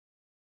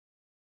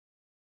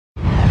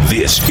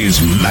This is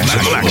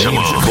maximum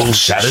musical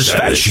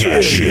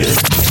satisfaction.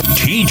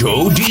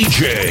 Tito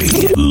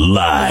DJ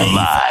live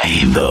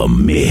in the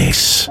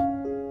mix.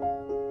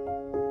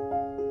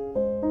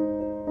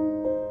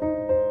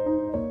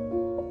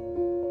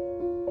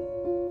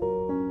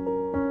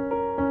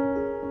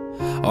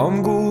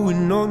 I'm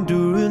going on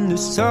during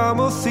this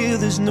time. I feel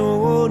there's no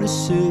one to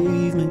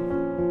save me.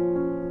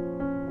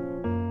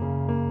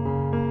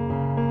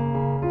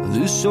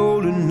 This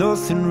all and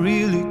nothing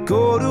really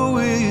got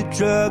away. You're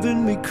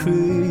driving me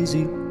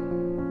crazy.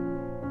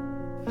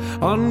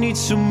 I need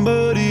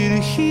somebody to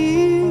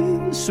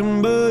hear,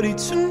 somebody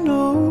to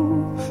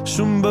know,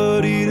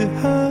 somebody to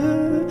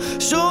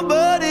have,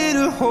 somebody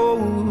to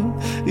hold.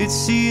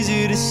 It's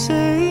easy to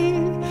say,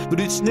 but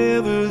it's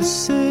never the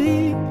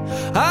same.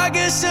 I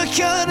guess I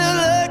kinda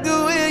like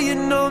the way you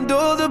numbed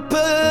all the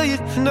pain.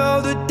 Now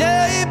the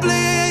day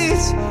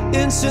bleeds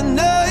into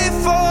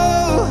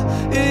nightfall,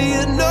 and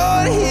you're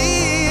not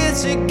here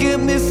to get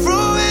me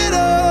through it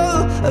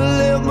all. I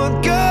let my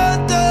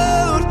guard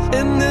down,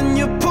 and then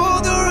you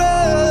pulled the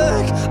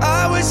rug.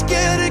 I was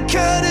getting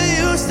kinda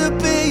used to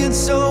being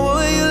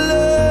someone you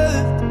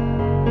loved.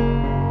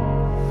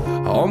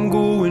 I'm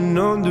going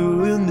under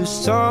in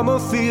this time. I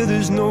feel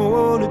there's no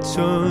one to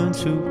turn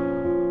to.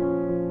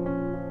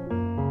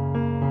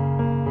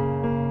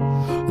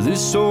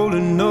 This all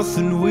and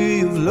nothing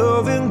way of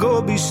loving,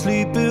 go be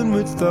sleeping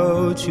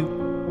without you.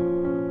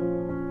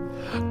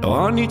 Now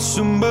I need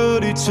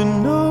somebody to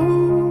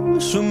know,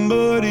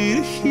 somebody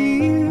to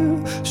hear,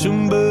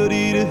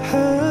 somebody to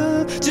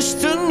have,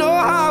 just to know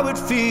how it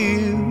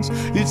feels.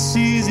 It's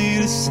easy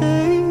to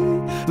say,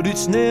 but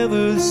it's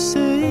never the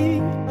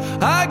same.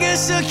 I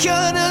guess I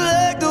kinda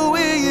like the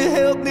way you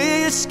help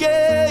me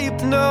escape.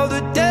 Now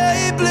the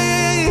day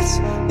bleeds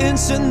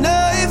into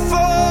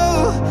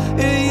nightfall,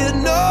 and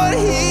you're not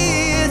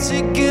here to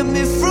get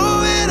me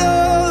through it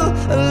all.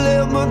 I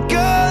let my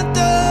guard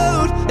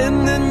down, and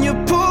then you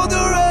pulled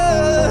the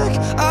rug.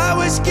 I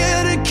was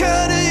getting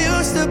kinda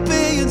used to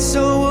being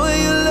someone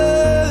you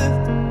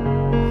loved.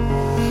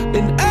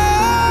 And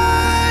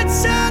I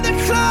tend to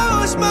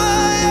close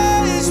my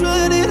eyes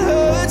when it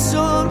hurts.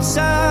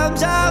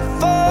 Sometimes I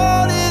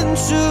fall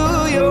into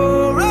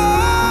your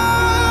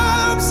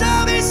arms.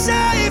 I'll be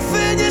safe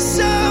in your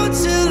soul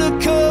till I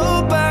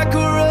come back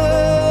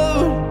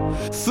around.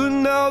 For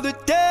now the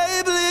day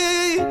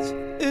bleeds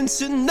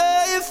into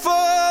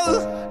nightfall,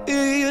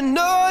 and you're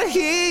not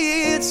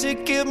here to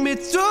get me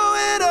through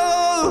it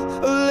all.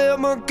 I let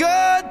my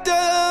guard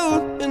down,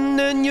 and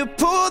then you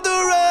pulled the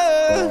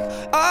rug.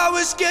 I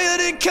was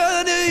getting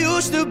kinda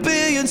used to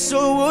being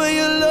someone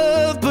you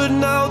love, but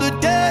now the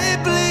day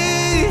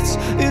bleeds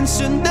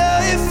into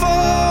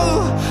nightfall,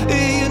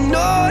 and you're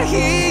not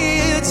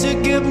here to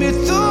get me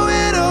through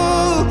it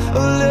all.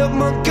 I let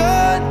my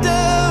guard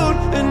down,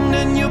 and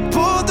then you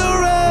pulled the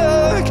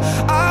rug.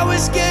 I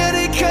was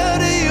getting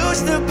kinda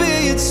used to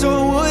being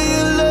someone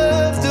you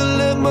loved. I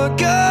let my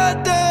guard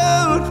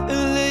down,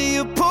 and then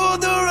you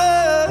pulled the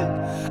rug.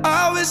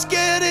 I was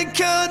getting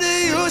kinda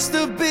used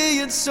to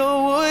being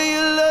someone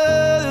you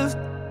loved.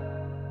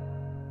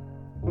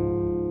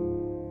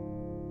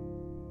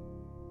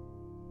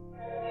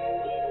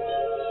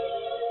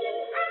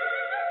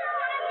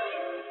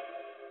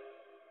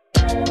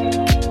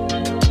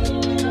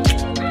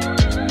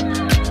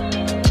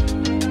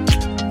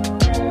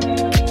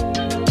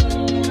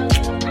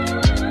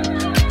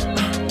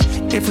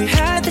 If we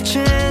had the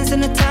chance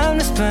and the time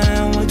to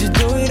spend, would you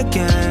do it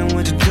again?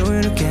 Would you do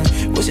it again?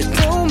 Was it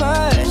too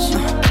much?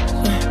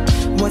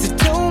 Was it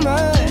too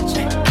much?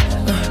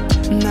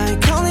 Now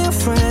you're calling your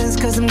friends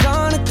cause I'm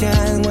gone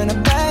again. When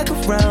I'm back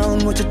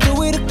around, would you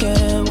do it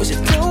again? Was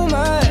it too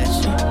much?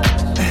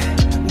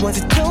 Was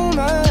it too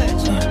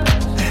much?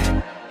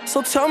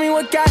 So tell me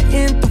what got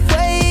in the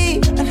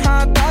way, and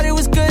how I thought it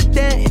was good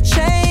then it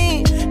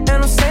changed. And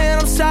I'm saying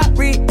I'm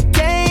sorry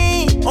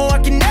again, oh I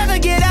can never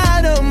get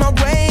out of my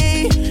way.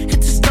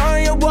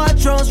 Your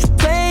wardrobe's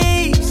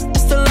replaced.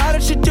 It's a lot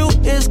that you do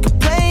is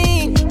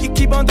complain. You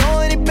keep on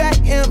throwing it back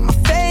in my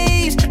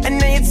face, and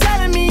then you're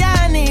telling me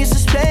I need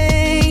some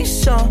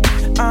space. So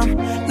I'm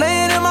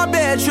laying in my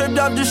bed, tripped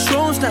up the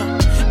shoes now.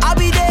 I'll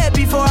be dead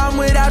before I'm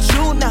without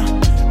you now.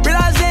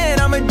 Realizing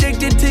I'm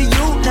addicted to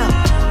you now.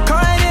 Come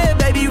right here,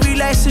 baby,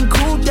 relax and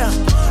cool down.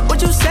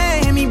 What you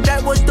saying? Hit me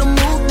back, what's the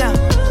move now?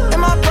 In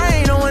my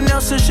brain, no one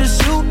else is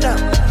just you now.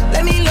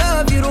 Let me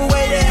love you the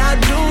way that I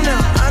do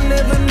now. I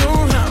never knew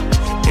how.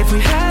 If we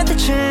had the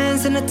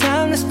chance and the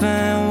time to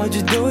spend, would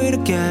you do it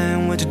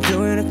again? Would you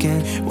do it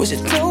again? Was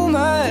it too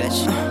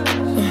much?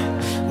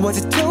 Was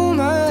it too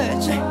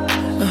much?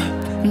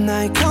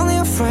 Now you're calling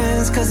your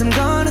friends cause I'm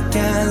gone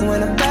again.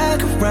 When I'm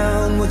back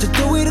around, would you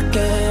do it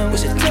again?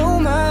 Was it too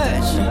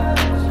much?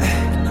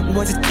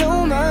 Was it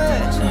too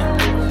much?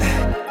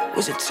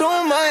 Was it too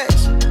much?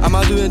 I Am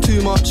I doing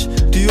too much?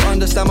 Do you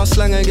understand my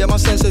slang and get my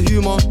sense of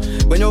humour?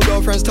 When your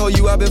girlfriends tell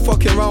you I've been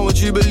fucking around, would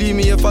you believe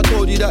me if I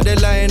told you that they're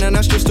lying and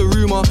that's just a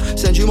rumour?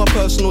 Send you my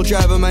personal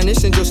driver, man,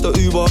 this ain't just a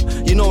Uber.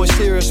 You know it's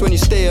serious when you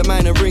stay at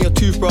mine and bring a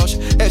toothbrush.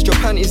 Extra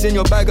panties in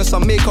your bag or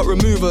some makeup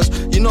removers.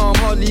 You know I'm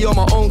hardly on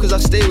my own cause I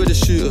stay with the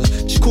shooters.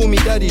 She call me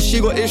daddy, she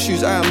got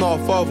issues, I am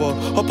not a father.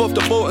 Hop off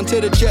the boat and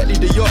take the jet, leave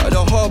the yacht at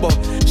the harbour.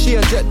 She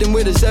injecting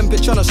with a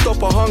Zempic tryna stop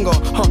her hunger.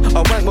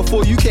 I wank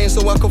before you came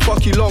so I can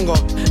fuck you longer.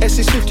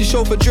 S650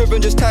 chauffeur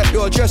driven, just type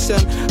your address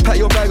in. Pack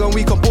your bag on,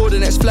 we can board the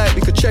next flight,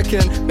 we could check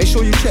in. Make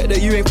sure you check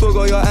that you ain't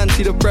forgot your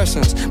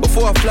antidepressants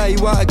before I fly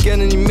you out again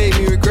and you made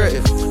me regret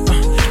it.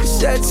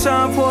 That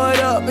time, pour it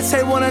up and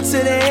take one up to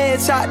the head.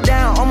 Top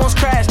down, almost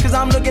crashed cause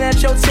I'm looking at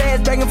your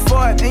tears back and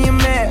forth. And you're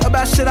mad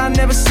about shit I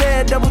never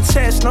said. Double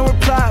test, no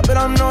reply, but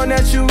I'm knowing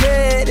that you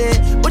read it.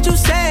 What you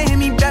saying? Hit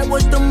me back,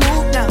 what's the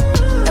move now?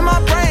 In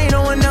my brain,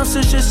 no one else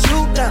is just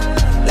you now.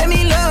 Let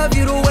me love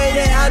you the way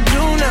that I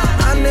do now.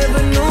 I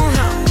never knew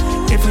how.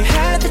 If we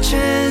had the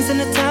chance and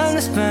the time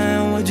to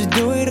spend, would you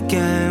do it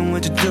again?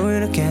 Would you do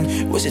it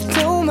again? Was it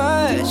too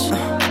much?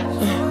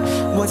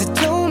 Was it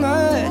too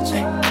much?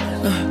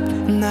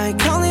 Now you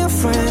calling your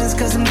friends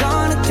cause I'm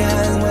gone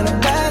again. When I'm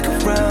back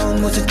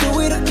around, would you do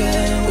it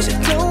again? Was it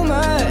too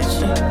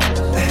much?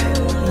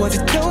 Was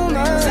it too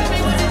much?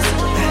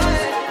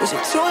 Was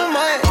it too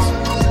much?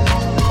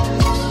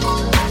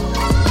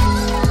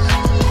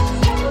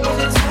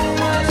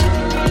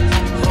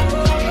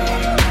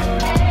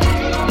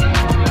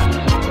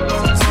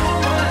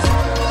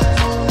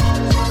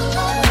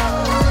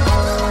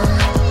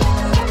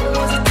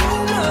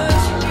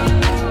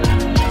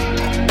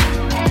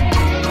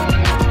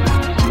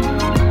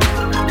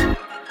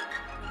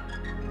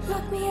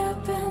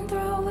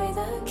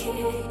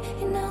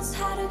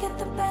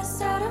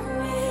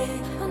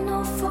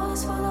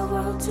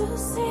 To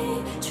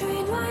see,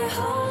 train my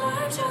whole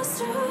life just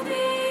to be.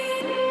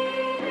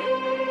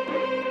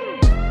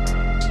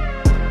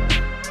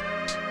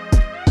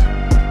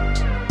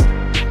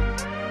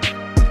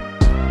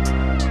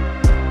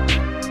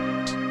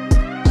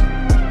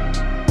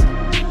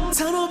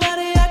 Tell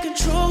nobody I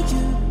control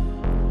you.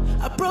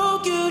 I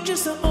broke you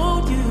just to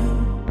own you.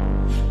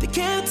 They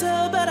can't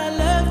tell but I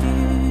love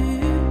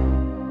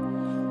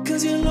you.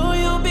 Cause you're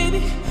loyal,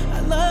 baby.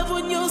 I love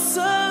when you're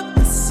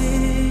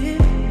submissive.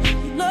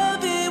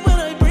 Love it when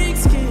I break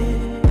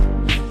skin.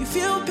 You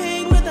feel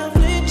pain without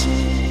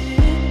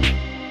flinching.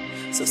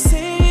 So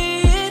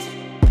say it.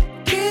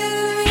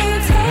 Give me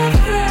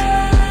tough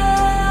love.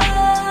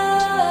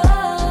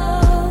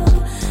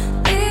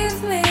 Leave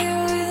me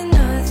with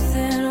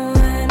nothing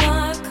when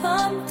I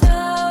come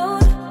down.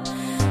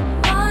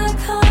 My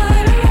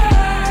kind of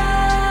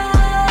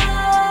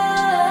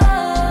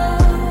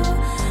love.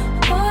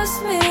 Force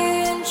me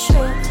and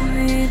choke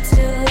me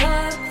till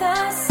I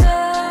pass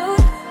out.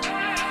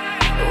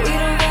 We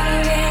don't gotta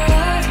be in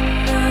love,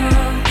 no.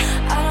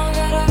 I don't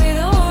gotta be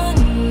the one,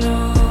 no.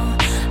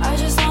 I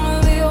just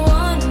wanna be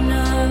one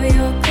of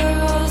your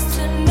girls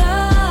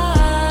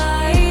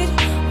tonight.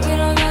 We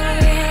don't gotta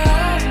be in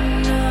love,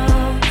 no.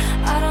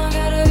 I don't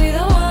gotta be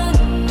the one,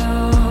 no.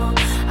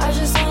 I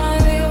just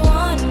wanna be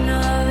one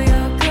of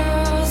your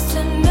girls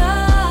tonight.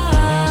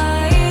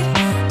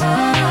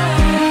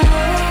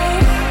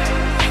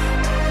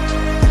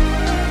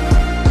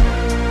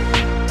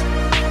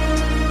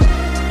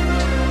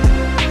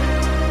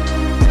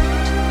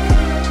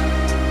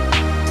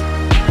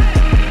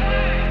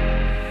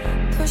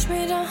 Push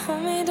me down,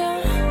 hold me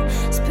down.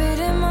 Spit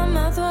in my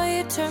mouth while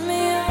you turn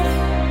me on.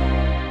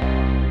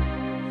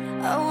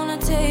 I wanna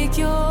take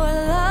your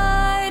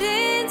light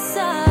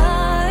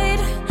inside.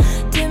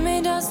 Dim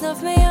me down,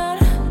 snuff me out.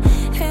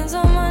 Hands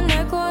on my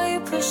neck while you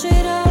push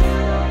it out.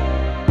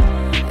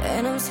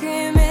 And I'm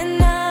screaming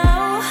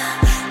now.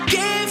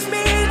 Give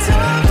me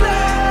tough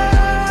love.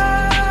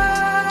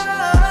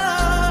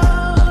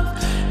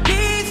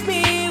 Leave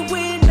me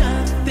with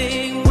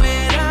nothing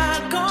when I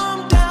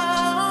come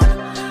down.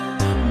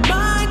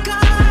 My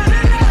kind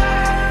of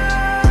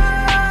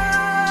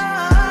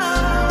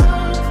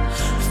love.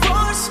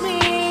 Force me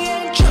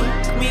and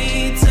choke me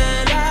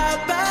till I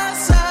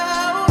pass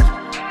out.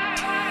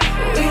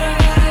 We don't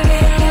gotta be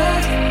in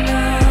love,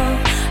 no.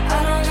 I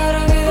don't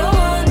gotta be the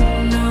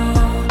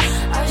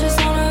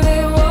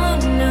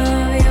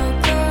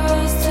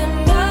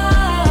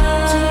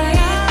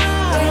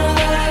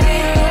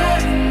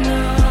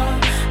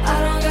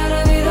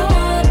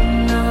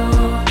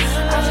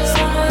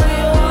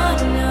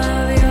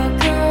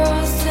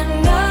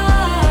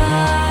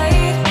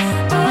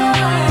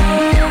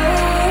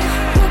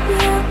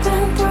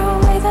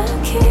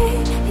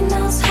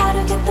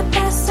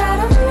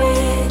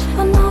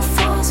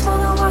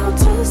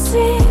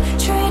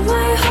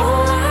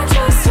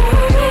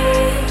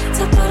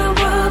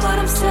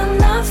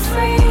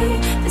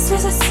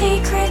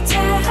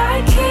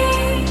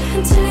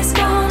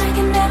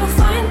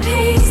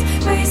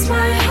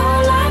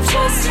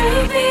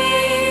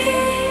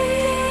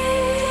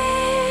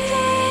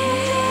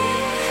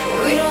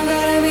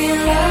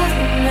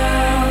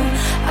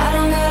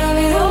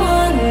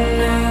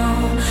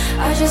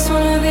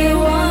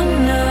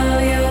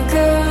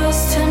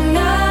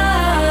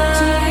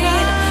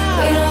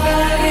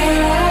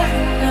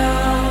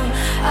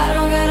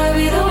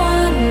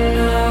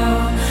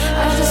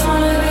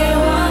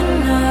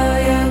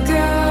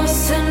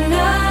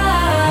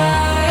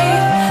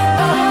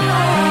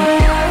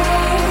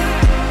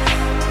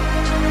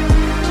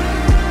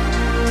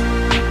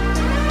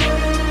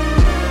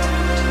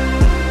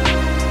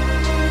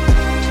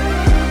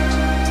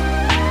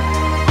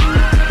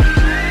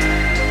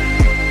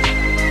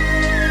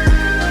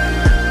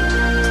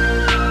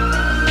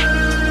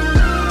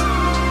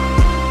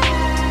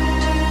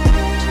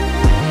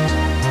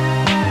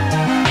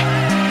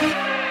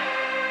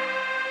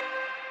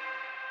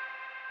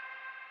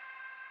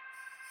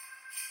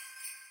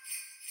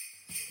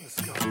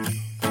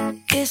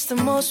It's the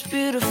most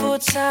beautiful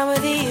time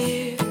of the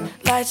year.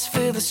 Lights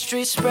fill the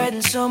streets,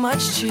 spreading so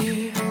much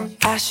cheer.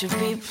 I should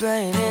be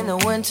playing in the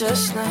winter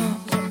snow,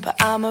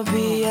 but I'ma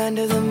be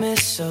under the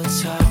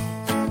mistletoe.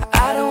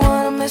 I don't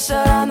wanna miss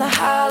out on the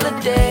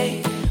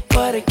holiday,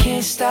 but I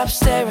can't stop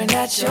staring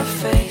at your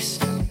face.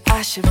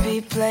 I should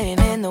be playing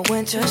in the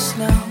winter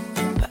snow,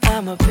 but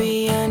I'ma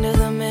be under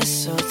the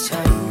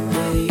mistletoe.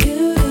 With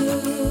you,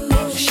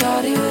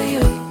 shawty, with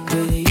you,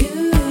 with you,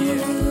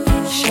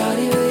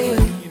 shawty, with you,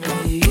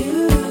 with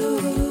you,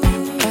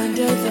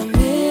 under the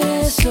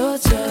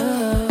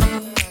mistletoe.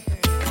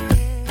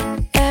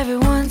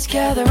 Everyone's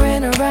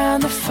gathering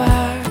around the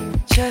fire,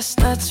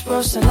 chestnuts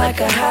roasting like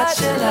a hot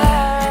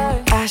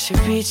July. I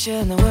should be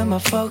chilling with my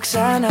folks,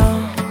 I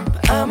know,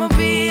 but I'ma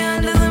be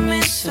under the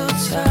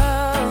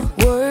mistletoe.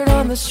 Word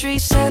on the street,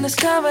 Santa's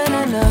coming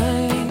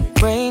tonight.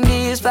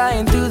 Reindeer's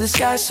flying through the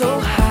sky so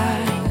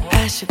high.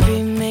 I should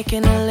be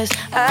making a list,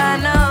 I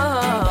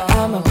know, but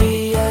I'ma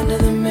be under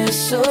the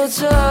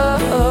mistletoe.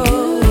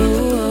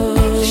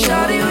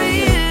 Shawty with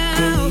you,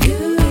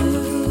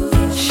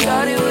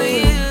 shawty with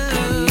you,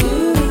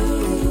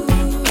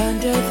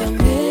 under the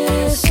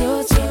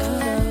mistletoe.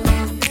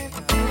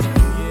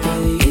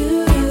 With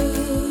you,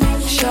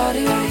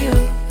 shawty with you,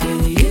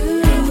 with you,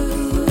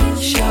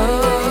 shawty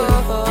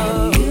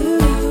with you,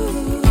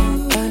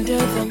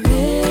 under the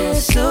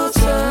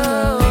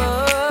mistletoe.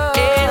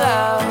 Hey,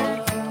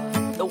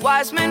 love, the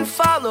wise men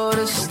follow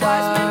the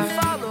star,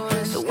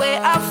 the way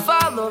I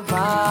followed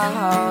my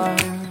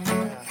heart,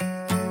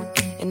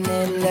 and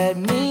it led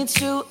me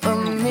to a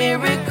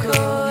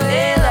miracle.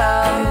 Hey,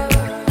 love,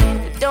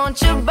 don't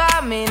you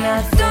buy me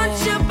nothing,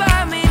 don't you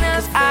buy me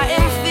nothing. I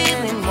am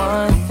feeling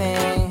one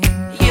thing,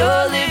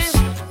 your lips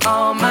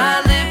on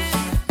my lips.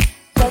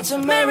 That's a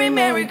merry,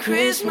 merry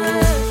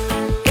Christmas.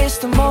 It's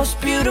the most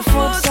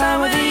beautiful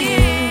time of the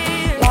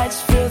year.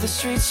 Lights fill the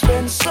streets,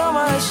 spend so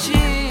much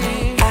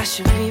cheer. I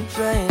should be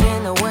playing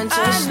in the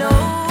winter snow,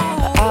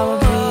 but I will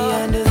be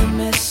under the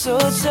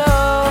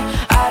mistletoe.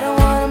 I don't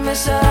wanna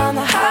miss out on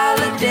the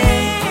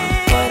holiday,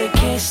 but I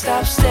can't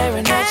stop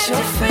staring at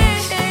your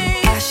face.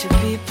 I should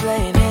be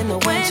playing in the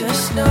winter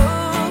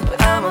snow,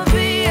 but I'ma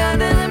be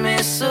under the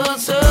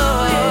mistletoe.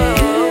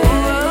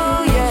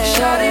 Yeah.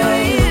 Shawty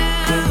with you,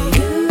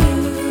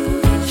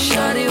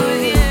 shawty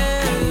with you,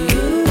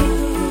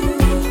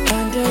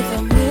 under the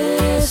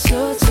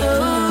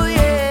mistletoe.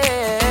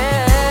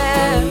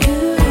 Yeah.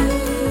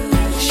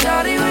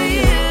 Shawty with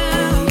you,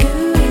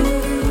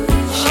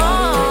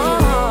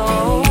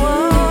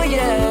 oh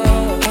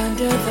yeah,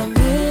 under the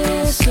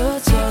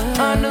mistletoe,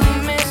 under the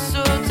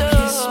mistletoe.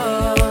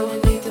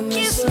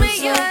 Kiss me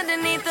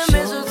underneath the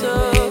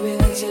mistletoe, baby,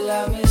 that you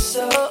love me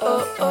so.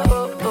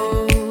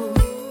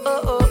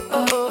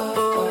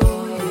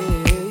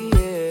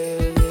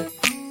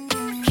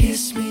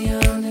 Kiss me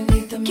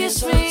underneath the mistletoe.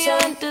 Kiss me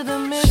under the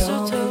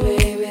mistletoe. Show me,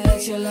 baby,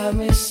 that you love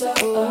me so.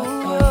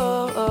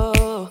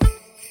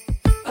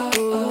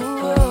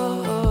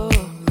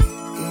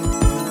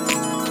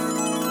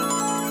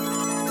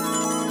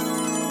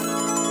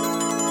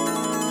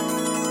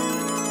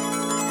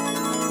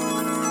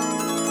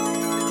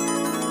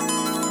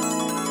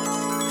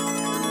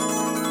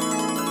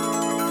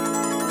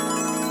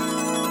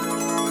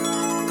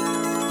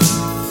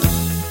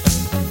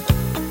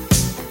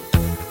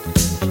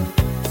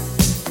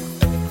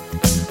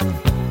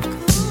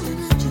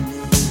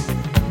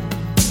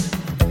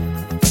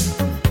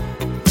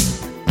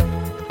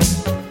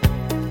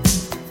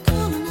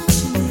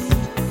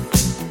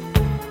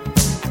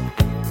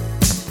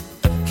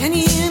 Can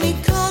you hear me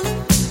calling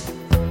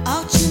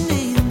out your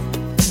name?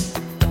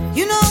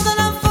 You know that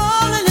I'm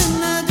falling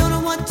and I don't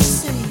know what to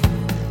say.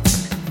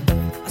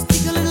 I'll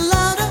speak a little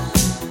louder,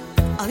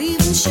 I'll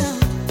even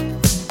shout.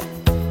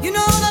 You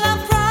know that I'm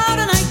proud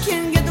and I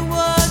can't get the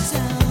words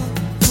out.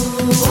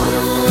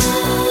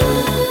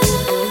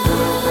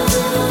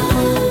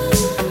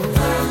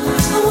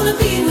 I wanna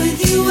be with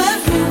you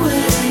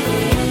everywhere.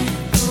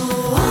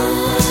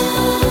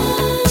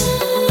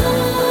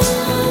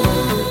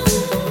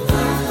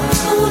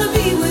 I wanna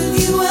be with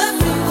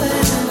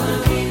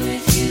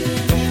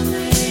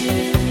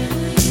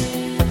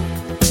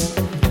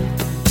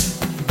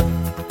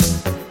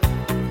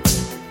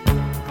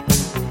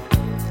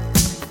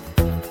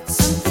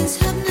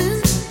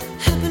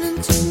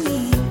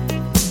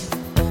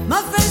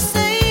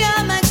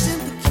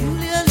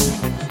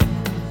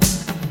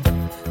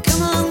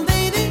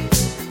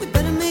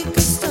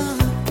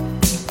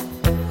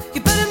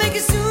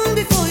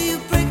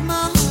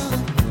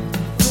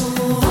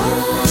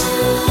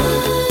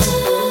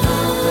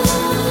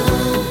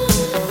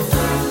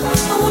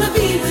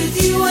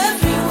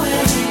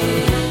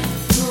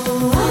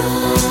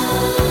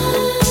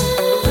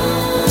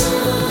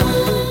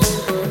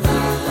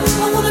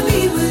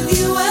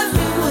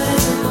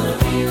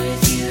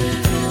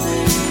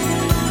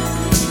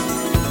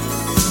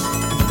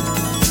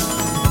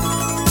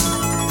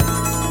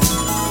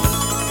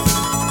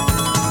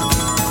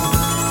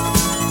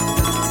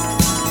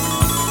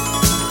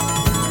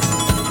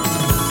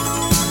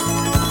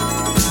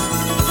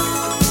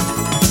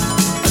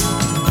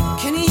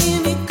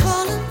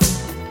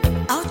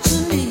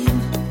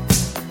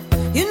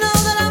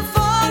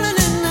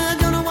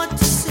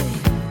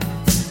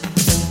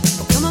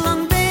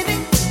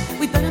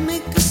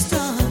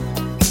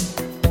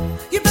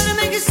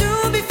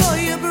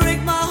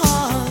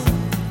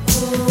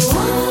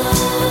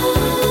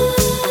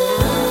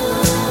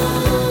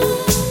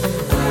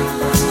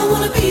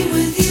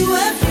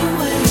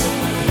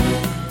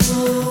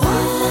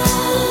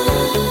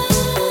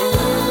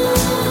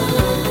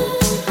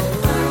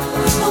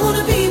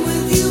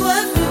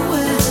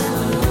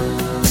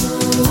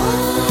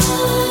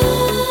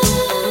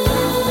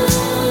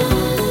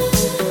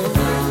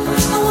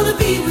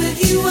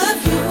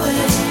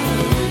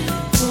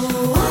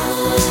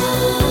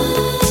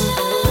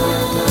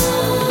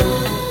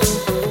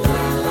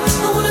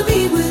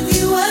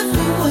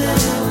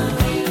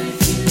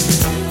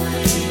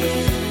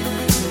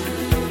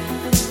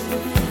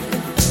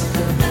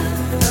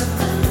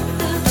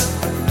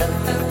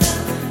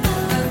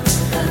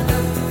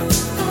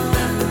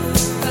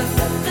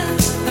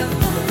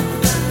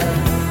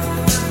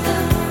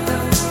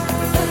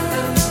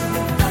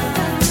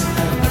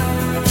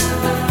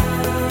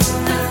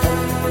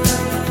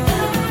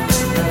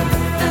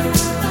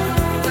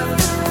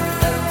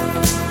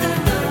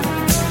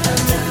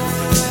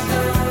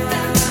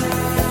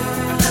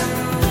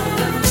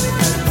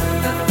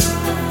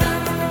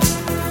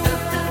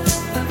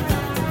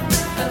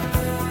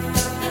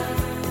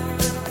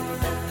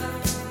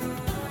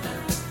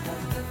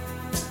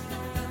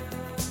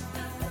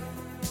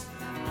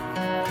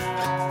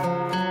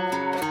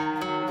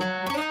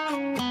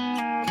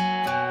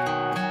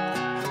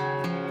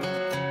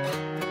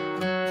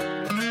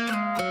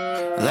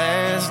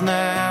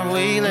last night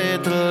we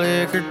let the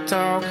liquor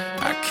talk.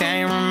 I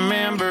can't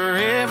remember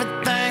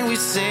everything we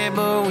said,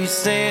 but we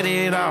said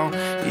it all.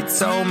 You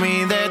told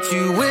me that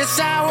you wish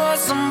I was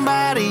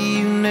somebody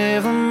you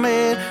never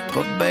met.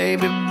 But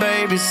baby,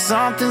 baby,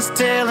 something's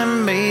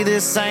telling me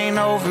this ain't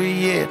over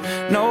yet.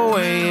 No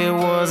way it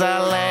was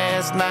our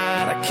last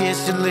night. I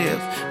kissed your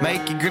lips,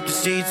 make you grip the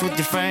sheets with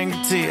your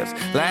fingertips.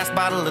 Last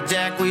bottle of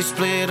Jack, we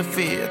split a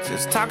fifth.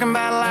 Just talking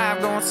about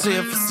life, going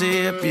sip for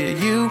sip. Yeah,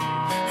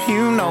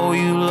 you know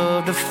you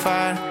love to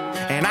fight,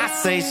 and I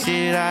say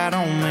shit I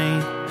don't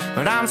mean,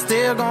 but I'm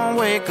still gonna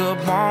wake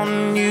up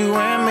on you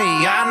and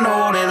me. I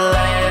know that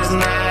last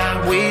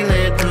night we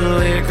let the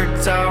liquor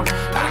talk.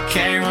 I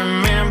can't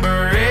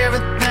remember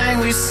everything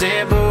we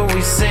said, but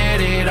we said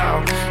it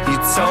all. You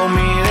told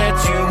me that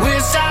you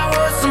wish I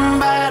was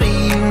somebody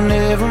you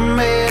never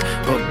met.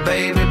 But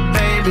baby,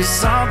 baby,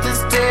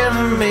 something's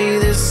telling me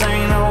this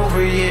ain't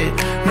over yet.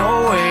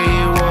 No way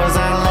it was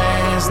our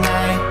last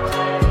night.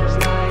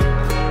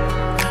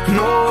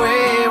 No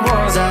way it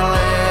was our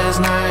last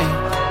night.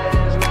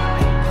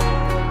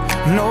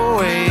 No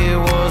way it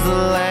was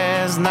the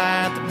last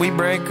night that we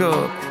break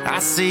up. I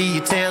see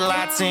your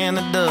taillights in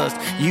the dust.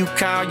 You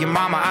call your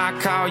mama, I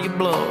call your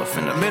bluff.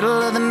 In the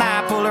middle of the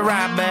night, pull it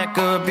right back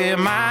up. Yeah,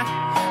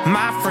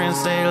 my friends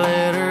say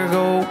let her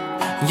go.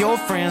 Your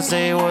friends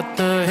say what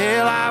the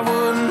hell, I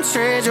wouldn't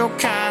trade your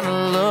kind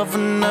of love for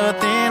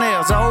nothing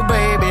else. Oh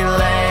baby,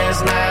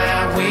 last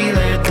night we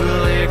let the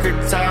liquor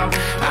talk.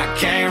 I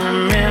can't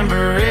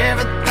remember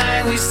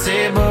everything we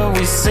said, but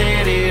we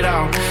said it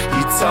all.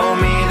 You told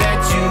me that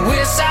you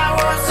wish I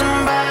was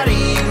somebody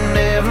you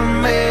never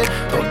met.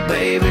 But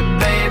baby,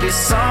 baby,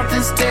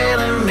 something's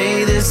telling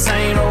me this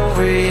ain't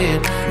over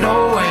yet.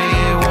 No way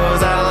it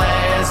was our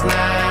last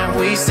night.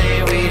 We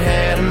said we'd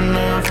had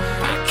enough.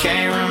 I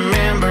can't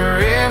remember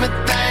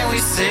everything we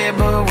said,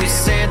 but we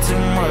said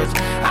too much.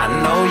 I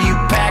know you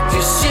packed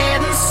your shit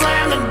and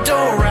slammed the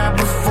door right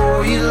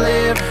before you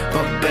left.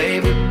 But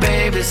baby,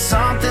 baby,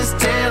 something's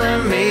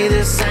telling me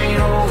this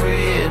ain't over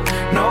yet.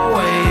 No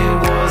way it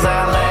was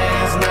our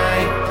last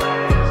night.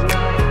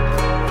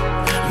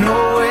 No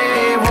way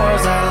it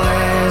was our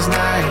last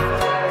night.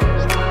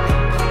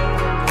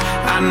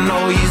 I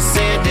know you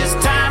said this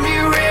time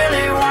you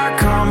really weren't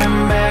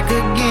coming back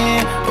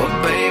again. But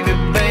baby,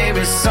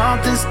 baby,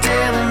 something's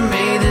telling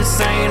me this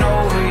ain't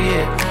over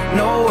yet.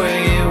 No way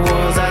it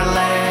was our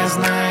last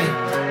night.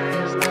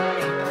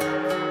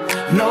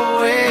 No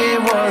way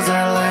it was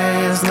our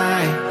last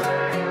night.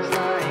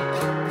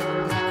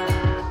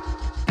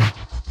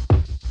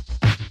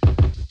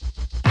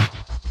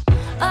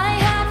 I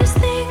have this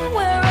thing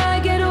where I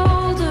get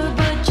older,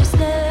 but just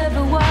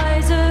never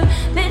wiser.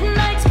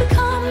 Midnights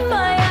become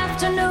my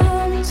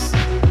afternoons.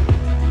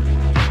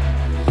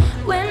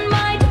 When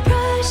my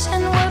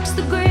depression works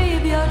the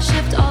graveyard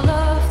shift, all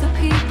of the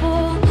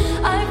people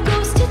I've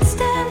ghosted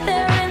stand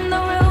there in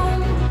the room.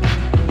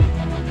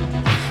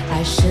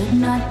 I should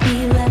not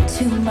be left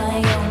to my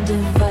own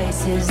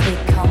devices. They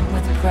come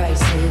with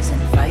prices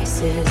and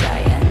vices. I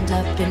end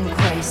up in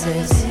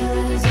crisis.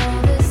 Feels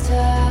all this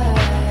time.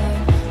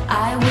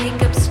 I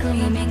wake up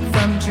screaming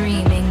from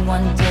dreaming.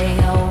 One day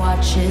I'll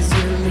watch as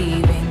you're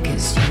leaving,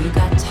 'cause you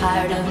got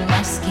tired of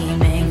my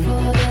scheming.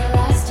 For the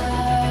last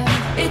time,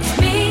 it's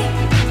me.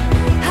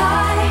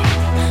 Hi,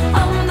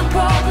 I'm the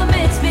problem,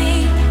 it's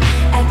me.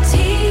 At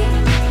tea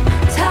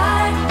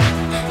time,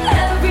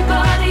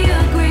 everybody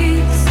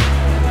agrees.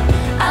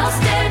 I'll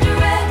stare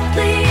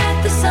directly at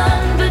the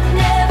sun, but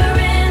never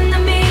in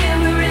the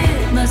mirror.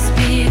 It must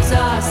be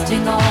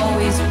exhausting,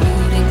 always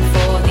rooting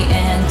for the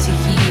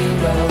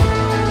anti-hero.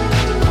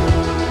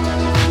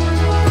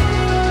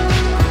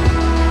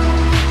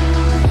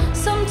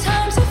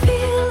 Sometimes I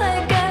feel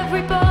like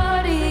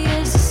everybody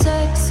is a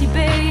sexy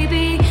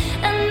baby,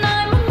 and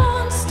I'm a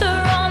monster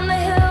on the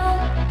hill.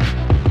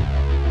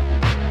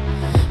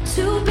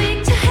 Too big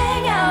to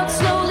hang out,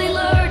 slowly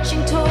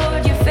lurching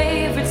toward your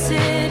favorite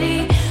city.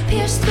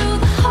 Pierced through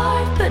the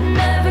heart, but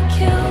never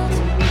killed.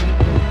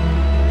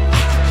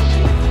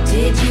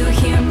 Did you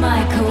hear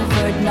my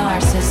covert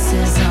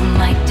narcissism?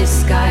 Like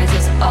disguise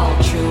as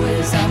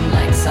altruism,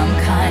 like some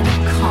kind of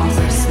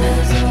congressman.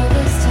 All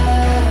this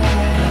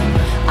time,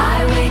 I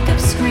wake up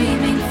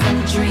screaming from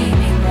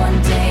dreaming. One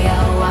day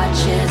I'll watch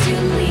as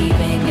you're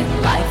leaving, and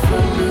life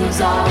will lose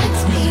all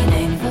its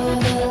meaning. For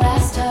the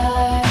last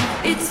time,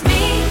 it's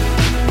me.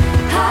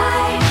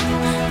 Hi,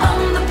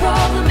 I'm the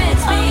problem,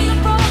 it's me.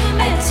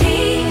 At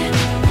tea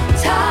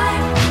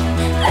time,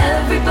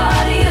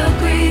 everybody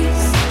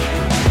agrees.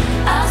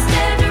 I'll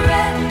stare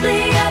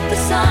directly at the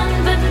sun,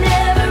 but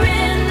never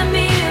in the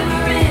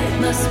mirror. It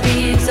must be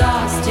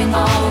exhausting,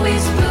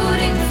 always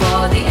rooting for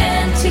the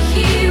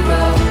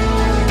anti-hero.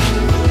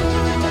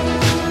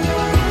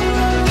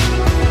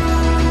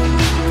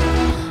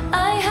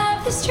 I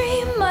have this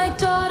dream, my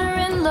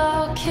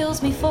daughter-in-law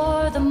kills me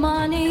for the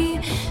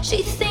money. She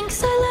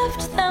thinks I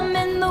left them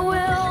in the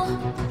will.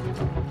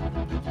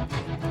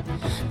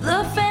 The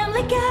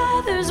family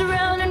gathers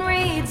around and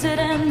reads it,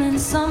 and then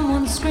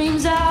someone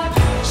screams out,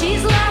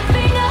 she's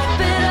laughing up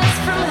at us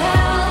from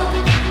hell.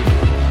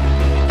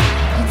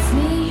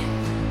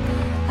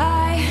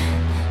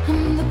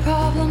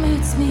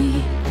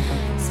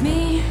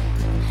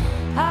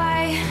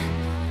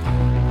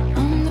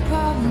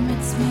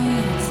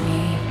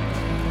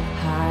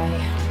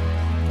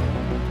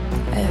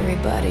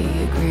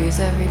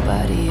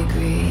 everybody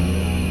agrees.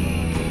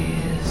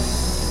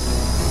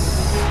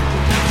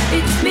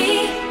 It's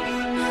me,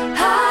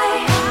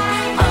 hi,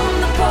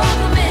 I'm the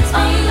problem, it's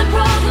me, the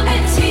problem,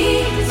 it's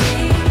tea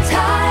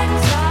time,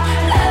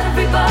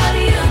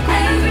 everybody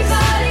agrees,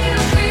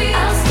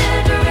 I'll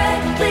stare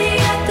directly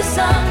at the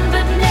sun,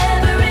 but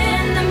never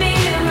in the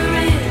mirror,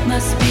 it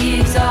must be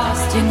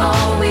exhausting,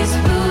 always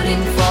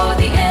rooting for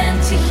the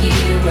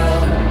anti-hero.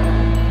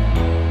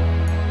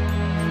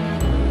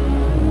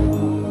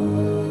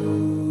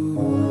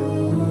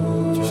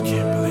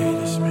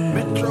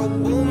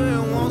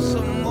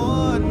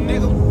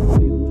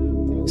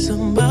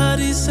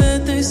 Somebody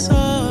said they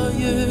saw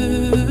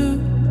you.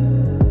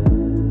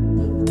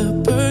 The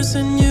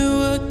person you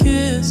were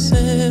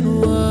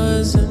kissing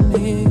wasn't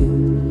me,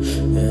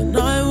 and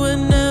I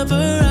would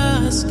never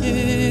ask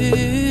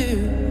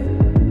you.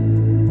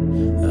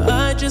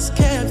 I just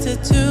kept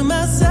it to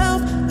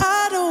myself.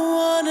 I don't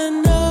wanna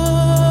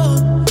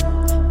know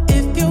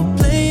if you're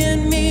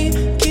playing me.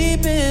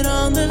 Keep it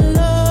on the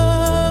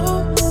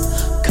low,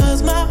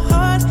 'cause my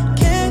heart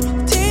can't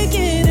take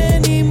it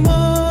anymore.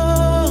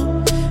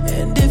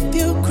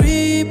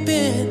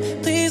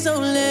 Please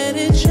don't let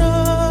it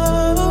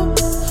show.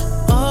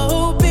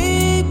 Oh,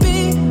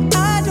 baby,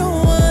 I don't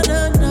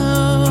wanna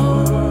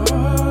know.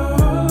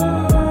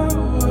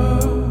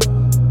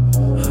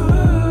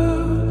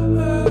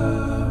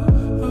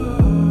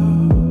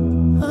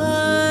 I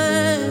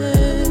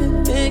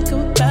think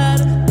about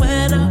it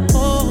when I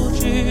hold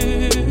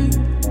you.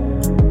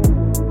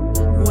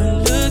 When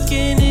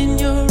looking in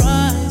your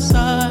eyes,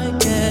 I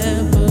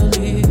can't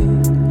believe.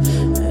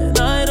 And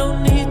I don't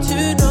need to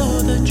know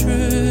the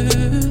truth.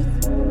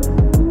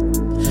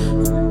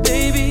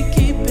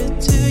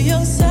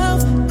 Yourself,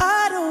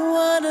 I don't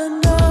wanna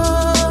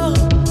know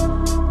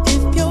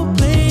if you're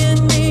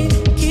playing me.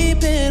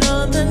 Keep it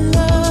on the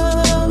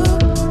low,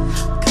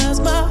 'cause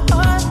my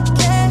heart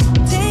can't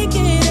take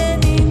it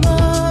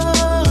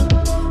anymore.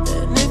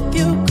 And if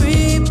you're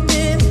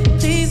creeping,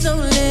 please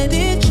don't let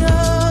it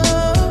show.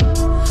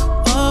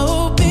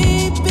 Oh,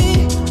 baby,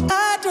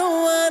 I don't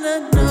wanna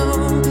know.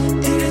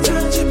 Did it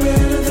touch you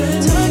better than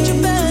me? Touch you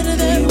better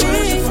than me?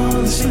 Watch you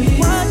fall asleep.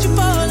 Watch you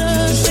fall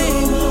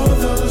asleep. All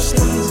those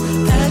things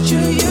that you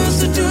used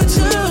to do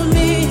to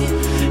me.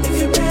 If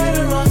you're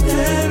better off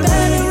that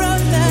way,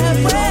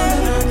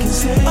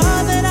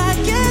 all that I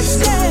can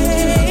say,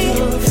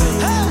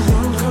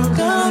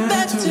 come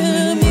back to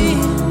me.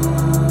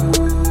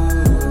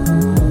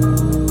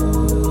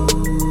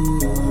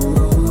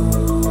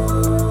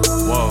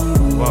 Whoa.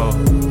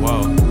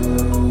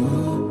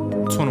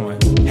 21.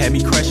 Had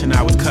me crushing,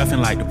 I was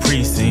cuffing like the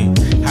precinct.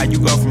 How you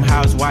go from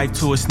housewife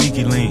to a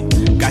sneaky link?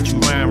 Got you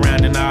running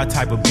around in all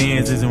type of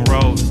Benzes and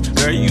Rolls.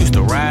 Girl, you used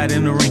to ride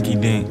in the rinky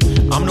dink.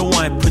 I'm the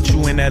one put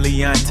you in that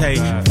Leontay.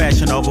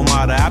 Fashion over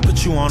model, I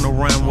put you on the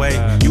runway.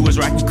 You was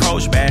rocking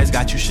Coach bags,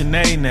 got you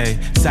Sinead.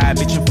 Side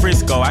bitch in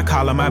Frisco, I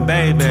call her my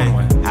baby.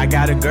 I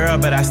got a girl,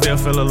 but I still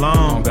feel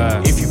alone.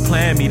 If you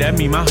plan me, that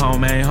mean my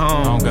home ain't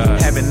home.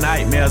 Having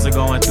nightmares are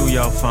going through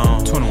your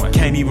phone.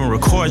 Can't even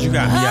record, you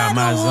got me out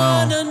my zone.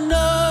 I don't wanna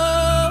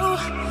know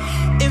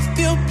if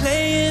you're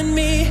playing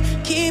me.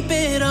 Keep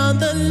it on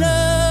the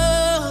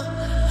low,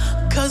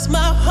 'cause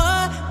my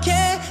heart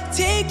can't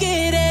take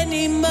it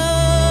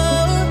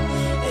anymore.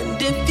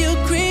 And if you're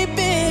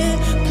creeping,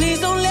 please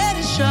don't let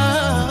it show.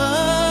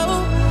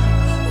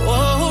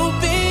 Oh,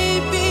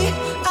 baby,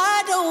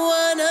 I don't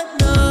wanna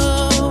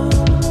know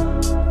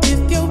if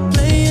you're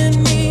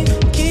playing me.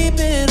 Keep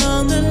it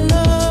on the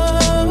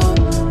low,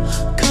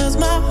 'cause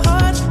my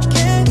heart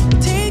can't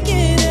take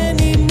it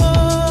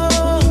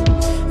anymore.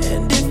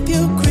 And if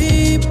you're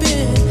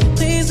creeping,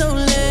 please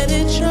don't let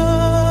it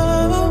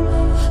show.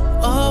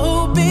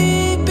 Oh,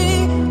 baby,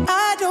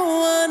 I don't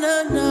wanna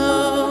know.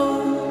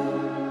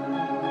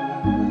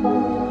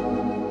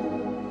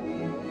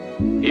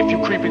 If you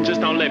creeping,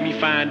 just don't let me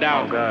find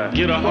out.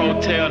 Get a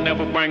hotel,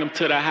 never bring them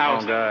to the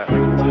house. If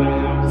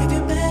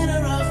you're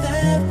better off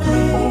that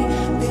way,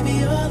 baby,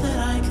 all that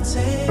I can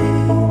say.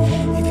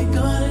 If you're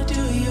gonna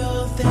do your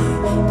thing,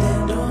 then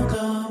don't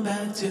come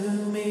back to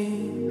me.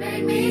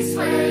 Make me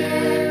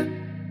sweat,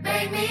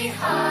 make me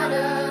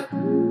harder,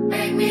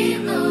 make me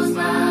lose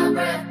my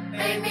breath,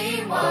 make me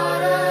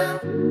water,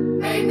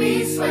 make me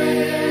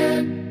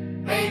sweat,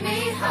 make me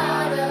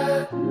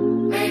harder,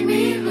 make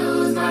me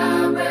lose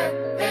my breath,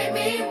 make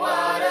me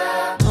water.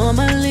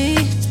 Normally,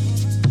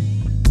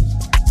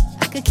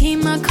 I could keep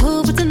my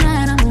cool, but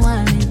tonight I'm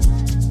whining.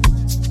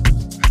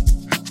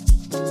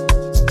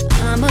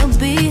 I'ma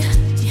be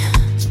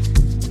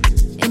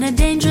in a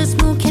dangerous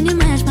mood, can you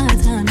match my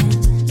timing?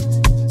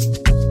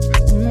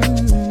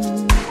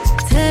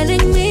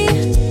 Telling me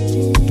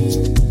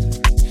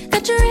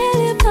that you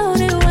really about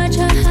it, what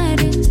you're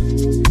hiding.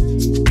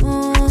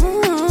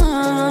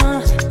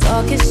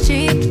 Talk is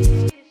cheap,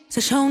 so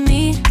show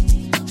me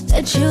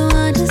that you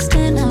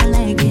understand I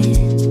like it.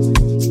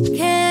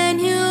 Can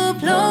you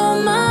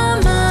blow my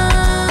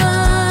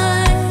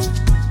mind?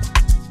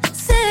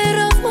 Set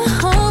off my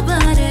whole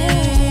body.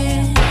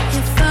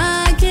 If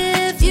I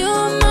give you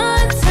my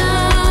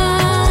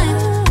time,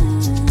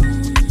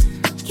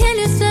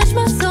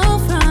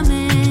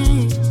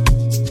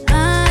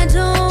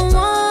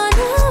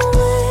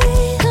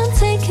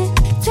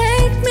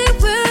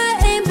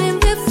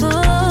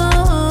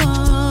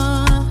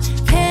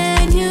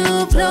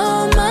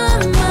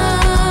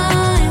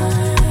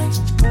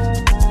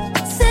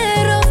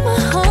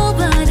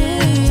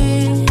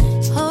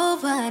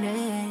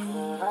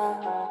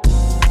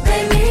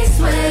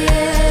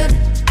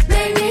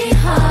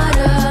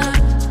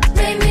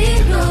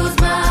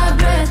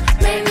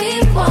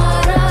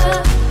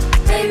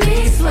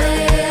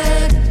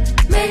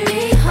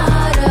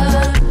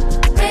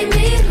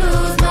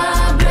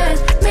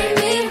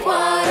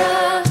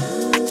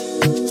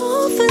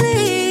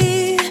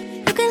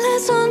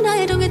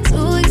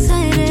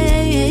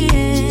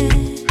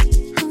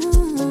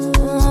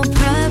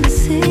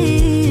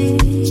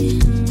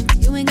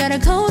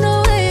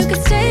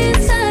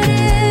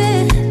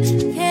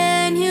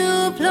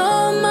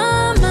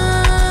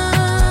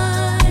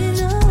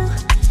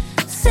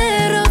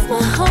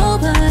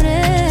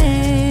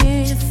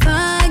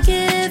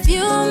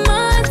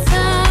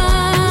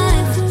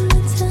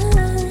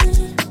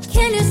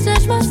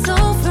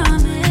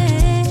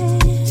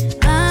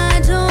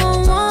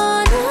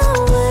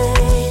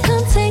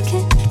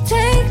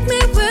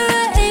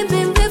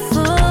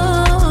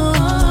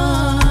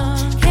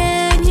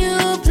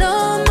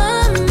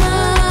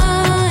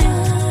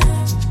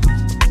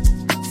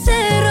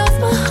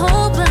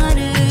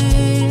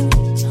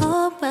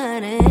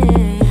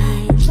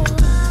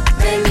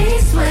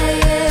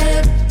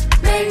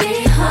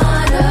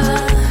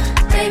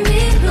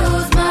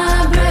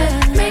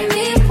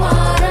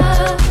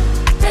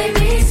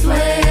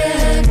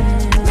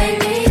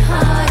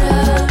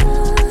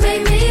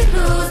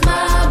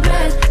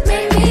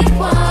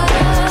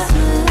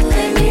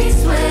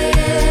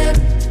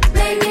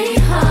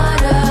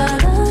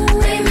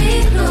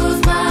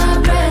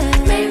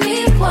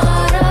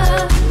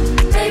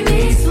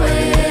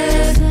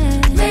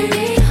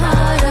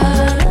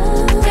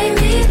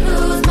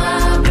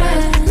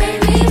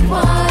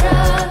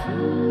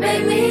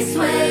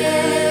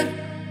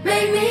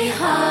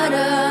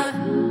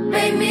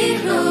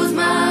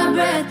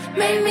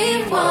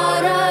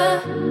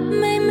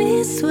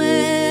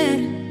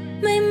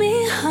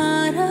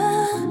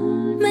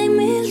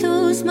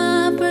 Freeze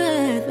my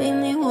breath, make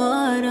me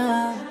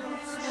water.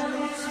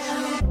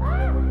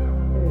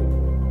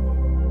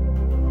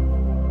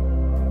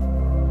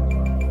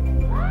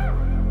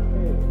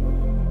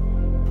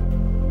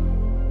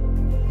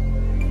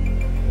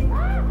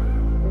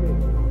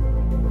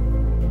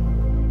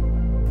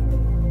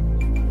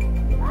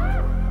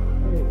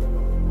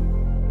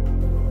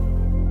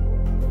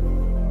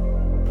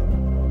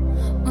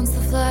 Once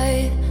the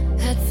flight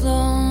had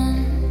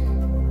flown,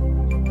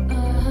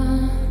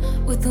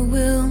 with the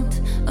wilt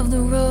of the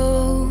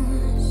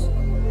rose,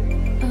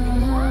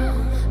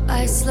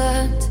 I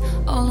slept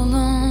all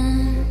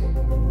alone,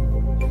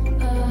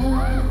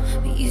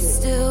 but you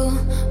still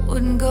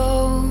wouldn't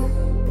go.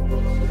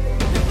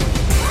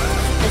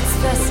 Let's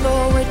fast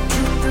forward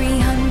to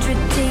 300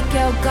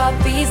 takeout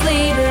copies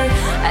later.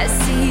 I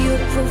see your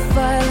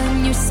profile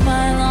and your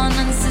smile on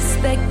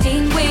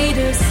unsuspecting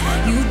waiters.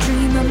 You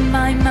dream of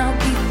my mouth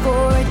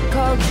before it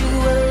called you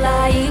a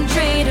lying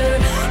traitor.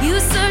 You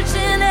search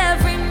in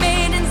every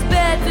maiden's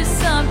bed for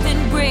something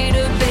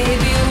greater.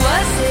 Baby,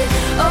 was it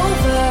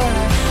over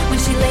when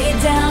she laid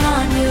down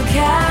on your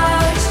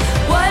couch?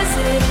 Was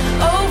it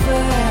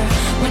over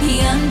when he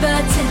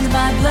unbuttoned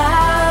my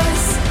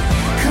blouse?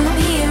 Come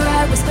here,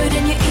 I whispered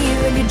in your ear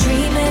in your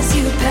dream as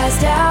you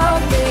passed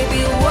out.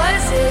 Baby,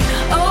 was it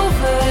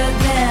over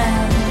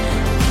then?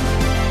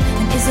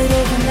 And is it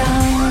over now?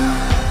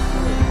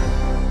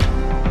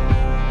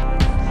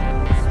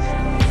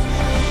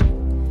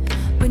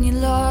 When you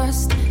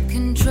lost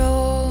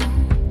control,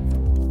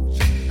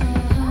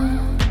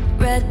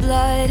 red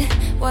blood,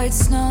 white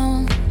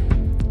snow,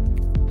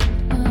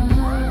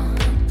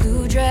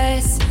 blue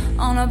dress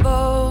on a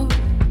boat.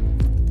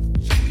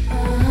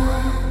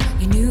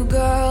 Your new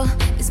girl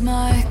is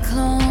my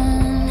clone.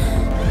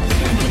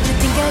 And did you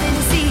think I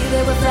didn't see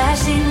there were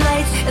flashing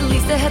lights? At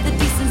least I had the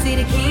decency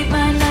to keep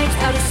my nights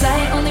out of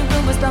sight. Only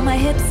rumors about my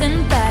hips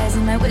and thighs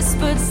and my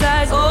whispered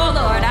sighs. Oh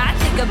Lord, I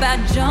think about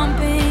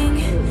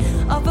jumping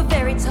off of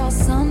very tall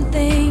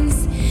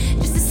somethings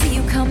just to see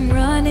you come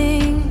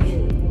running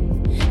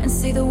and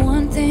say the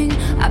one thing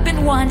I've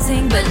been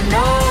wanting. But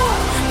no,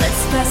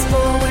 let's fast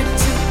forward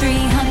to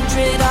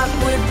 300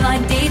 awkward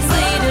blind dates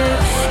later.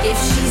 If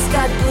she's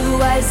got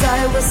blue eyes,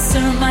 I will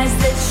surmise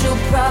that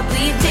she'll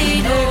probably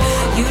date her.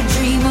 You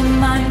dream of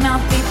my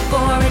mouth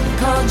before it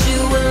called you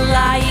a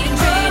lying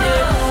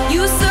traitor.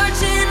 You search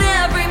in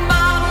every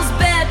model's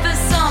bed for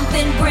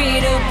something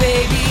greater.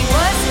 Baby,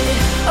 was it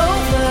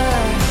over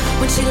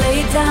when she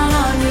laid down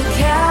on your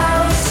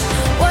couch?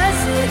 Was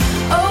it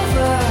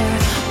over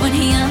when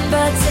he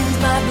unbuttoned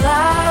my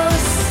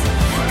blouse?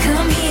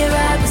 Come here,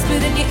 I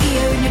whispered in your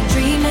ear in your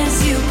dream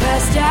as you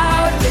passed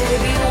out.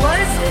 Baby,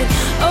 was it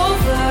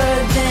over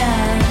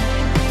then?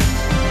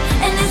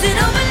 And is it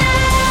over now?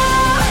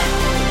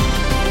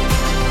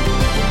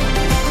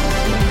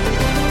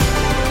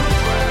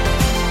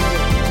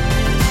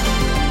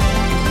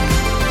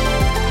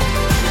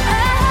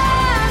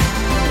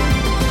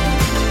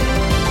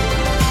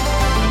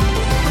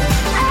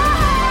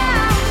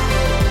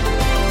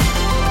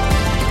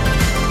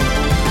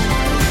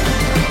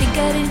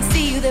 I didn't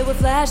see you, there were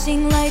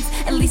flashing lights.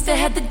 At least I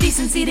had the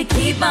decency to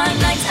keep my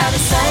nights out of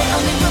sight.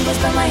 Only rumors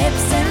about my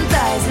hips and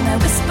thighs and my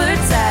whispered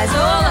sighs.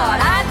 Oh Lord,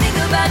 I think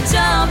about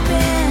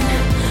jumping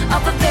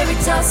off of fairy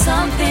tale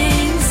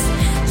somethings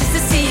just to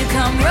see you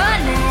come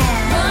running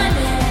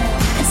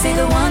and say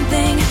the one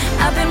thing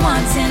I've been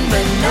wanting.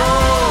 But no,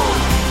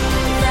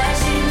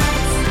 flashing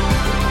lights.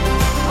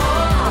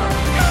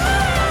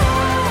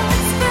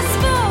 Let's fast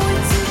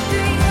forward to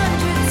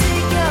 300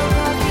 takeout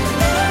coffees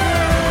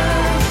later.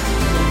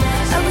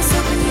 I was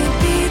hoping you'd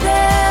be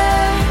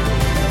there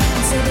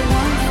and say the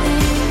one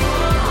thing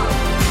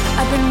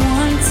I've been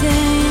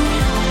wanting,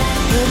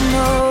 but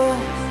no.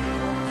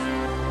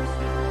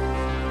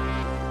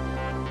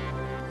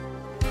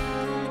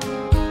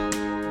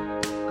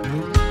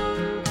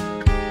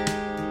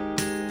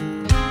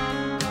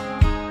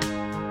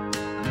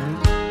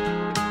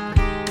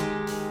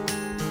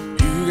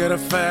 You got a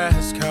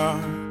fast car,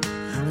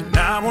 and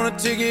I wanna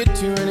take it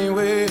to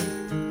anywhere.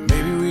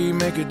 Maybe we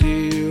make a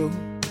deal.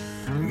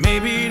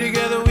 Maybe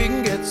together we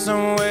can get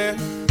somewhere.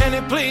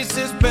 Any place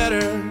is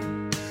better.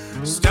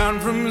 Starting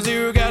from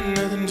zero, got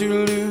nothing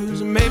to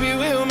lose. Maybe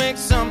we'll make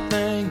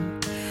something.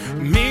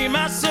 Me,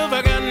 myself,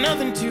 I got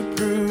nothing to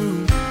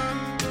prove.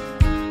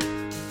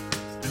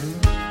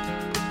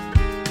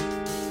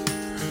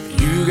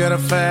 You got a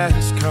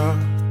fast car,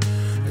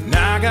 and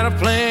I got a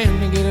plan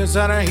to get us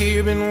out of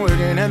here. Been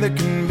working at the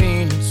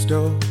convenience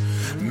store.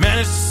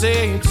 Managed to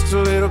save just a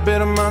little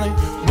bit of money.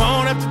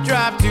 Won't have to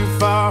drive too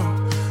far.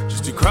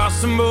 To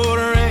cross the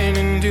border and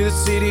into the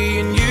city,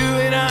 and you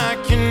and I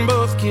can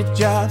both get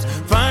jobs.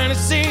 Finally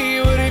see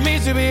what it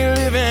means to be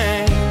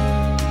living.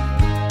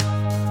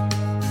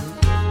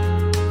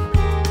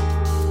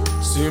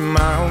 See,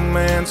 my old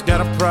man's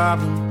got a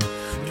problem.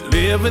 You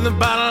live in the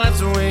bottle, that's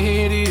the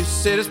way it is.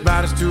 Said his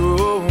body's too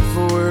old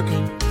for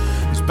working.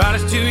 His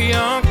body's too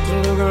young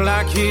to look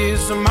like his.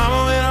 So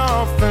mama went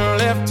off and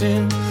left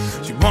him.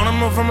 She wanted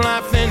more from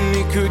life than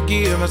he could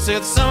give. I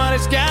said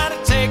somebody's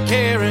gotta take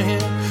care of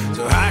him.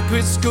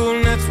 quit school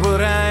and that's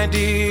what I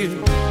did.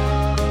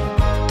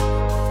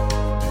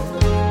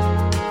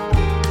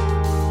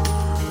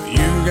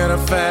 You got a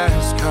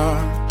fast car.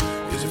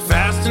 Is it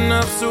fast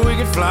enough so we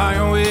can fly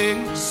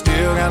away?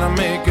 Still gotta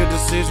make a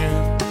decision.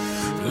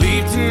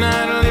 Leave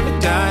tonight or live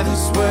and die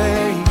this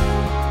way.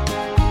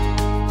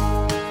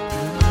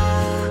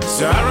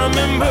 So I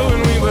remember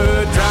when we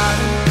were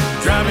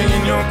driving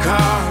in your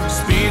car.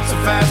 Speed so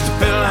fast it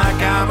felt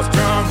like I was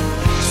drunk.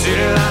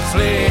 City lights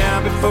lay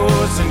out before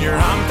us and your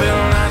arm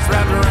felt nice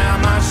wrapped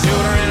around my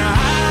shoulder. And I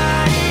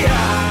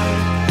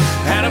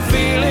had a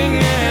feeling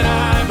that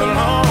I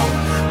belonged.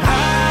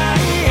 I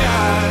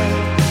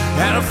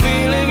had a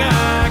feeling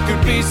I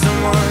could be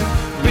someone,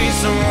 be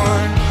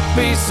someone,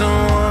 be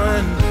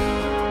someone.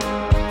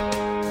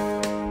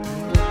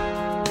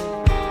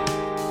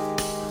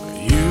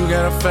 You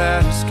got a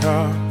fast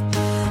car.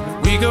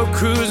 We go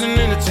cruising,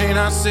 entertain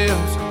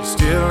ourselves.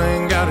 Still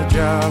ain't got a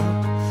job.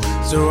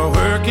 So I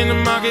work in the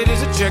market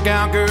as a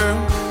checkout girl.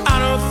 I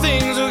know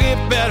things will get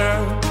better.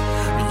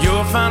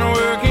 You'll find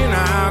work and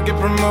I'll get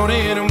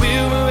promoted. And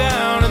we'll move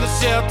out of the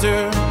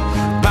shelter,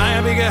 buy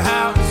a bigger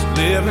house,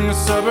 live in the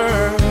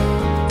suburbs.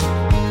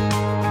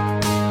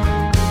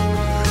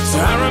 So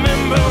I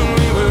remember when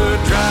we were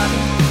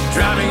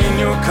driving in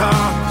your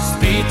car.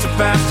 Speed so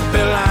fast it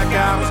felt like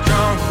I was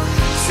drunk.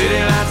 City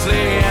lights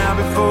lay out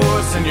before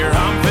us and your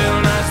arm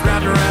felt nice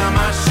wrapped around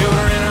my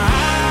shoulder. And I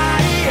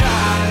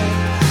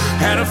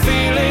had a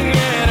feeling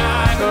that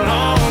I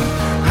belonged.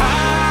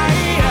 I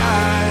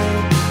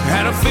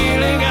had a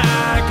feeling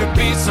I could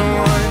be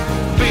someone,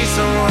 be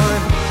someone,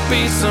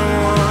 be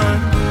someone.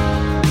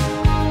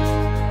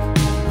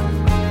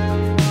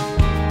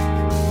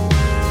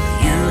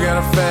 You got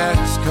a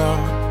fast car.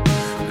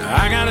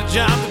 I got a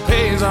job that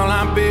pays all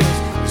our bills.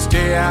 We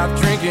stay out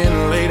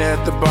drinking late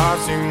at the bar.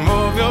 See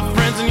more of your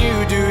friends than you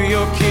do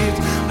your kids.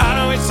 I'd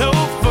always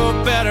hope for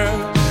better.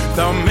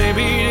 Thought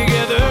maybe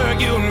together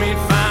you and me'd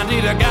find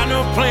it. I got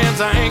no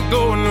plans, I ain't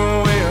going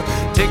nowhere.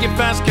 Take your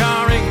fast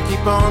car and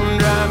keep on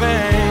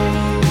driving.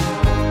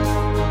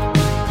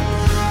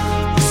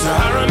 So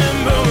I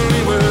remember when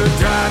we were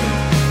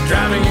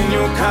driving in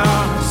your car.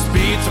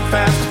 Speed so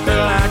fast it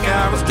felt like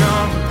I was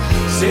drunk.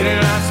 City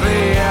lights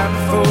lay out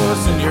before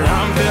us and your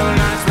arm felt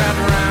nice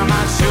wrapped around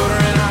my shoulder.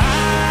 And I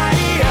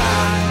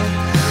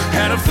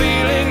had a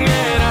feeling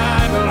that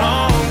I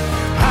belonged.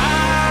 I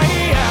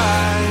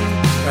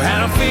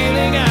had a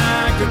feeling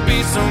I could be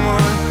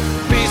someone,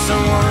 be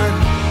someone,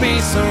 be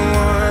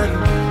someone.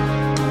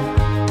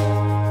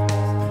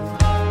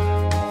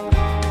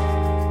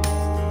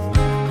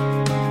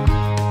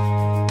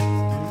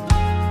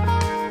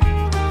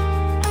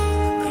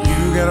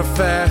 You got a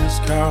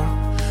fast car.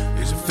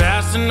 Is it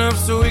fast enough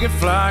so we can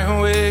fly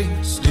away?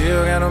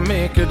 Still gotta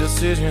make a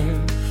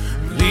decision.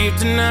 Leave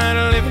tonight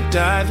or live and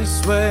die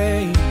this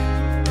way.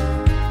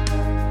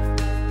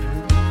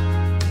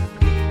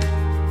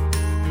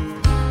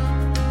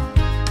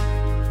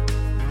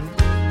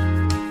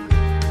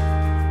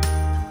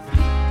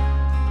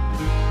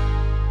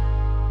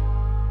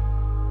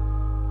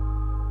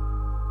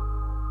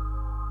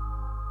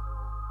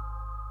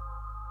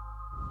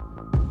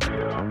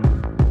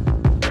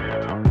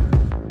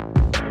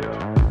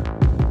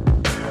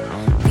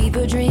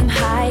 Dream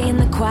high in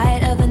the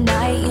quiet of the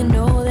night. You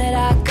know that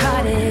I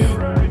caught it.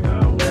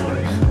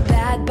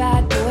 Bad,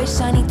 bad boy,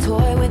 shiny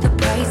toy with a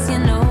price. You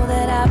know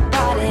that I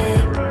bought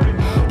it.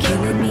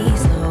 Killing me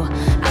slow,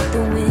 out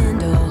the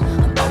window.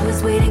 I'm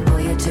always waiting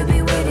for you to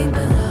be waiting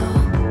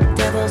below.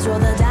 Devils roll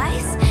the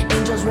dice,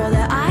 angels roll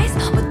their eyes.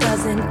 What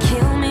doesn't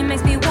kill me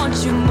makes me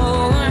want you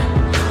more.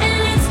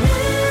 And it's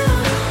blue,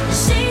 the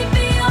shape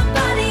of your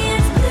body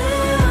is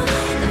blue.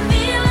 The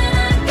feeling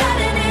I got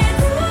it is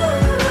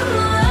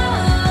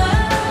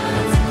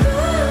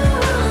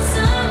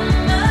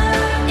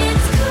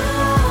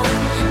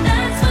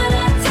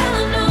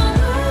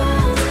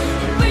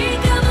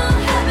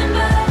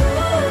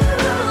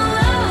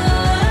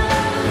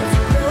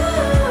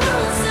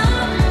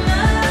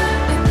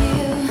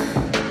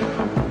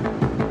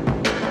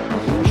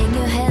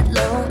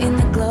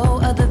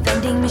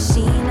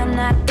I'm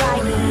not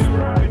dying.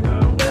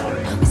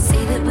 We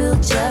say that we'll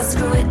just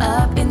screw it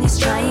up in these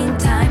trying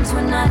times.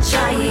 We're not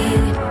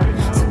trying.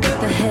 So get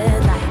the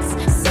headlights,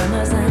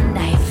 summer's a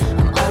knife.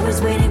 I'm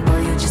always waiting for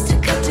you just to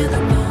cut to the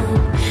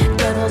bone.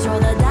 Devils roll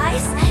the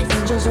dice,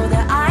 angels roll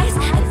their eyes.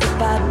 And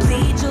if I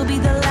bleed, you'll be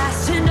the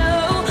last to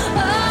know.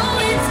 Oh,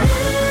 it's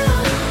blue,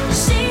 the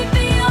shape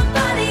of your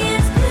body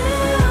is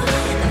blue.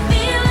 The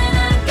feeling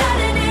I got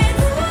it is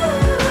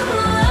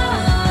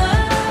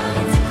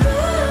it's a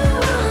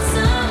cruel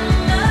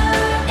summer.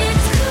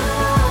 It's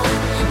cool,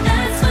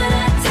 that's what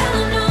I tell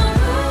them. No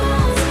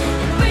rules,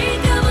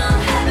 unbreakable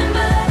heaven,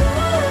 but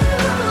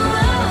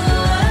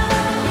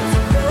it's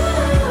a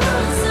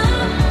cruel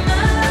summer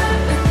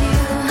with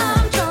you.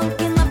 I'm drunk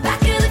in the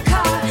back of the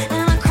car,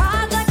 and I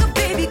cried like a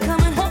baby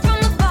coming home from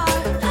the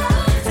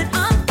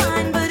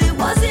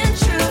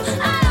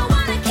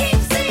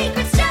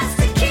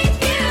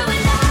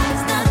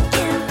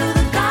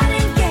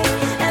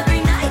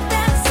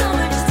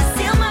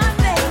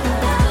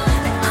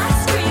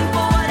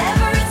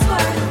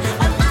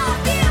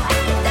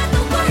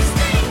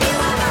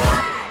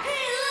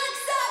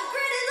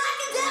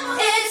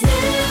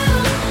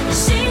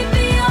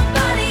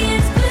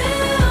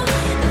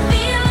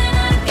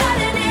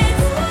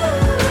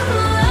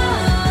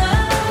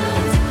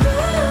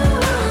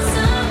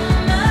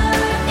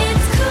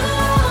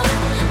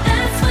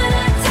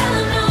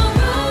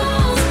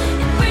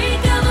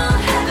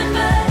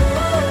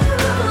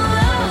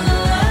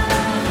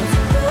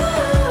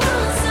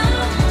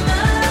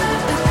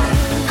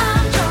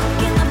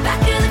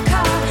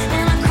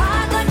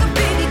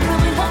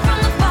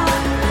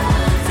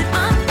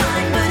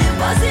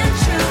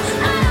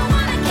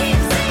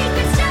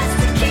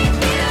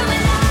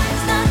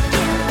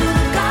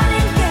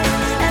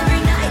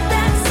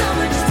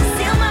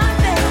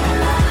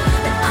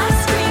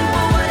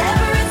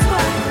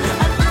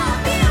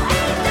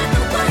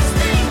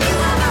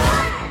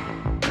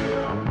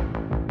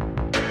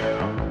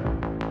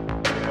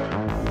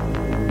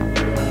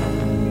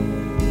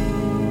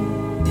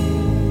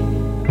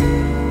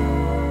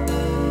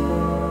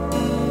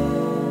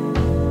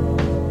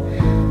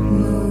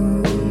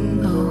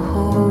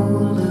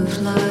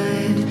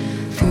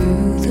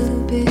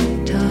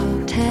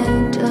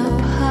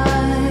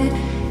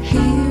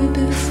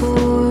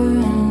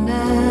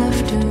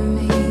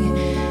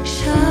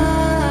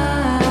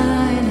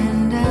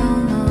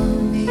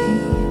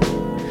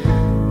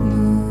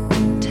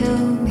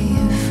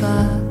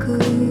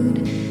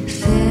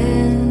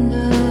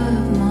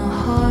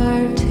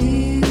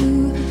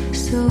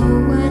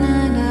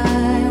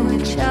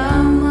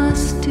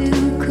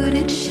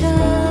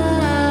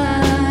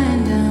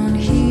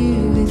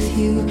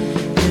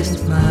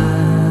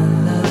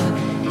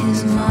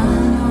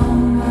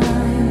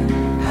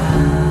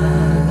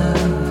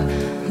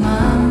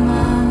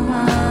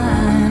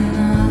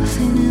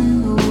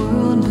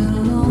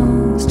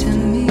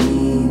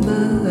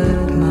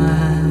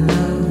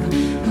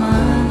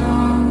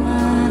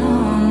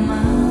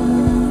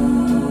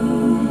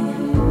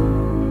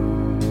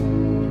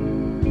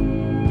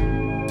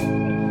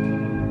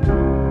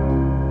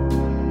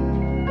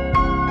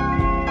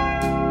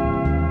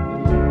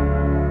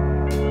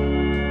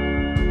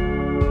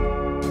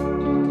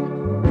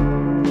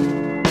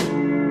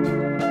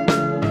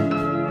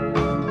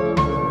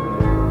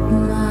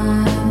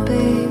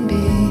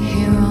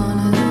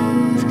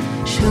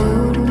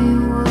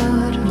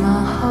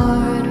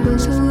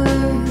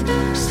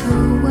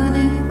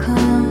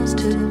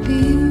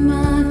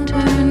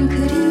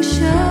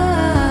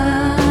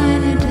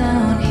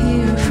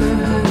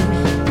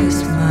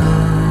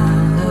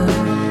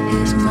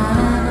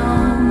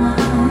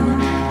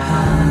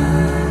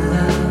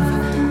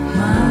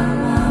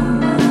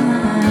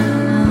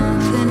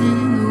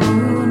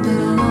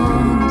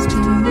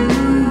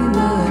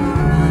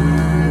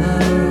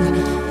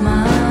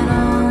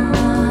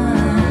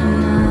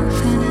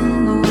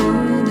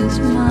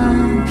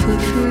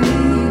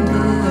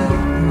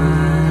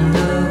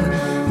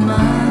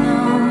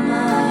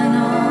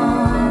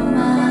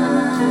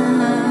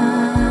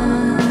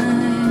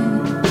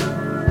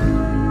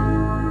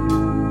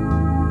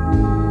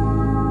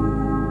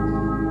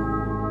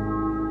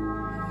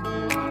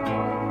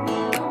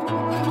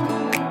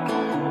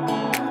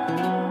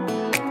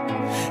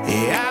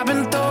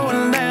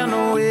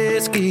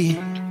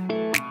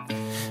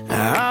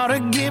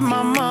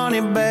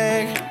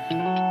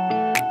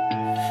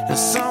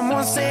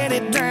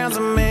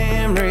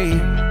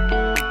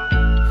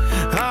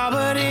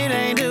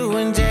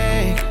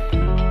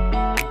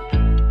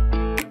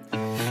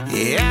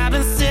Yeah, I've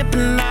been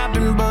sipping, I've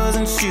been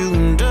buzzing,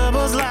 shooting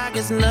doubles like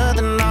it's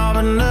nothing, all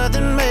but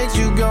nothing makes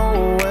you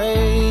go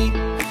away.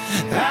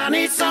 I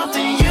need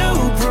something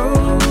you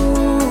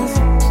prove,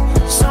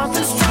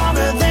 something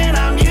stronger than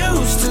I'm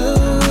used to.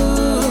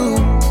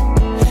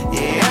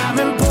 Yeah, I've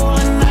been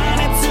pulling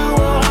 90 to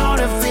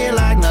 100, feel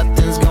like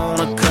nothing's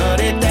gonna cut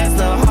it, that's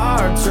the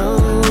hard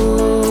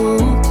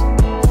truth.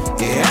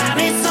 Yeah, I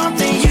need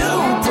something you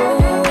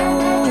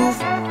prove,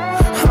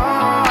 oh,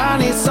 I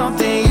need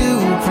something you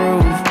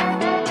prove.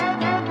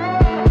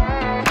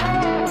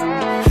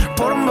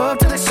 Put them up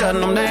till they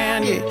shutting them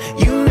down, yeah,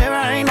 you never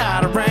ain't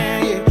out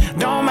around, yeah.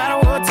 Don't matter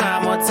what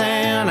time, what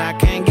town, I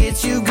can't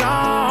get you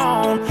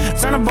gone.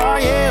 Turn the bar,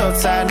 yeah,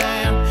 upside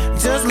down.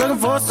 Just looking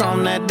for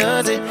something that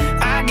does it.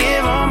 I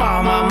give them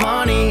all my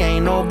money,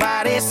 ain't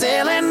nobody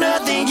selling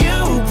nothing.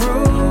 You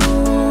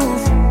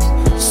prove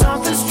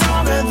something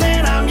stronger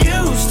than I'm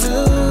used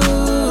to.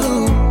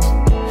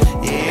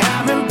 Yeah,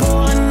 I've been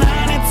pulling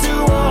 90 to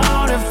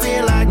 100,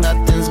 feel like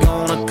nothing's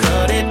gonna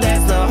cut it,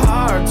 that's the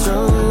hard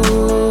truth.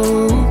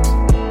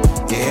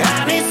 Yeah,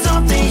 I need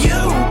something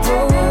you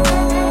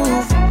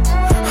prove,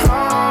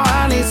 oh,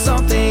 I need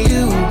something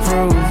you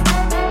prove.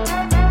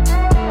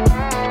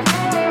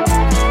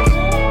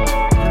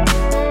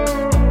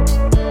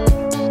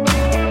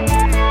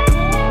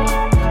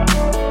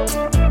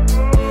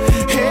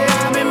 Yeah,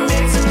 I've been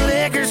mixing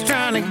liquors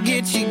trying to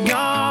get you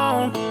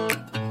gone.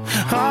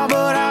 Oh,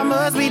 but I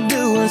must be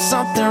doing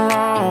something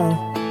wrong,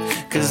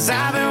 'cause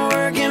I've been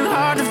working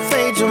hard to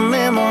fade your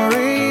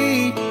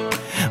memory,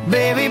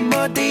 baby,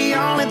 but the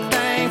only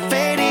thing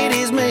faded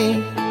is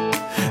me.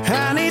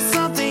 I need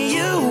something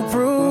you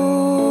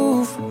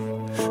prove,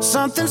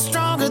 something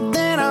stronger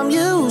than I'm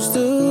used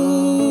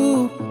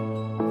to.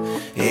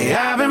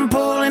 Yeah, I've been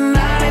pulling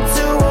 90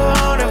 to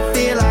 100,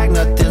 feel like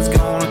nothing's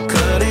gonna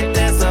cut it,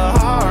 that's the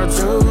hard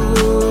truth.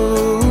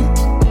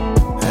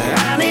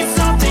 I need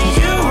something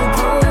you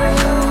prove,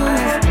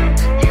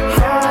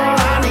 oh,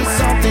 I need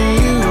something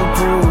you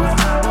prove.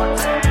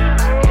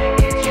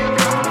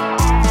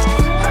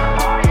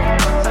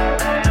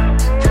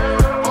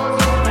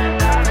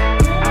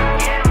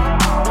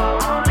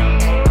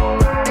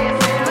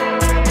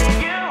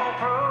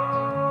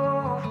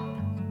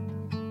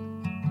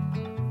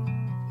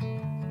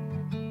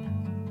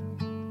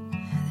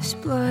 There's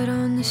blood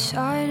on the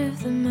side of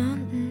the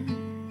mountain.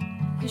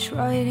 There's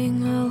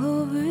writing all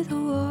over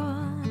the wall.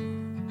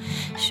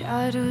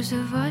 Shadows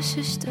of us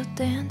are still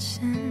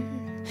dancing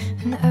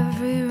in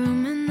every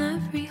room and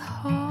every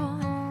hall.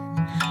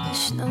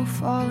 There's snow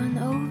falling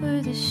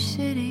over the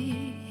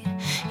city.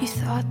 You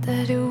thought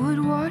that it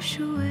would wash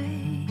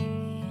away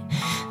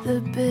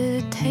the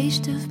bitter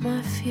taste of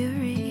my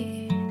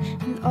fury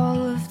and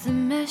all of the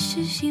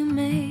messes you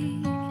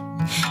made.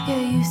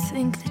 Yeah, you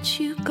think that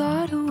you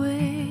got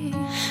away,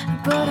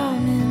 but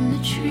I'm in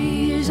the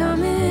trees,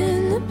 I'm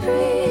in the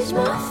breeze,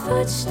 my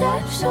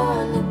footsteps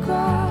on the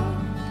ground.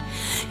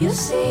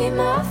 You'll see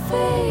my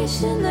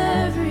face in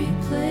every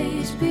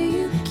place, but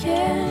you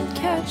can't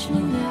catch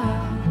me now.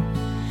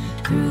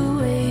 Through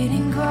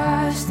waiting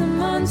grass, the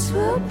months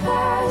will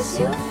pass,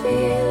 you'll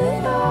feel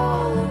it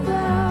all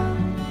around.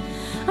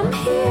 I'm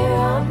here,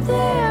 I'm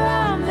there,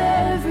 I'm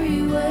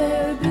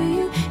everywhere, but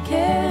you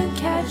can't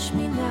catch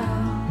me now.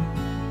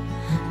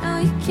 No,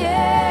 you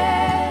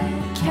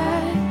can't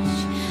catch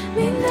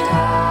me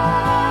now.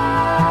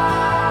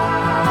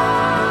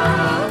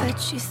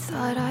 Bet you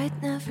thought I'd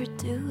never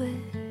do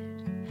it,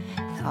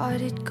 thought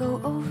it'd go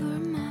over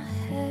my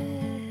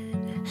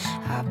head.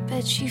 I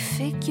bet you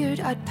figured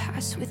I'd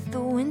pass with the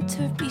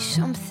winter, be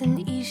something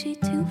easy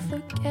to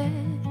forget.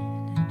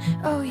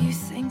 Oh, you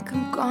think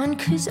I'm gone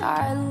 'cause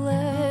I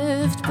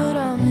left, but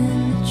I'm in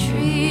the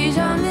trees,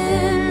 I'm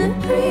in the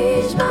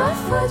breeze, my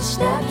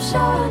footsteps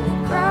on the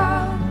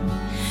ground.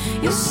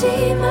 You'll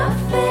see my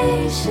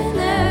face in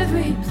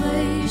every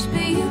place,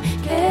 but you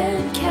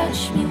can't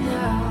catch me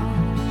now.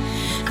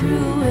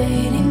 Through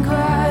waiting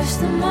grass,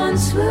 the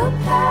months will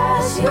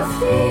pass, you'll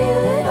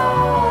feel it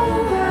all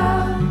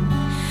around.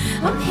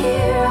 I'm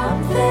here,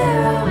 I'm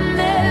there, I'm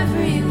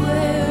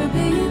everywhere,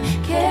 but you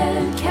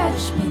can't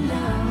catch me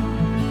now.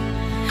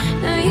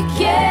 No, you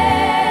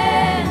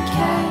can't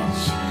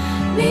catch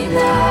me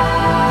now.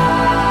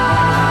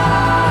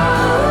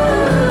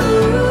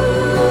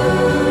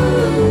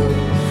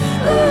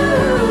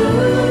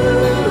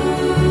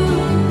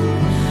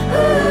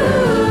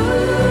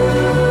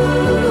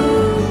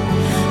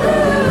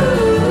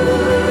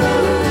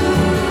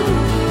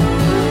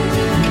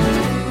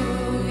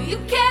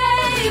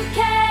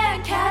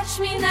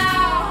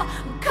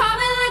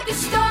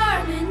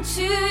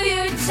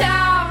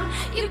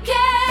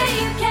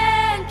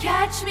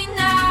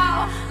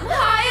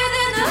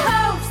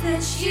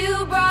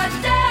 You brought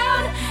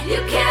down.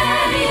 You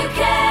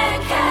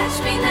can't catch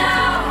me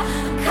now.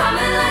 I'm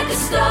coming like a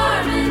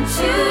storm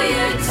into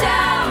your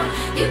town.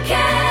 You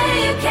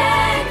can't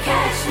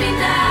catch me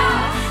now.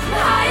 I'm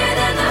higher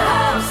than the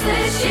hopes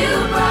that you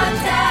brought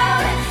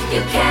down.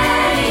 You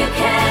can't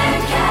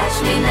catch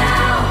me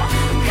now.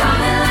 I'm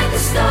coming like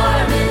a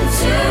storm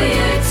into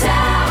your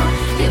town.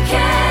 You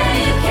can't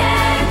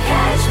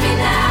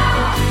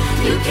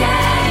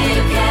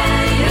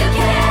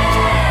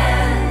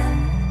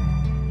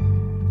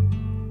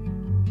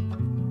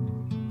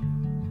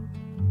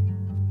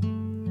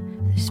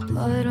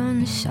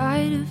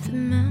the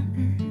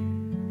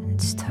mountain,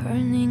 it's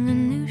turning a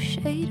new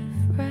shade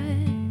of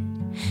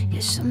red.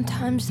 Yeah,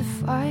 sometimes the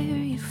fire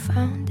you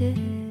found it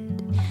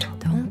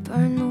don't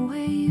burn the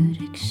way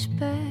you'd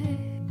expect.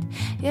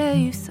 Yeah,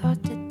 you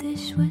thought that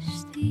this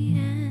was the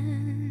end.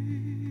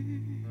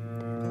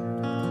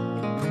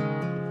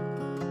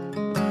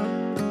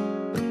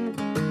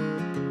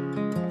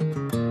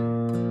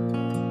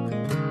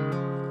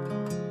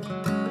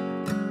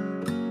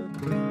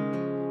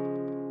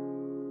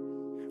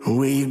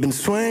 We've been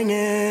swinging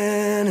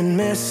and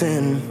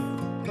missing.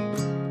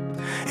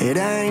 It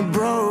ain't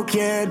broke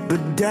yet,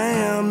 but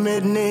damn,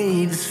 it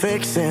needs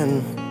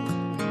fixing.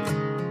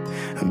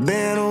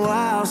 Been a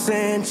while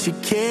since you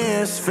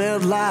kissed,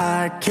 felt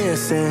like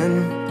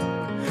kissing.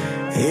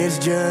 It's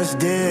just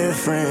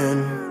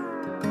different.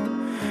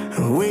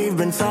 We've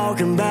been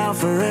talking about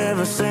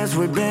forever since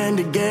we've been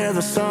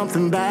together.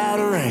 Something about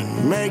a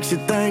ring makes you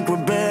think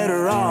we're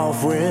better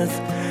off with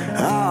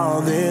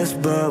all this,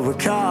 but we're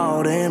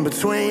caught in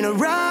between a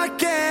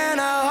rock and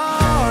a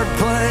hard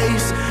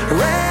place.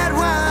 Red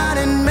wine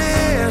and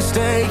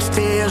mistakes,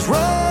 tears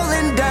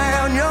rolling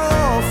down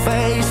your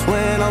face.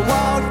 When I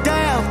walked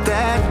out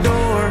that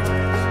door,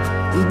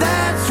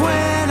 that's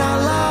when I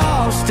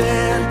lost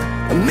it.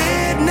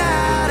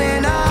 Midnight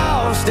in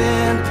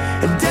Austin,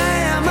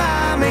 damn,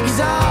 I'm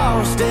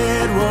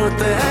exhausted. What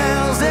the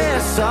hell's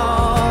this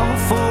all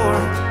for?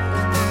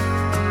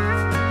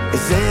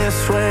 Is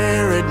this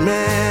where it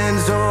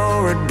mends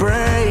or it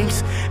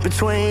breaks?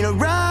 Between a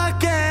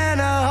rock and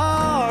a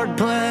hard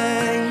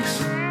place.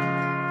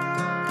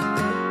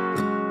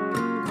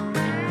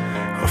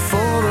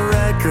 For the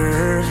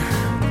record,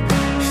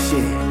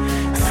 shit,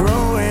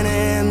 throwing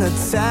in the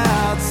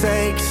towel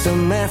takes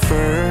some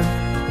effort.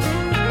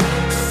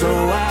 So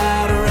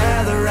I'd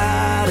rather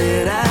ride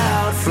it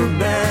out for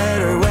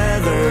better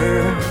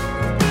weather.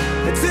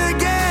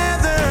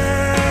 Together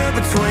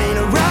between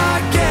a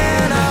rock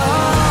and a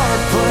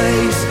hard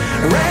place.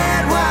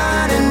 Red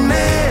wine and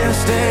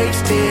mistakes,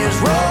 tears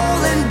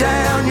rolling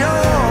down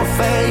your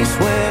face.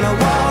 When I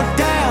walked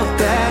out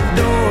that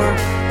door,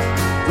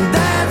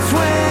 that's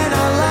when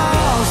I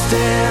lost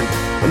it.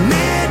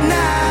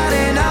 Midnight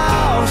in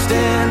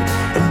Austin,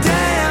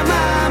 damn,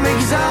 I'm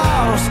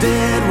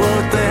exhausted.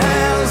 What the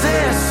hell's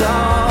this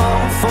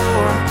all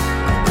for?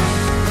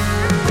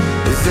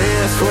 Is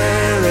this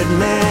where it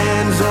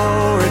mends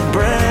or it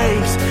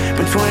breaks?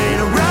 Between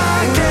a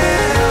rock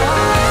and a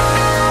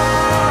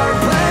hard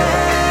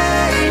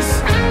place.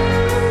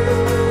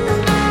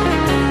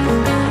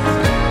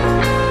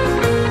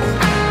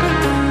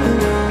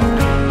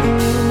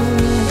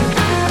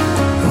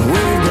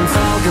 We've been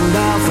talking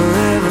about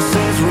forever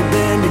since we've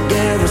been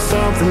together.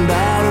 Something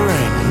about a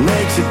ring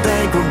makes you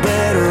think we're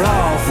better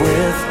off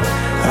with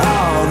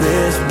all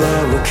this,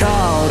 but we're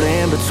caught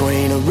in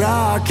between a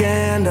rock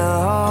and a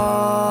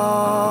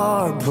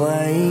hard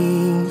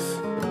place.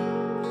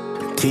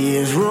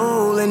 Tears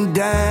rolling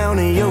down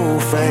your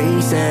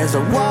face as I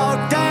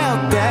walked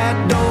out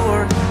that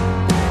door.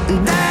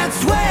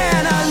 That's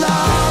when I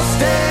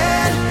lost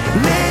it.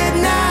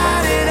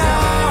 Midnight in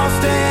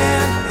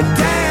Austin,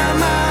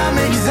 damn, I'm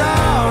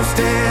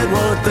exhausted.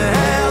 What the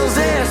hell's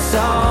this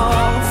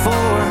all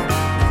for?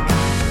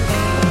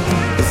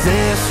 Is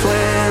this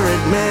where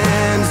it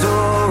mends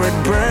or it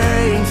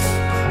breaks?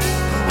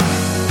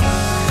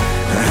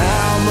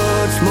 How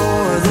much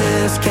more of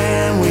this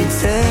can we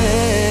take?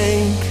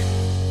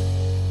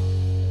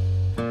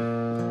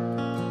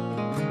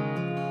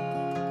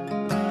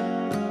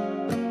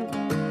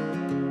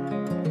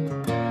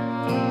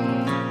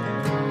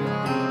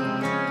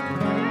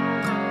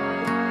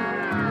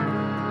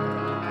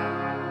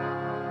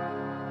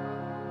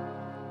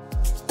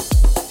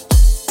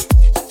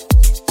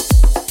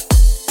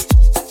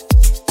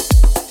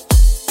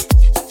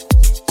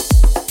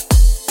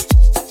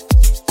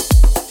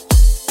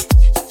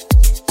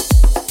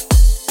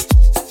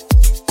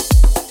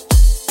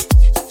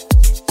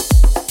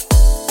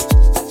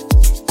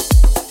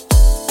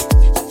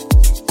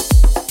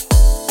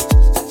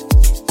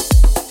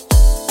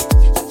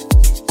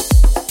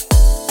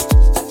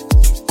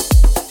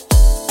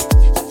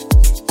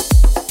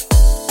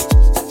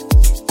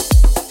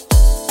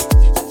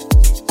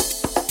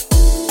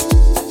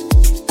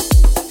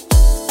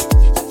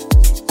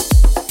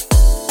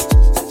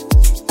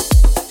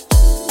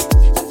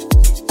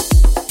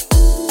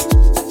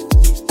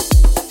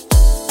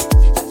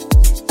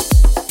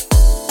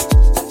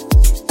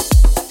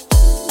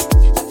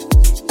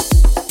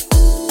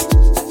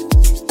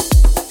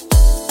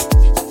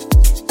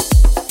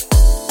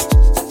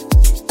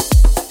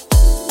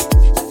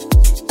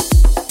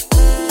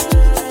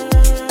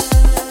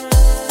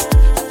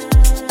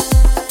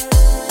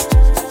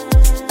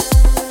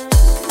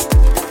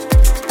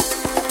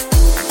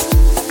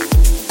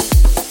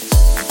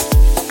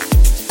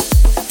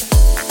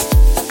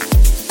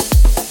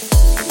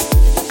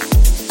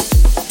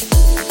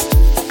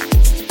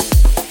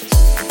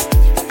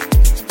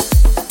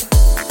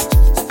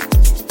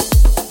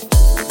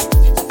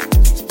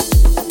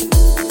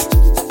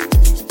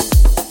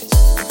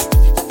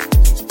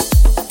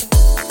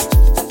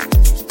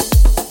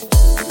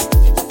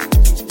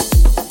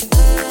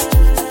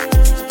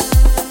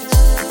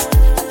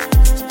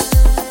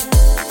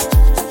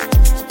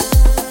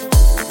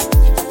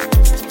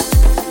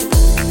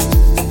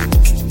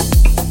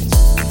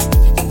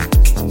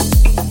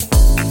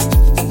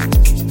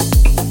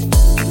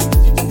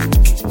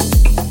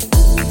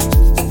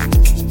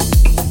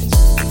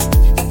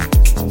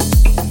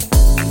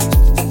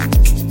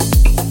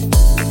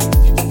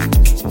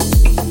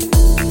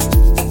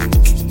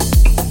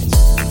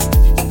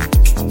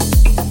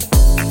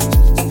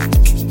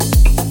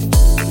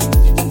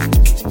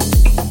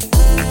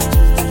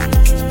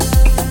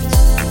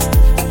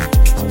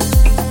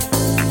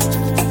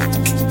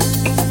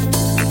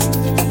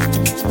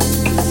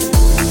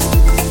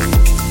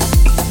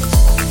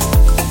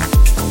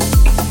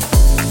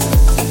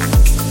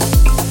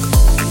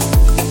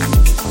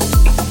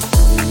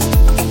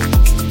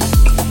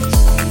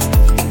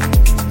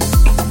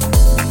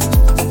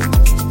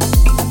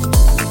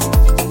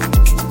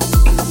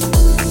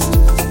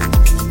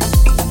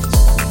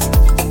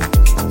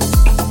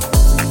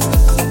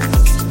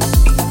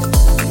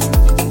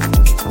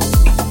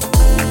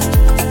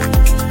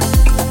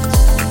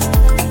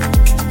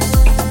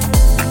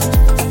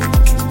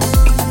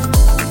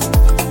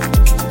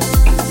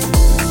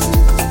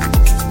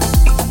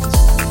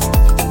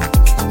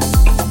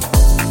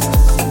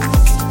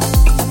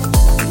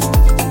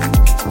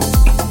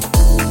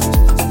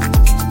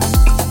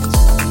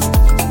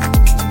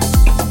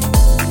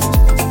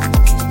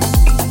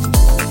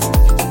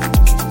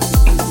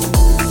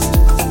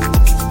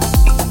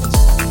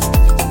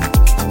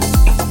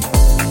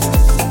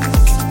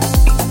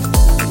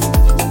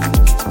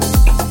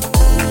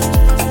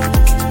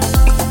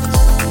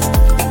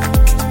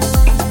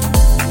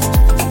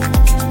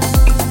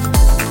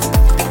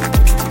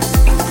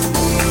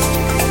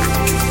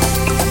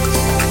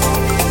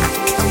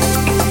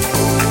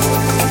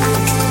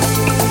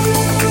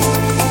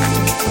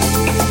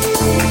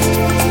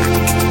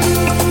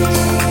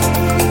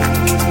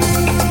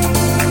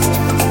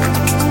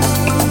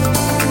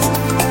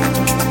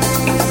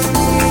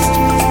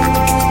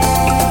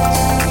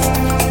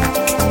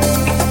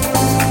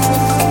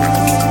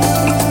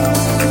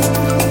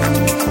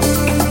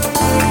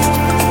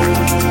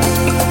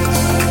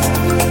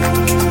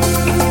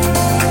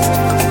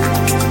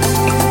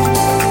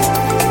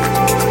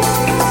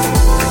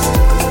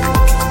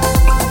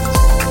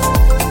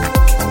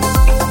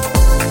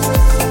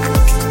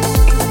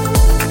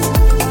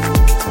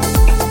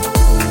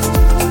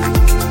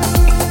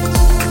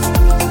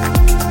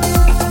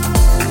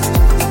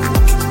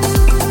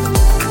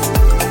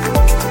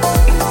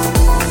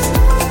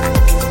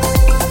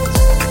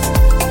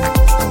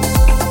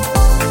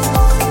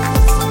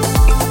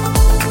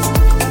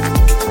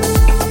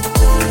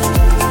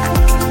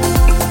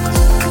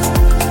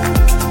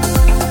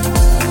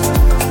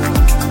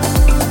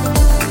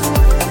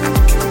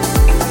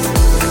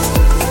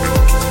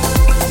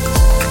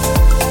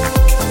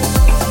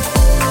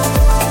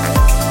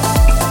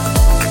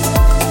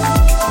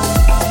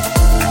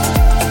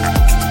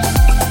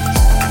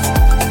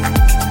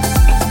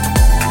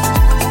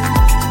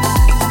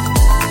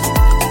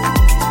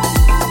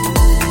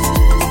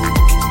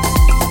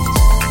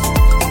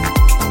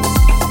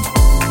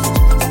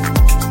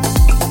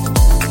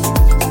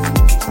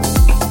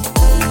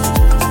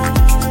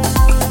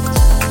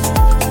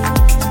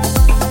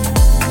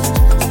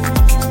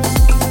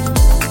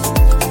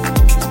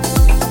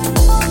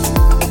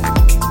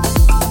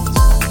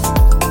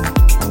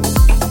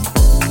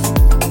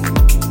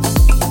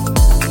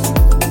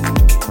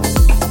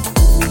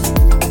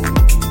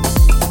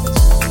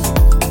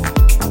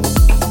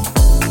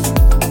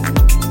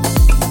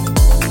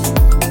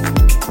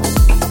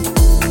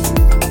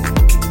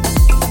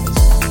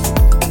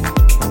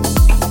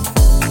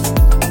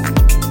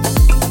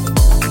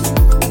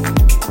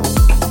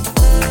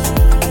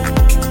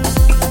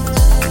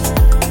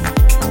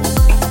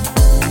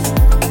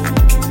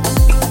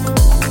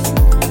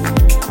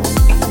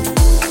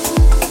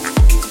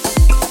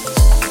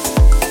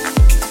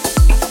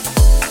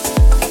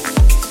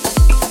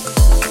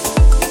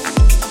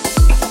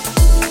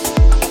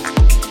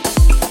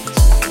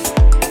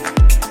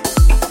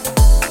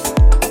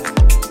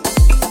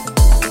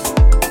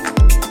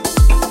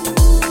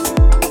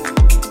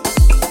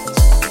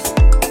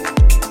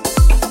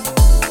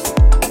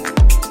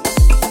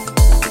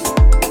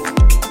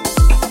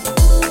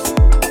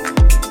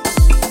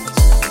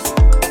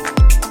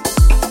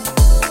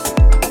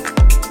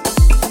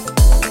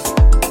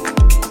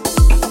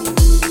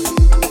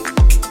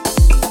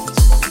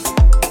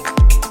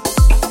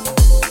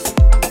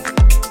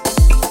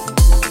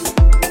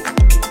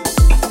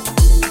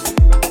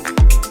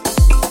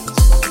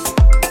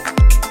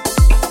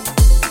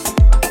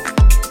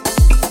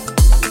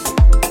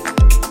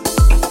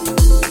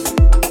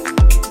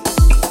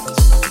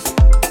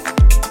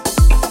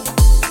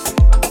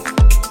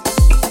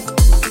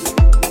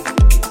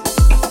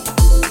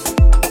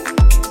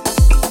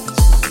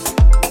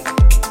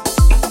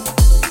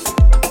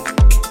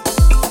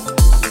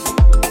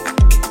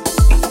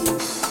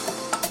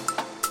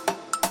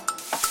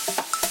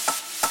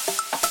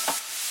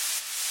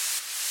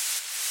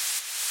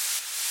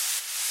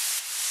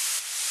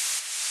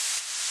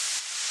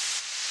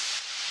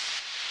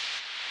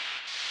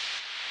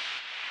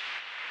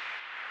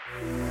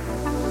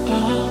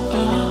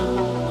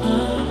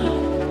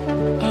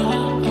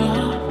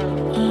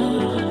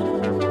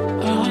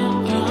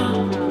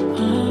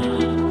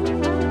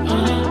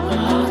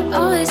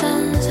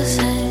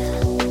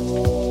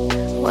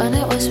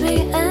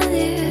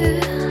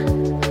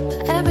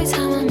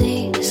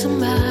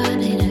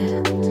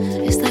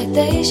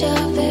 like deja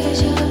vu.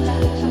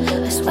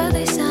 I swear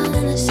they sound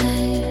the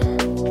same.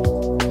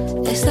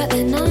 It's like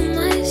they know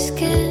my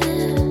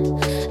skin.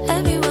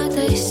 Every word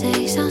they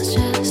say sounds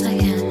just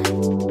like him.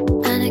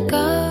 And it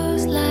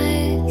goes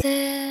like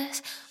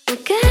this. We'll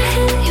get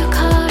in your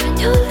car and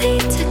you'll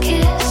leave to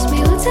kiss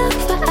me. We'll talk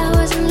for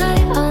hours and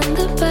lie on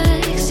the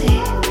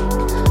backseat.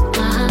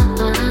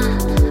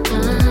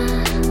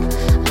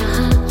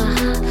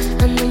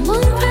 And then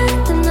we'll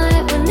ride the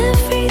night when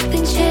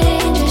everything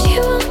changes.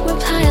 You won't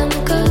reply, I'ma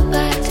go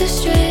back to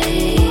strangers.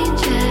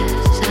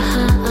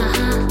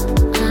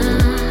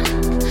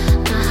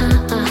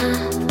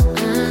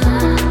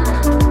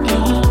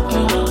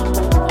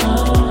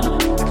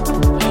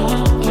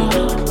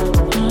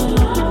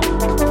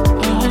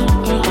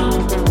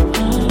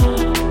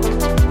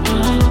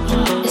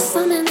 It's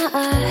something that I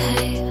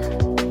hate,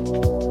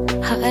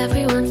 how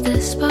everyone's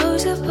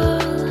disposable.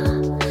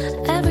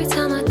 Every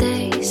time I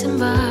date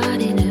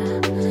somebody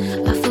new,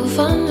 I feel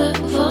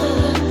vulnerable,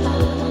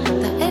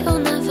 that it'll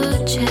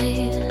never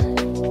change,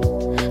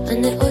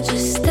 and it will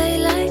just stay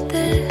like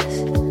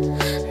this.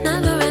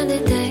 Never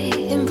ending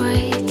dating,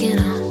 breaking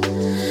up,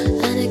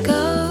 and it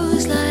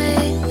goes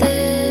like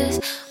this.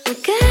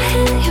 We'll get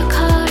in your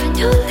car and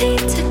you'll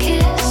leave to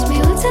kiss me.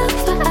 We'll talk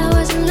for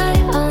hours and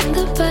lie on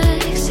the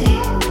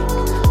backseat.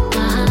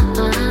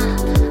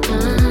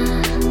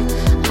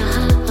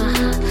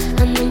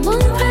 And then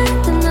we'll ride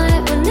the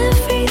night when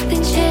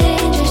everything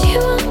changes. You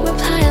won't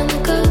reply, I'ma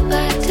go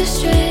back to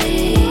strangers.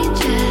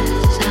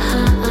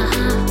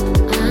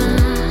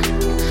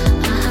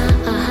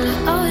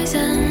 It always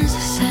ends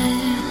the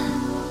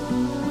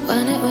same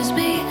when it was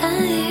me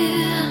and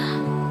you.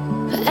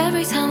 But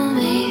every time I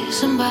meet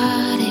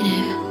somebody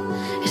new,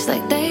 it's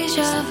like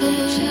deja vu.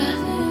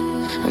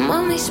 And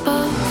when we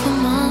spoke for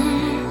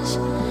months,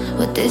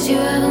 what did you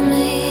ever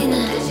mean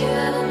it?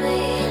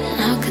 And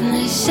how can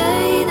they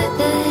say that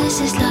this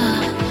is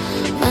love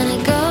when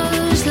it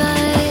goes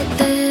like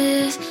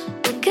this?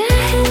 We'll get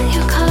in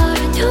your car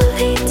and you'll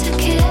leave to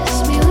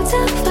kiss me. We'll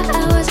talk for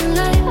hours and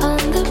lie on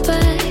the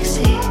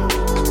backseat.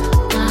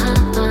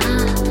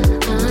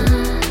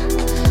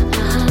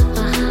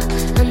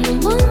 And then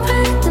we'll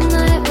ride the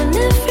night when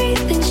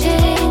everything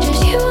changes.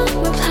 You won't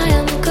reply,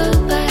 I'ma go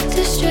back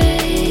to strangers.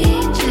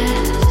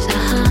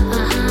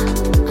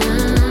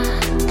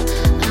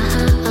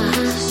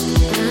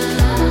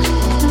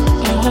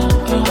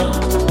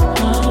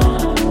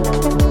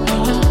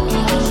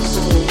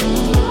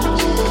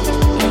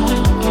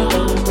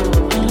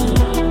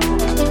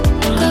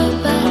 Go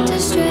back to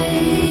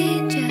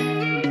strangers.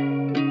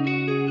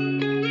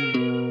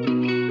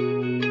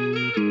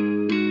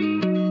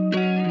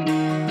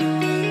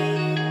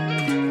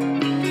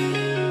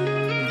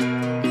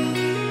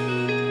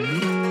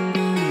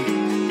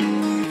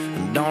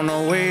 Don't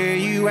know where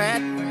you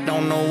at,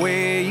 don't know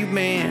where you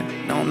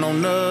been. Don't know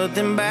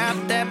nothing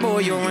about that boy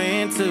you're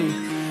into.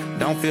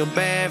 Don't feel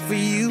bad for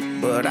you,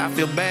 but I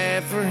feel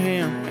bad for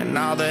him. And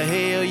all the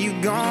hell you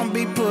gon'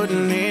 be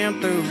putting him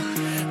through.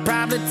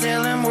 Probably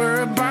tell him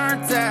we're a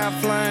burnt out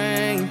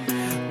flame.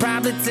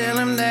 Probably tell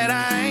him that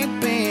I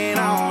ain't been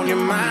on your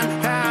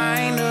mind.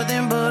 I ain't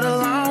nothing but a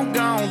long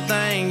gone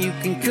thing. You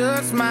can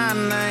cuss my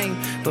name,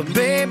 but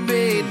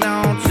baby,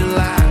 don't you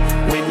lie.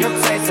 When you're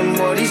tasting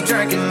what he's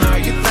drinking, are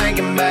you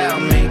thinking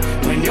about me?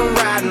 When you're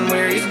riding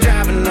where he's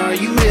driving, are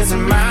you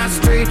missing my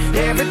street?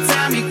 Every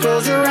time you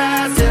close your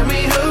eyes, tell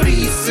me, who do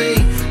you see?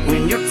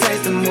 When you're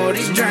tasting what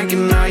he's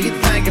drinking, are you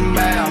thinking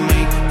about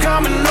me?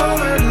 Coming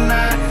over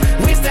tonight,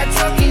 wish that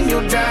truck in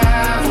your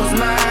drive was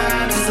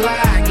mine, just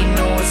like you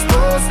know it's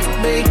supposed to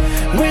be.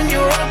 When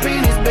you're up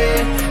in his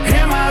bed,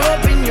 am I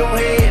up in your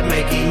head,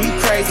 making you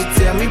crazy?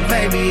 Tell me,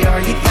 baby,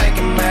 are you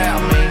thinking about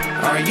me?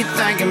 Are you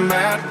thinking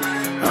about?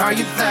 Are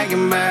you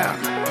thinking about?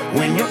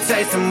 When you're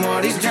tasting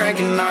what he's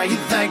drinking, are you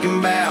thinking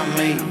about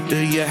me? Do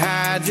you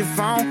hide your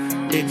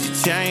phone? Did you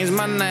change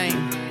my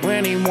name?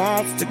 When he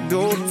wants to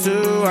go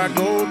to our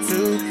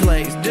go-to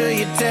place, do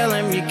you tell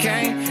him you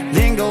can't,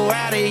 then go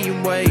out of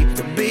your way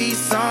to be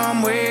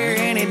somewhere,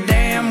 any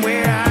damn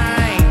where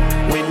I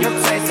ain't? When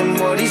you're tasting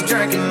what he's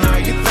drinking, are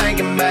you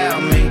thinking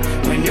about me?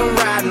 When you're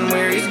riding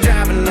where he's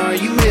driving, are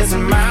you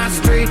missing my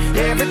street?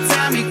 Every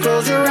time you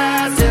close your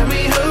eyes, tell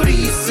me, who do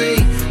you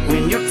see?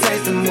 When you're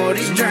tasting what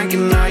he's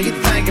drinking, are you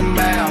thinking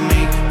about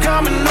me?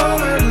 Coming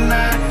over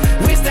tonight,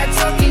 wish that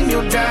truck in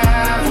your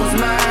drive was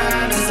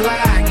mine, just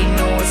like you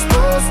know it's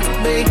supposed to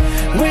be.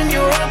 When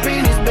you're up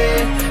in his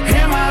bed,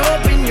 am I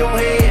up in your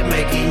head,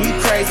 making you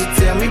crazy?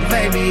 Tell me,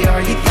 baby,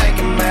 are you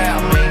thinking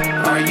about me?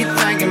 Are you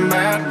thinking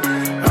about?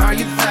 Are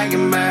you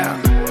thinking about?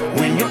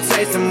 When you're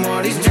tasting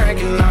what he's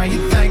drinking, are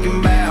you thinking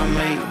about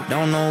me?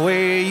 Don't know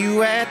where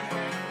you at,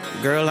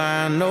 girl,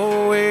 I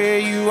know where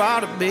you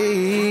ought to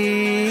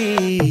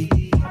be.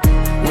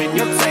 When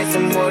you're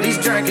tasting what he's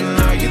drinking,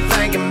 are you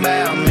thinking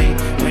about me?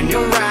 When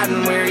you're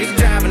riding where he's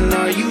driving,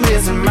 are you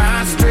missing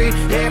my street?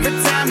 Every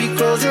time you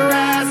close your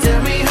eyes,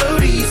 tell me, who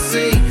do you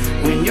see?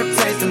 When you're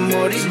tasting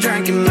what he's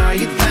drinking, are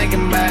you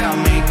thinking about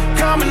me?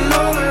 Coming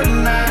over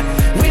tonight,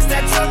 wish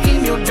that truck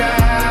in your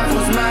drive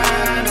was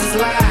mine, just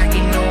like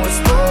you know it's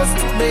supposed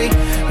to be. be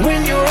when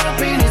you're up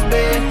in his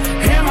bed?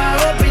 Am I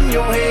up in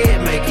your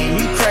head, making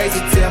you crazy?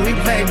 Tell me,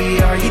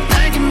 baby, are you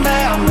thinking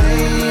about me?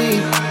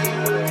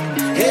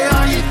 Yeah,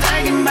 are you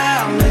thinking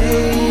about me?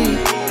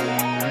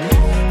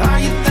 Are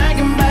you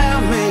thinking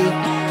about me?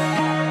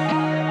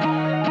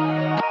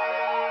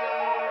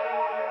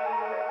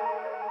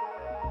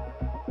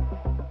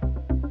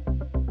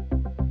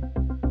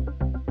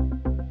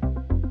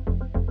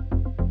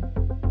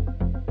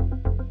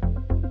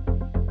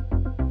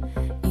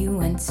 You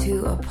went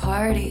to a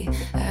party,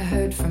 I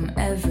heard from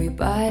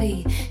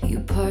everybody. You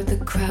part the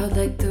crowd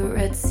like the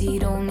Red Sea,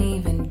 don't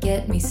even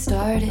get me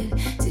started.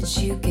 Did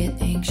you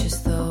get anxious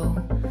though,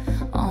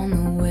 on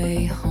the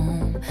way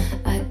home?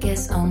 I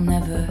guess I'll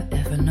never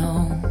ever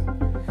know,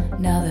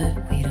 now that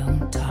we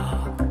don't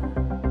talk.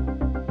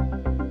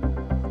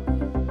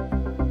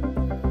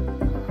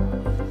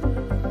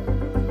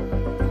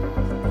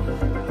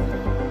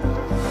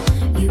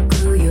 You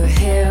grew your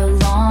hair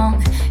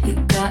long, you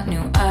got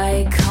new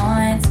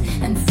icons,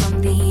 and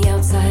from the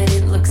outside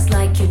it looks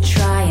like you're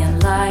trying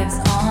lives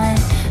on.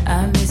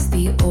 I miss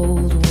the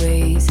old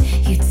ways,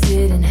 you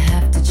didn't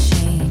have to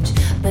change,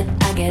 but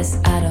I guess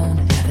I don't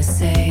have a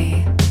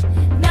say.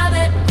 Now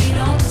that we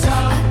don't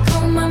talk, I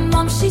called my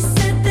mom, she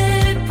said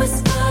that it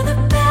was for the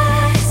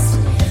best.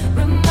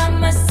 Remind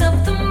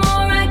myself the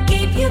more I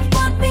gave you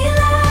want me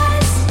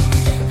less.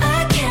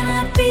 I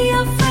cannot be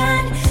your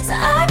friend, so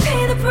I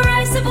pay the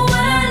price of what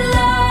I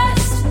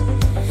lost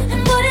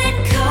and what it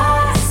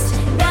cost.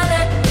 Now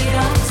that we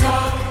don't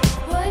talk,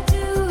 what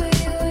do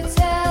you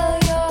tell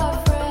your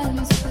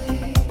friends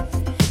we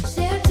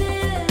share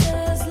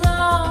dinners,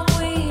 long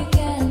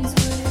weekends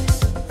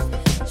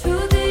with?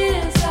 Truth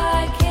is I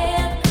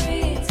can't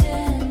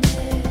pretend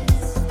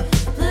it's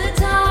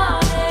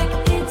platonic,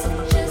 it's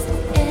just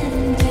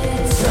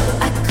ended. So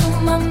I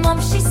called my mom,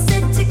 she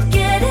said to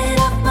get it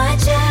off my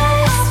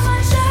chest.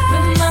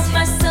 Remind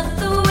myself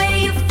the way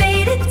you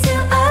faded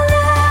till I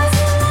left.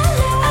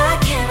 I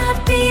cannot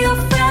be your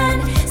friend,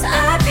 so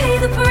I pay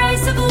the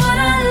price of what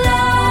I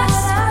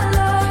lost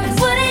and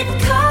what it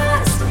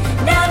cost.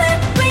 Now that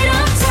we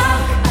don't talk,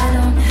 I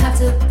don't have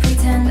to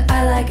pretend I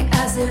like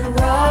acid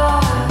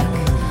rock,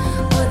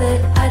 or that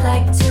I'd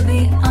like to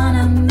be on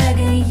a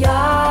mega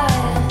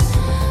yacht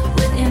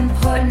with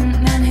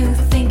important men who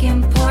think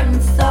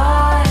important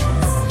thoughts.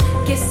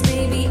 Guess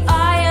maybe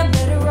I am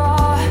better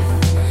off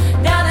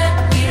now that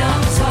we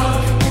don't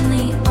talk. And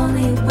the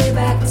only way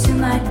back to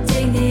my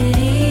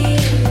dignity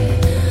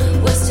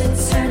was to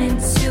turn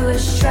into a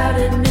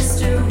shrouded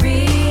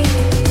mystery,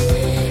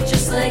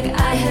 just like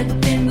I had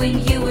been when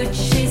you were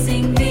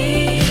chasing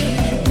me.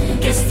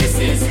 Guess this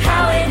is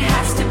how it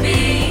has to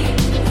be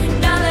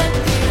now that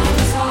we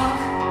don't talk.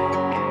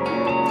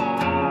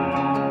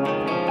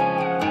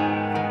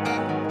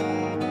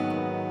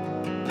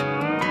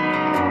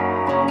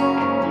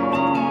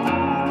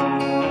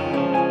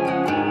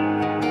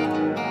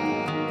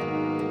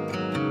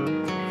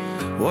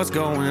 What's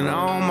going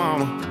on,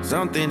 mama?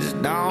 Something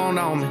just dawned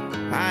on me.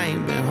 I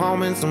ain't been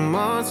home in some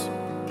months.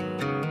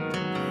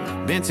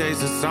 Been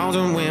chasing songs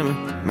and women,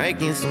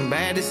 making some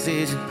bad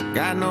decisions.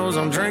 God knows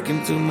I'm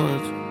drinking too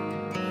much.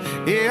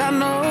 Yeah, I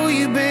know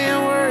you've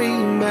been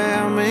worrying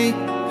about me.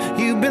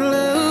 You've been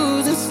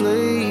losing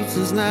sleep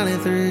since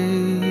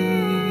 93.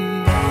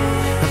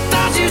 I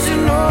thought you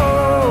should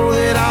know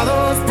that all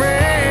those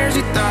prayers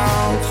you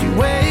thought you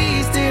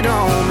wasted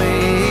on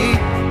me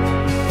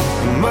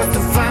must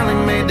have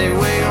finally made their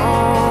way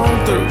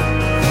on through.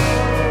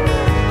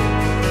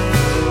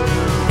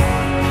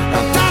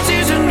 I thought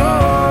you should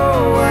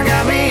know I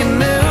got me a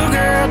new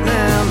girl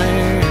down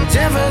there in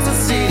Jefferson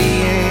City,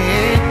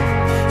 and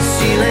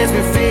she lets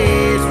me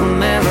fish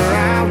whenever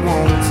I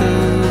want to.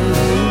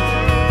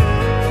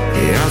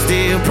 Yeah, I'm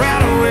still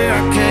proud of where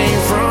I came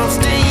from.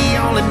 Still the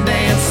only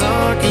dance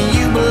song. Can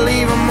you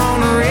believe I'm on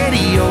the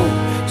radio?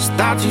 Just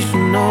thought you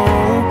should know.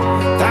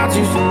 Thought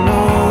you should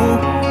know.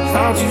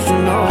 Thought you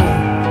should know.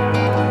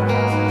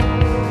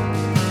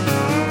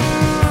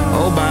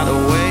 Oh, by the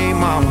way,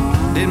 mama,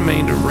 didn't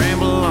mean to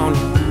ramble on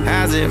you.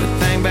 How's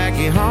everything back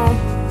at home?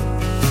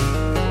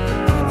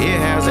 Yeah,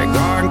 how's that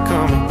garden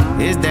coming?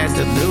 Is that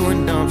still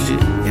doing dumb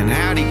shit? And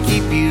how'd he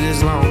keep you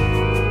this long?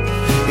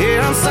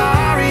 Yeah, I'm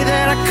sorry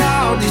that I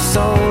called you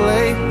so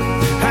late.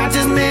 I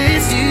just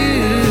miss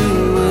you,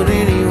 but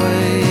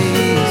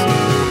anyways,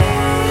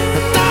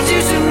 I thought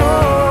you should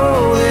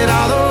know that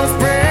all those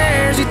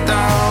prayers you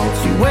thought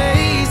you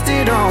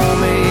wasted on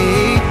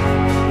me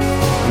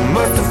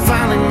must have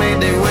finally made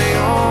their way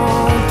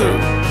on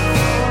through.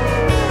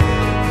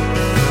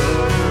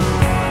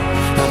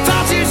 I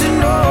thought you should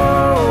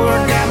know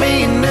I got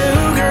me a new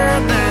girl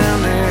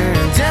down there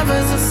in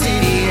Jefferson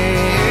City,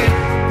 yeah.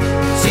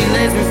 She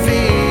lets me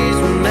fish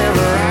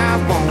whenever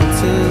I want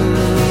to.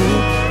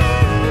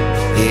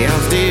 Yeah,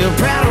 I'm still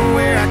proud of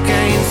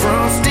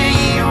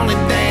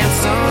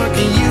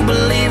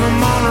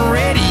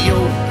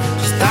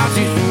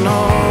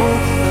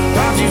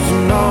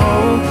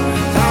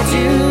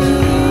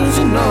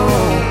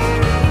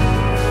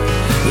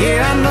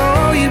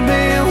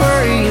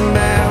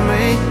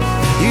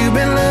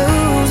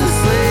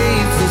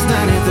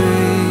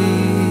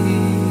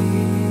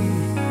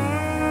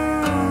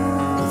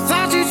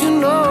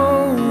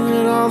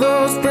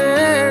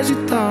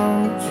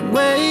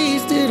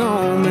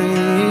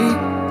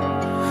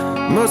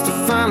must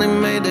have finally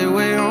made their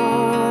way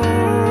home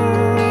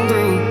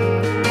through.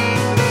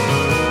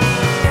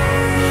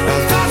 I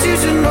thought you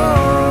should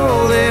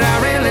know that I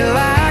really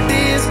like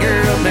this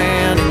girl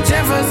down in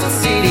Jefferson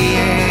City,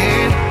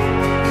 and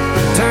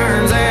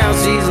turns out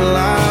she's a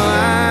lot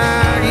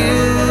like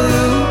you.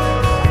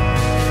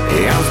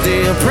 Yeah, I'm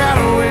still proud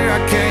of where I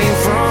came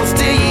from,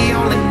 still the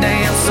only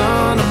damn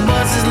son. The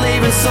bus is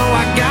leaving, so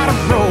I gotta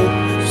roll.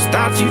 Just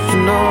thought you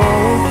should know,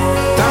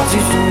 thought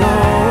you should know,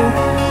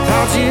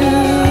 thought you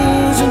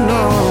should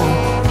know.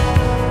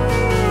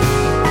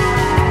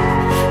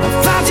 I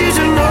thought you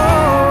should know,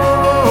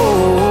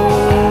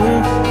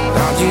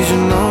 thought you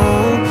should know.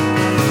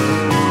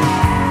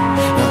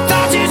 I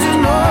thought you should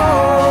know,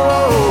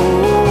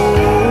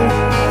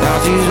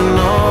 thought you should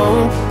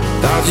know,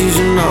 thought you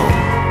should know.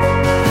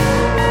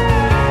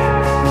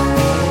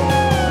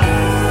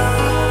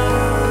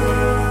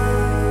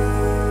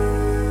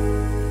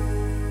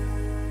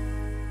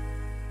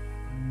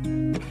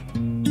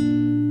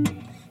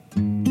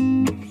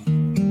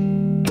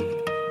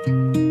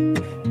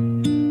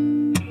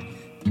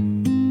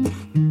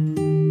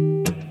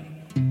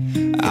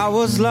 I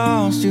was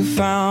lost, you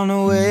found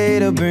a way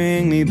to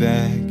bring me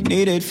back.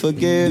 Needed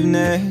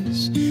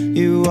forgiveness,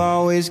 you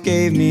always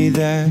gave me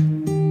that.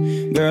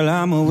 Girl,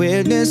 I'm a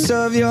witness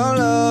of your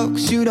love,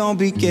 'cause you don't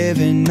be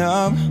giving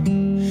up.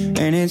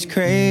 And it's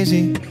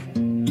crazy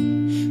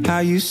how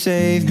you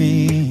saved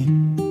me.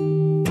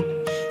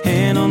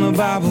 Hand on the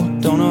Bible,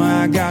 don't know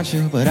how I got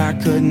you, but I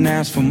couldn't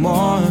ask for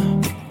more.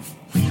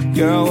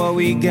 Girl, what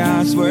we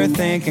got's worth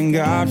thanking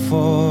God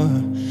for.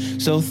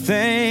 So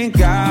thank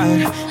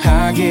God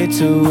I get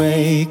to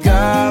wake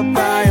up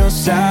by your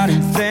side,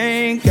 and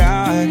thank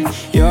God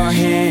your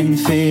hand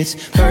fits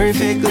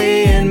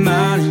perfectly in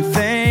mine, and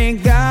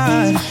thank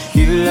God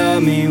you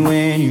love me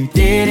when you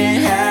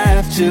didn't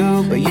have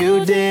to, but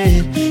you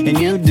did and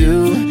you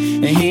do,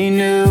 and he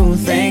knew.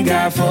 Thank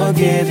God for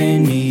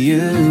giving me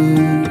you.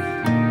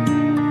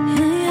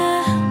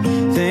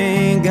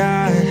 Thank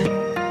God,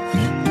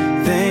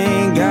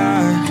 thank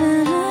God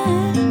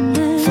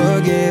for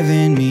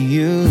giving me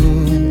you.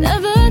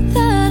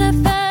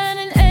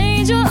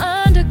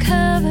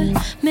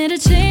 Made a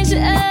change to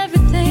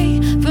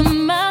everything,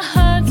 from my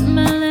heart to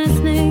my last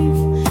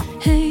name.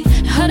 Hey,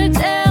 held it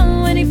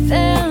down when he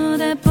fell,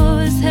 that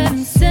boy was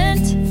heaven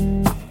sent.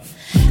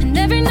 And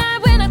every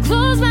night when I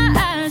close my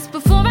eyes,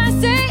 before I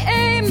say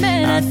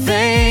amen, I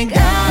thank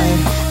God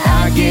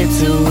I get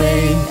to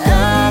wake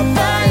up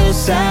by your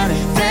side,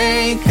 and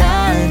thank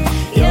God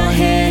your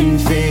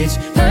hand fits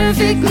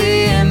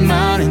perfectly in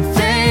mine, and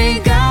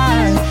thank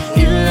God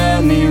you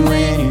love me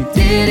when you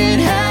didn't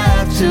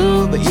have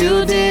to, but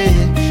you did.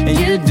 And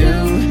you do,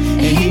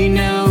 and he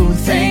knew.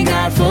 Thank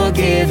God for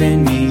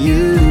giving me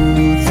you.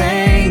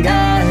 Thank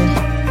God,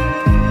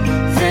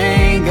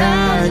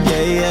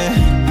 yeah, yeah.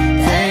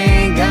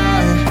 Thank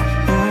God.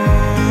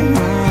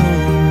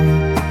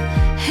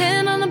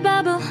 Hand on the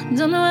Bible,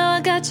 don't know how I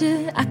got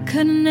you, I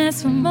couldn't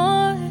ask for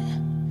more.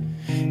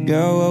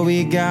 Girl, what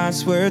we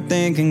got's worth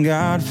thanking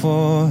God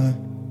for.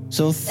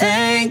 So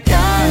thank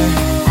God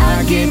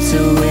I get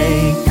to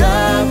wake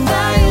up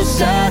by your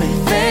side,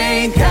 and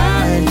thank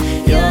God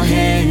your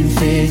hand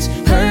fits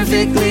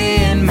perfectly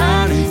in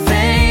mine, and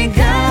thank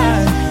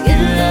God you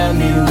love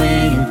me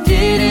when you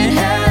didn't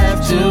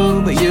have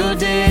to, but you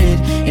did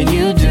and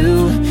you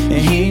do,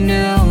 and he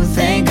knew.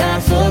 Thank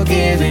God for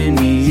giving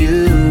me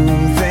you.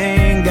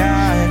 Thank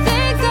God,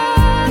 thank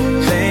God,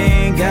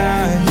 thank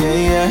God, yeah,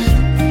 yeah.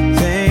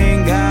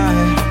 Thank God,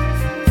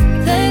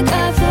 thank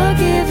God for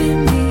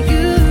giving me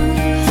you.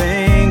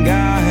 Thank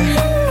God,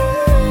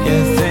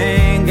 yeah,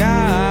 thank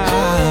God,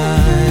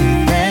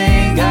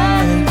 thank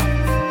God,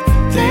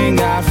 thank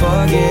God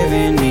for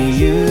giving me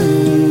you.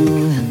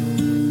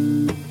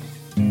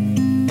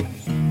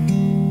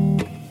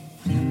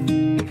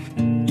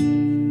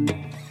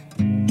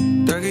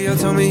 Yo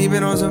told me he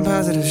been on some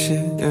positive shit,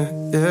 yeah,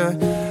 yeah.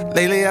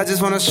 Lately I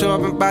just wanna show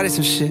up and body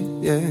some shit,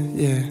 yeah,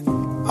 yeah.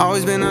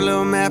 Always been a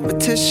little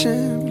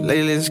mathematician.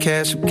 Lately this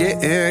cash I'm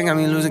getting got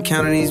me losing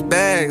count of these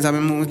bags. I've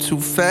been moving too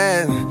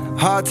fast.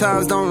 Hard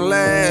times don't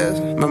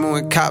last. Remember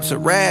when cops are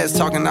rats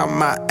talking out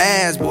my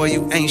ass? Boy,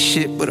 you ain't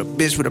shit but a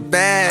bitch with a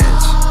badge.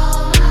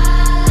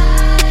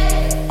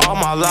 All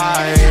my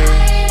life,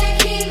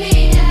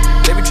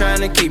 they be trying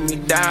to keep me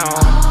down.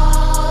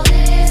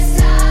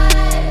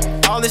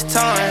 All this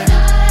time,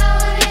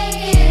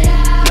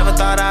 never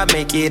thought I'd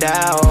make it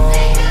out.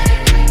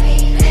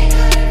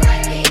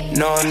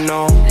 No,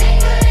 no,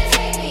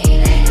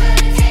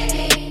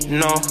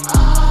 no.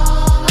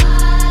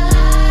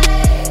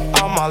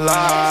 All my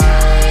life,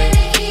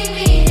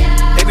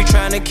 they be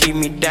trying to keep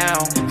me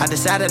down. I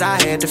decided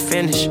I had to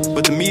finish,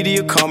 but the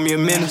media called me a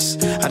menace.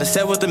 I done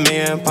sat with a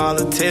million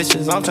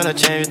politicians, I'm trying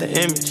to change the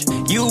image.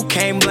 You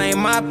can't blame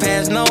my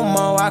past no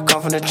more, I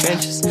come from the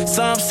trenches.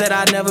 Some said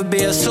I'd never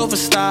be a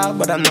superstar,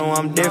 but I know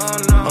I'm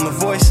different. I'm the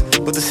voice,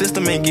 but the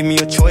system ain't give me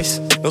a choice.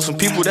 Know some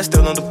people that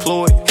still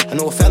unemployed. I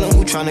know a felon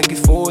who tryna get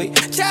forward.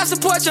 Child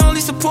support, your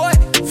only support.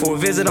 For a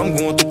visit, I'm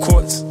going through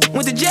courts.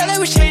 Went to jail, they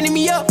was chaining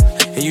me up.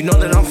 And you know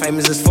that I'm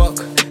famous as fuck.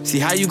 See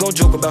how you gon'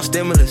 joke about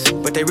stimulus,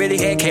 but they really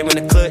had came in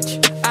the clutch.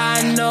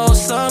 I know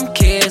some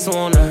kids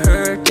wanna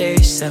hurt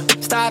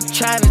themselves. Stop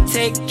trying to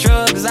take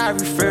drugs, I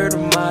refer to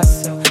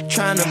myself.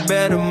 Trying to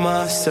better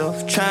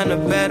myself, trying to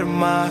better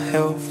my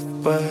health.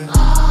 But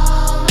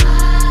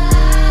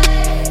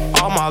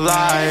all my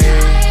life,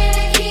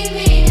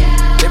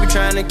 they be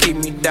trying to keep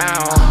me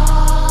down.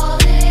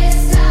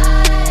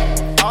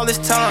 All this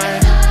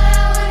time,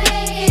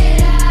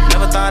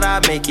 never thought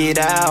I'd make it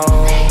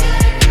out.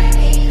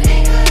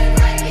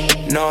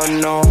 No,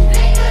 no,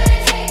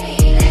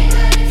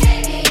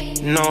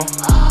 no.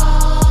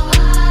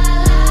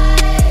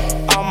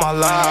 All my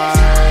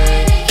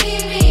life,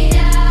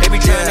 they be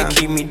trying to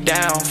keep me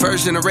down.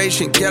 First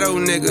generation ghetto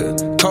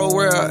nigga, cold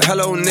world,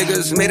 hello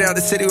niggas. Made it out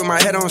the city with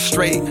my head on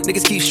straight.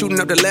 Niggas keep shooting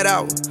up to let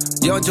out.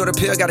 Yo, enjoy the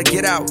pill, gotta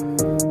get out.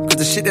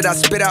 The shit that I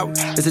spit out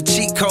is a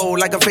cheat code,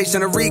 like I'm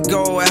facing a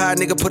Rico. And how a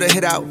nigga put a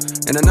hit out,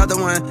 and another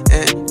one,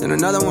 and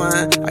another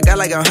one. I got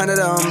like 100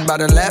 of them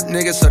by the lap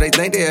niggas, so they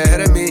think they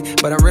ahead of me,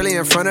 but I'm really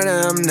in front of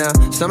them now.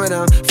 Some of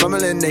them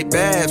fumbling they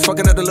bad,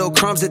 fucking up the little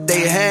crumbs that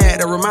they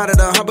had. A reminder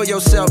to humble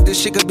yourself, this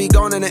shit could be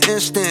gone in an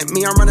instant.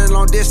 Me, I'm running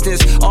long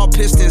distance, all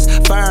pistons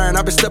firing.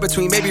 I've been stuck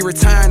between maybe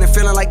retiring and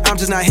feeling like I'm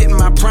just not hitting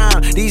my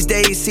prime. These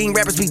days, seeing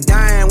rappers be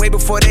dying way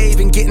before they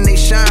even getting they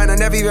shine. I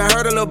never even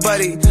heard a little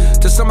buddy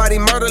till somebody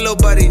murder little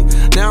buddy.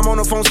 Now I'm on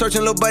the phone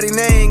searching little buddy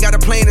name. Got her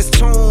playing his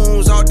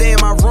tunes all day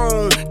in my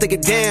room.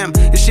 Thinking, damn,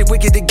 this shit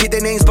wicked to get their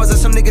names buzzing.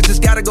 Some niggas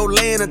just gotta go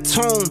lay in a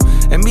tomb.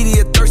 And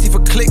media thirsty for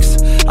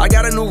clicks. I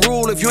got a new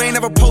rule. If you ain't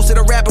ever posted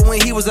a rapper when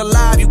he was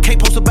alive, you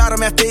can't post about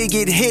him after he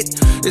get hit.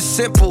 It's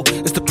simple,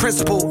 it's the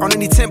principle. On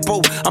any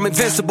tempo, I'm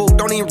invincible.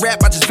 Don't even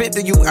rap, I just vent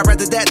to you. I'd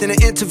rather that than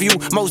an interview.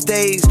 Most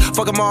days,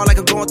 fuck them all like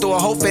I'm going through a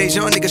whole phase.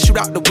 Young niggas shoot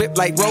out the whip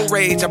like road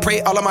rage. I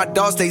pray all of my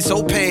dogs stay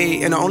so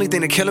paid. And the only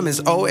thing to kill them is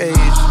old age.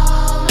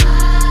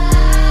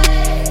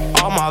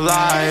 All my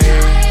life,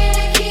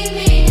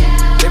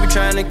 they be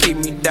trying to keep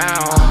me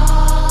down.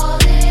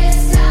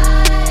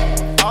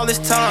 All this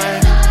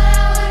time,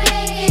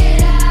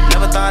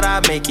 never thought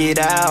I'd make it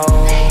out.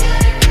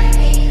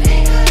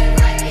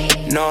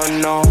 No,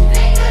 no,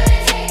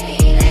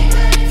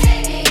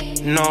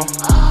 no.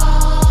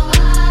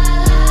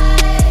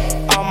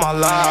 All my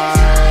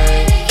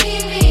life,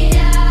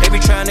 they be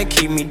trying to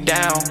keep me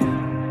down.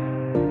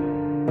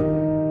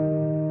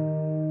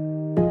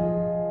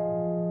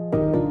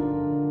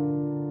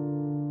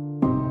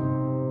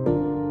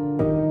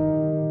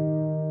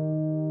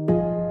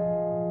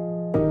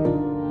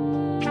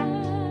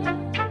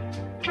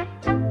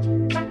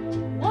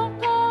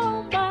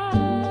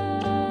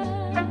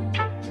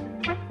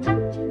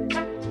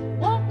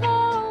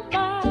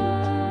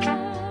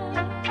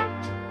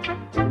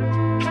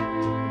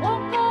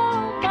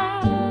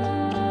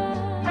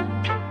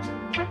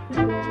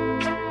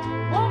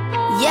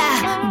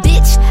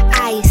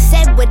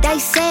 I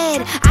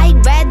said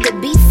I'd rather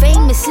be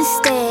famous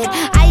instead.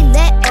 I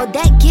let all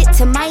that get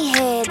to my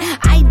head.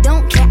 I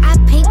don't care, I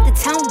paint the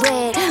town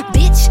red.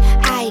 Bitch,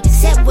 I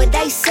said what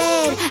I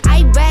said.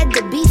 I'd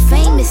rather be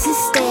famous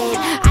instead.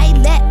 I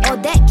let all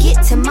that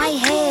get to my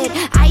head.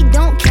 I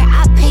don't care,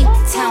 I paint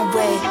the town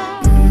red.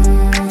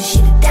 She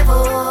the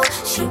devil,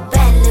 she a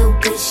bad little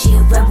bitch, she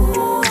a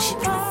rebel. She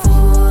bring the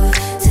foot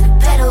to the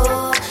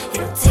pedal.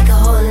 It'll take a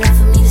whole lot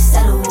for me to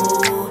settle.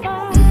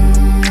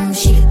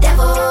 She the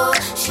devil,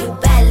 she a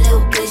bad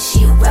little bitch,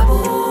 she a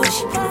rebel.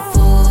 She bring the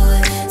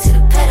foot to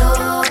the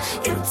pedal.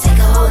 It'll take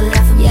a whole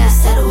lot for me to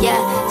settle. Yeah,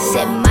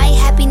 said my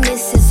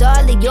happiness is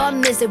all of your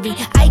misery.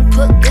 I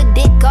put good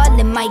dick all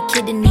in my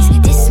kidneys.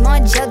 This small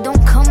gel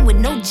don't come with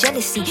no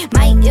jealousy.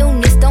 My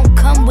illness don't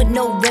come with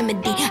no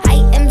remedy.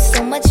 I am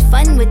so much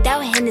fun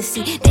without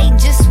Hennessy. They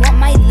just want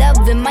my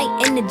love and my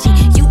energy.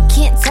 You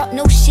can't talk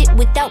no shit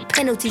without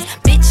penalties.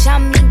 Bitch,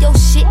 I'm in your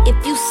shit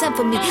if you send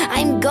for me.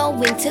 I'm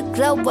going to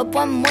glow up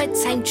one more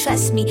time,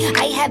 trust me.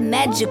 I have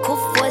magical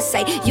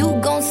foresight. You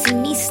gon' see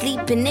me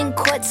sleeping in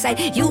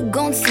courtside. You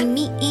gon' see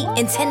me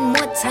eating 10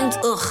 more times,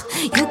 ugh.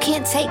 You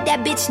can't take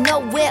that bitch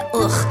nowhere,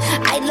 ugh.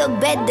 I look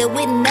better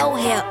with no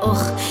hair,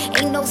 ugh.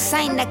 Ain't no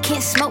sign I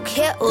can't smoke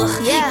hair,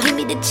 ugh. Yeah. Give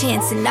me the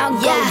chance and I'll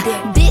go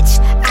there. Bitch,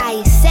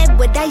 I said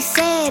what I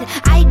said.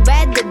 I'd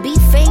rather be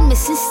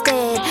famous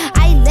instead.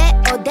 I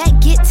let all that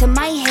get to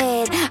my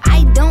head.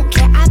 I don't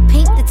care, I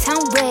paint the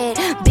town red.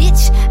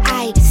 Bitch,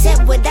 I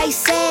said what I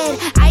said.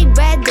 I'd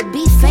rather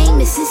be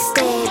famous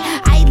instead.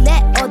 I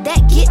let all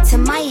that get to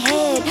my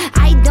head.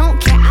 I don't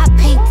care, I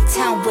paint the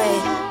town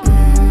red.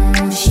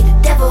 She the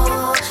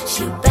devil,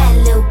 she a bad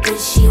little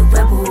bitch, she a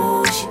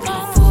rebel. She bring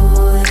the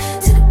foot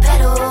to the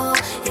pedal.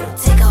 It'll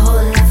take a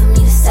whole lot for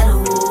me to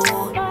settle.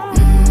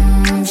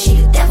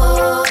 She the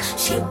devil,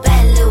 she a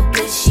bad little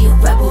bitch, she a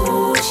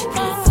rebel. She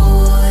bring the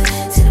foot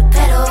to the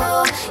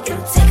pedal.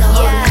 It'll take a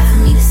whole lot for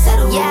me to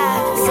settle.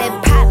 Yeah, said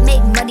pop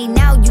make money,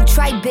 now you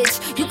try,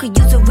 bitch. You could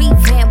use a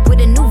revamp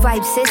with a new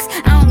vibe, sis.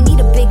 I don't need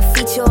a big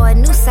feature or a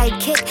new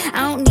sidekick.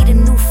 I don't need a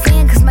new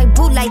fan, cause my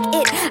boo like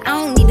it. I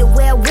don't need to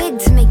wear a wig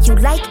to make you you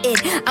like it.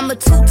 I'm a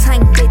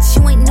two-time bitch,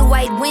 you ain't knew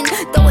I'd win.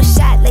 Throw a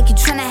shot like you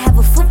tryna have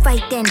a foot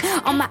fight then.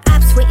 All my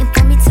ops waiting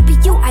for me to be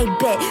you, I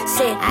bet.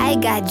 Said I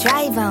got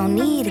drive, I don't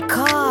need a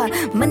car.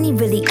 Money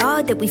really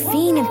all that we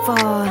fiending for.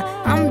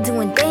 I'm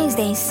doing things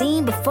they ain't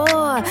seen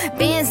before.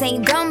 Bands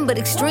ain't dumb, but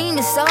extreme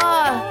is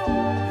all.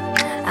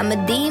 I'm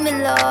a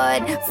demon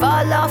lord,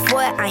 fall off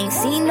what, I ain't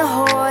seen the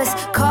horse.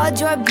 Called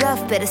your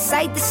bluff, better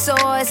cite the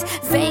source.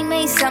 Fame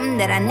ain't something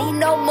that I need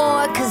no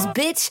more. Cause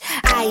bitch,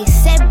 I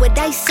said what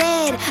I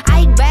said.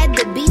 I'd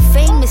rather be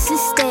famous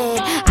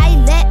instead. I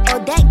let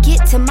all that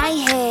get to my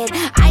head.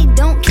 I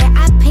don't care,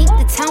 I paint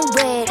the town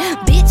red.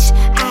 Bitch,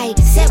 I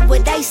said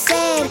what I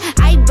said.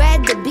 I'd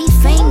rather be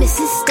famous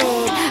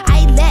instead.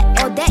 I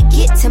let all that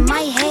get to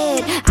my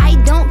head.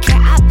 I don't care,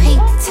 I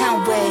paint the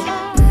town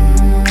red.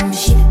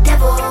 She the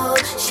devil,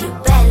 she a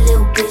bad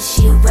little bitch,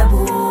 she a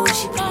rebel.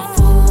 She put her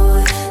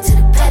foot to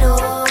the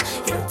pedal.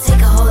 It'll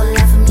take a whole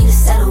lot for me to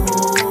settle.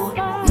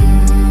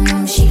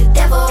 She the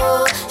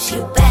devil, she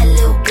a bad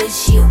little bitch,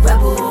 she a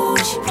rebel.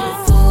 She put her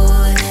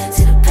foot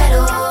to the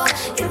pedal.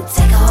 It'll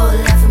take a whole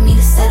lot for me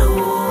to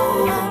settle.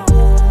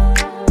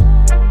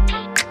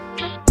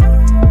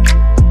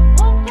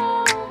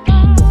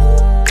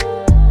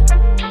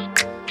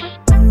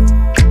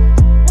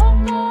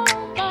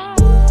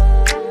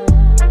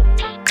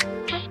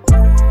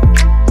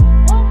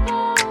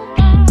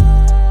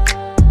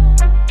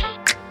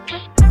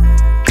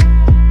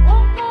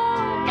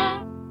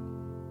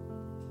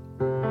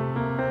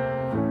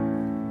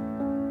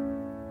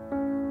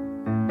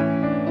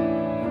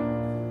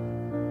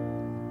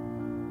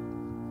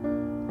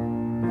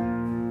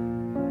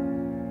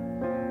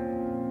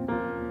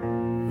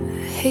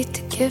 Hate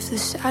to give the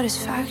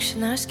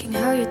satisfaction asking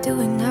how you're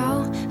doing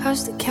now.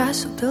 How's the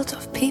castle built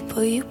of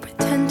people you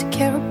pretend to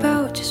care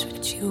about? Just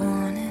what you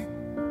wanted.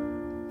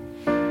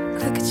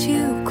 Look at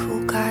you,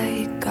 cool guy,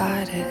 you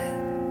got it.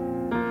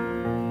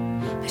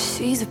 I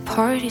see the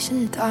parties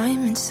and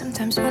diamonds.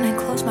 Sometimes when I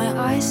close my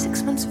eyes,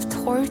 6 months of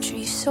torture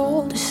you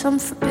sold to some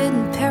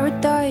forbidden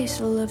paradise.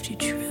 I loved you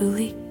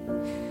truly.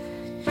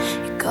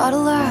 You gotta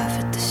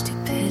laugh at the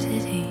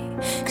stupidity.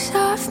 Cause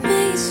I've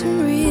made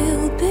some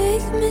real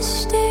big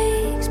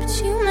mistakes, but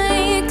you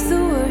make the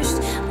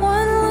worst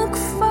one look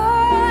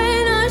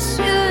fine. I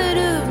should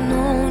have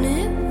known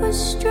it was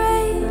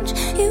strange.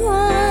 You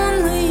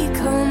only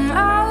come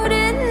out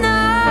at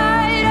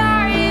night.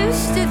 I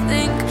used to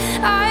think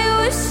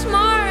I was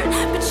smart,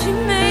 but you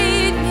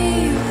made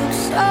me look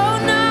so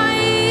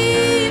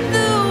naive.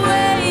 The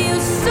way you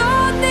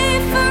sold me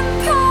for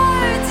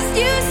parts,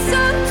 you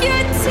sunk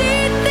your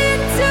teeth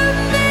into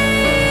me.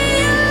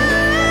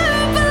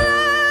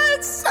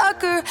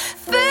 Bloodsucker,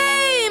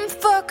 fame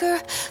fucker,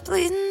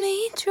 bleeding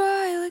me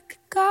dry like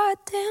a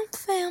goddamn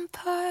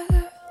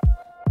vampire.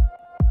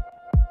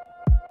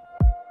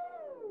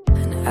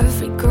 And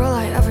every girl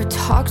I ever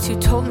talked to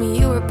told me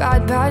you were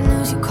bad, bad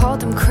news. You called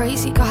them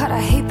crazy. God, I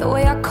hate the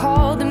way I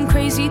called them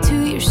crazy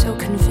too. You're so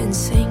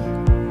convincing.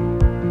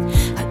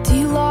 How do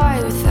you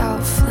lie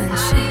without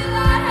flinching?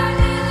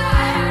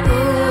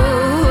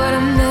 Ooh, what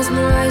a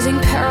mesmerizing,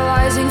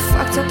 paralyzing,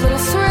 fucked up little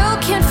thrill.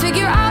 Can't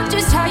figure out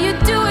just how you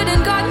do it,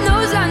 and God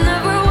knows I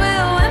never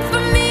will. And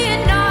for me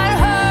and not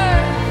her,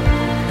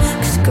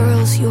 cause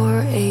girls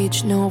your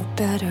age know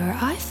better.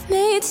 I've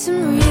made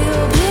some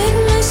real big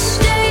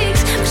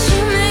mistakes, but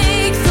you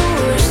make the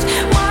worst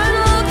one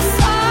look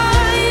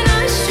fine.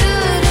 I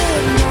should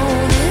have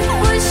known it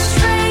was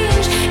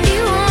strange.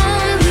 You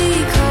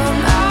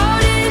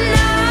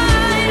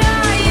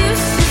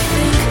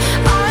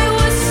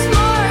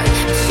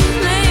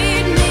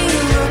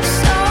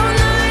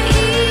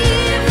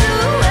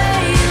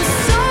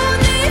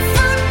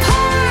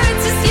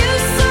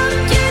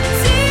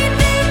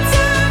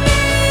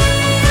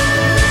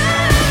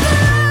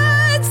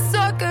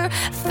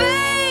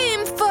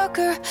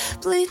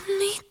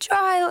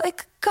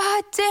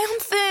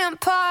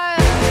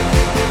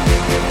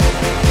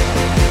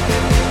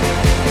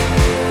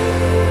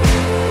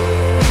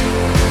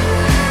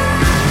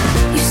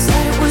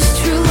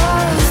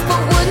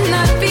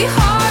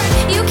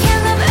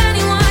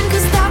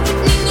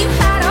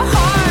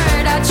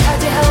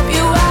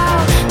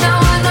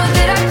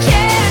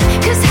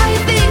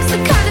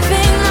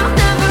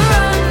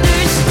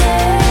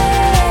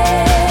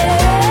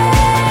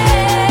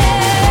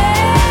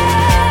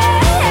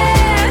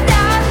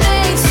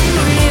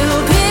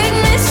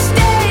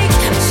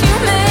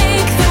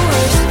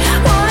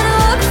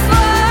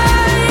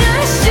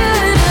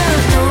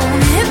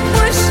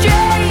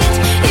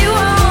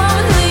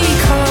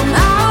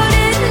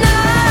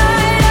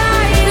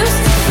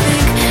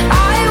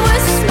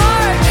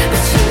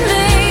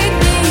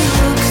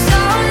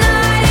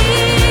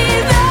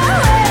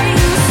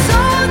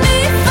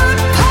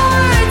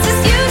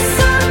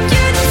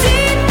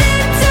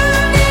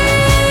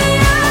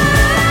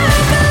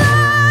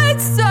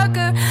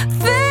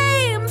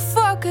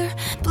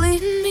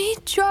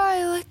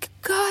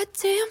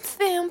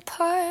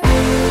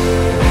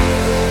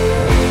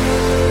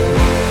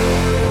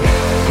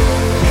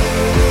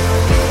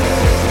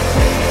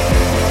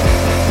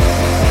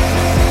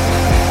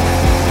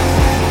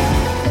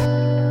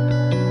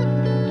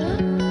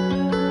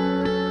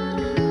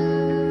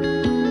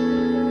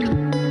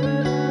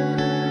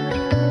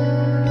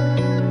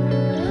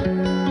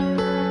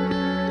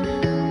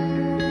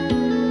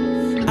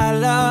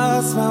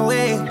lost my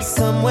way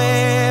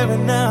somewhere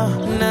in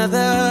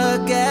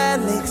another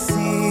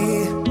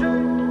galaxy.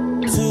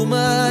 Too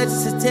much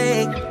to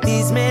take,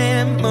 these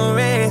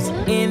memories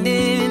end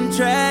in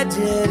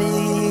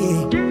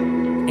tragedy.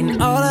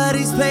 In all of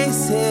these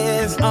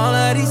places, all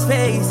of these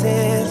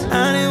faces,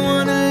 I didn't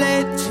wanna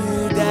let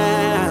you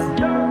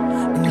down.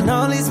 And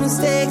all these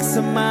mistakes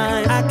of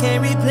mine, I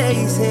can't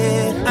replace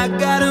it. I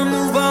gotta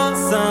move on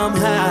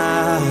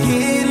somehow.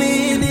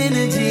 Healing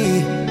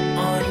energy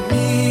on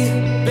me,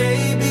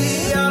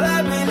 baby. All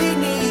I really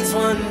need's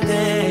one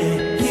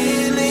thing.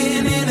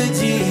 Healing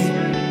energy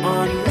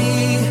on me,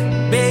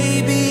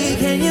 baby.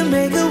 Can you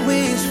make a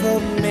wish for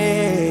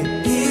me?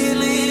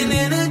 Healing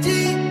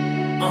energy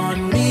on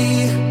me.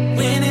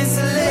 When it's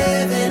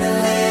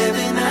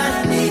 11:11,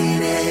 I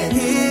need it.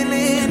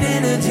 Healing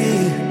energy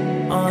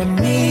on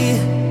me,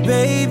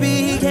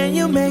 baby. Can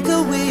you make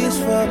a wish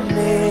for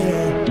me?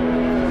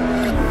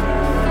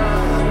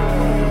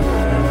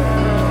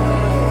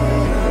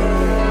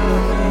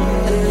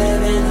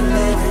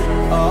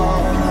 11:11, oh.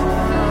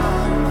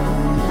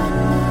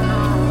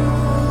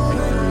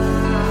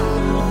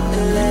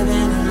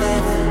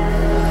 11:11.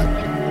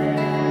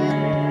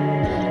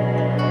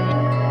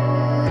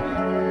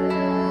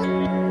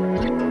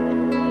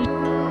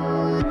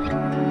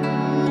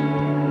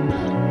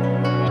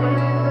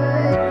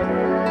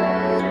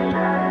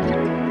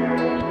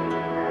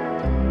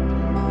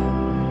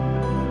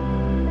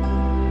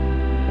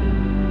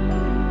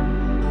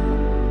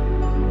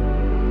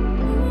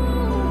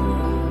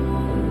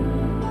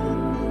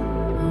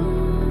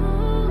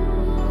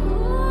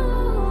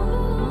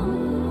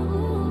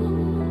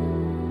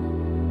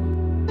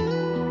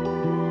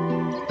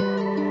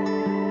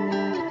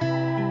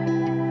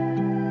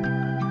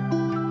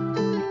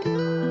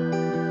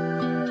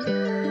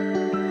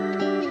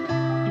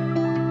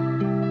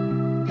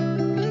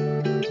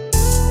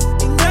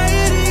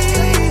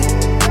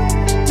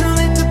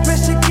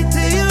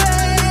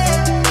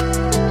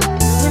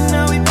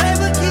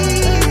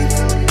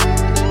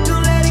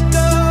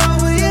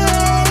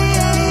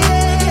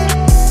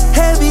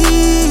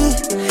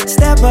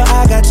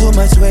 Too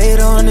much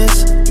weight on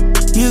this.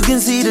 You can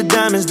see the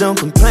diamonds, don't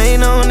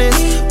complain on this.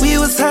 We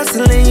was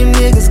hustling, you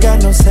niggas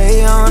got no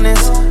say on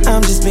this.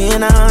 I'm just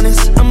being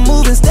honest, I'm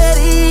moving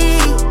steady.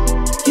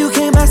 You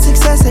can't buy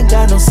success, ain't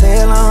got no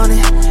sale on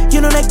it. You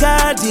know that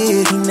God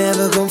did, he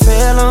never gon'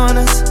 fail on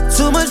us.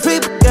 Too much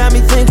people got me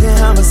thinking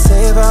I'ma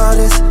save all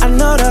this. I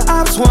know the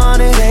ops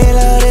want it, they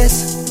love this.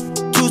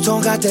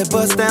 Two-tone got that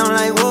bust down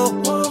like whoa.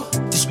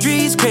 The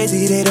streets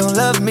crazy, they don't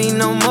love me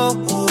no more.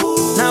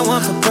 Not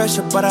one for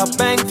pressure, but I'll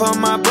bang for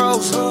my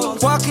bros.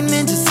 Walking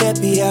in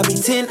Giuseppe, I'll be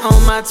 10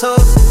 on my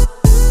toes.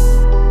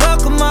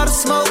 Welcome all the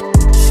smoke.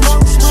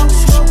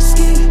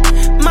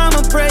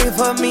 Mama pray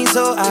for me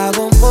so I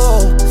won't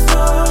fall.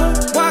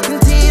 Walking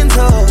 10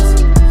 toes.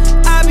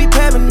 I be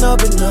paranoid,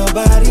 but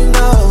nobody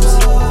knows.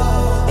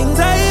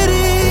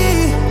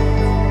 Anxiety,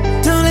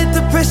 don't let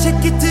the pressure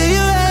get to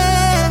your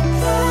head.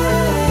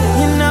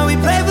 You know we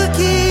play for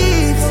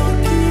keeps.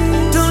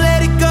 Don't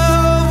let it go.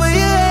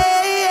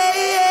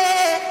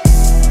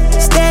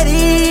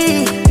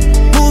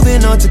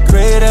 Moving on to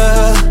greater.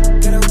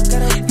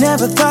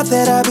 Never thought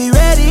that I'd be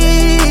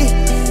ready.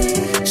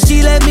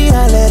 She let me,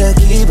 I let her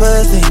keep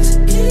her things.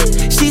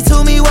 She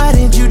told me, why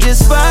didn't you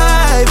just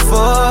fight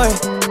for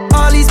it?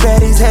 All these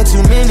baddies had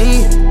too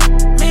many.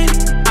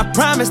 I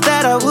promised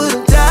that I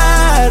would've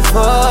died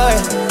for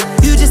it.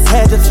 You just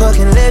had to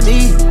fucking let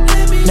me.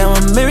 Now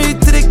I'm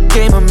married to the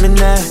game, I'm in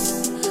that.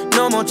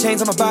 No more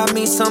chains, I'ma buy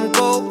me some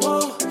gold.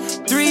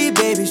 3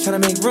 babies, tryna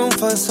make room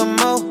for some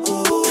more.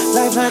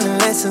 Life learning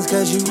lessons,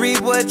 cause you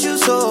reap what you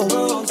sow.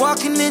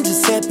 Walking in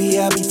Giuseppe,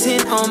 I'll be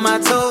 10 on my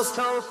toes.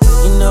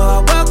 You know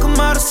I welcome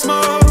all the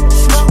smoke.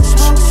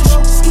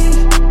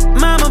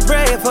 Mama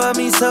pray for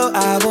me so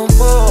I won't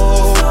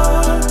fall.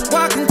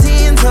 Walking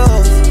 10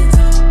 toes.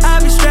 I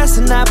be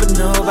stressing out, but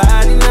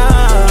nobody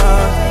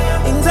knows.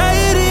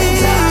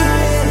 Anxiety,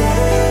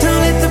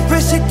 don't let the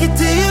pressure get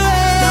to your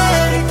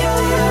head.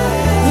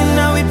 You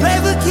know we play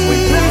for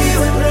keeps.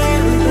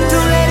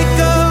 Don't let it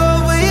go.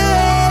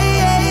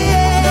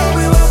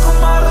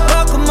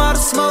 All the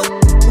smoke.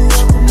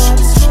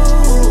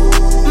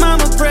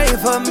 Mama pray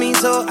for me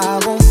so I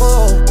won't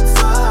fall.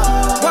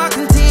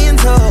 Walking 10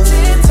 toes.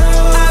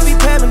 I be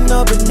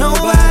paranoid, but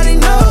nobody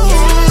knows.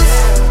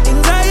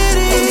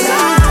 Anxiety,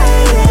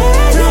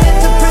 don't let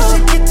the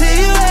pressure get to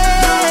your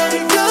head.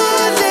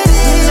 Don't let it.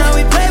 You know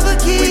we play for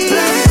keeps.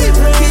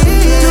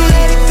 Don't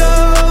let it go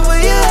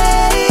with your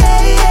head.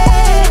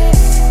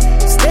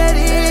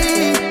 Steady.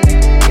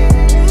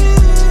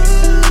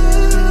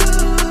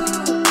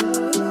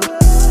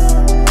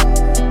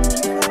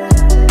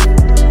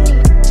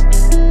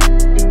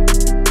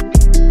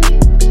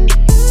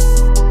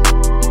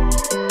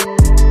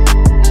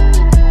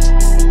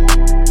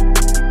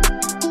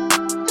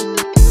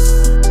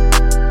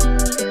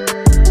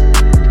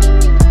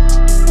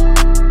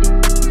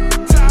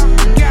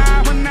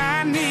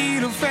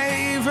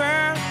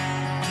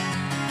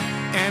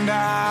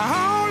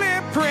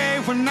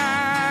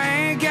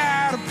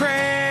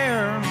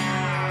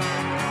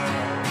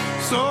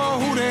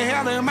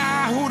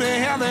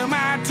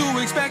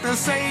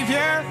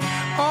 savior.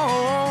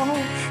 Oh,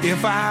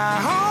 if I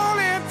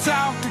only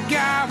talk to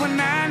God when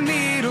I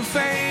need a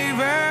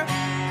favor.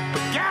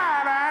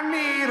 God, I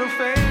need a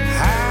favor.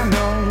 I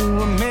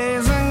know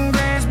amazing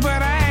grace,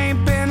 but I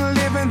ain't been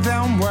living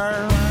them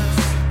words.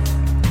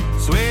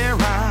 Swear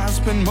I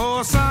spend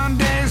more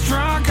Sundays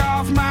drunk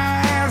off my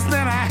ass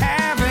than I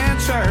have in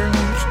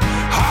church.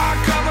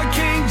 Hardcover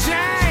King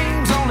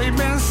James, only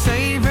been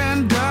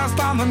saving dust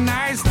on the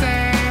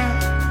nightstand.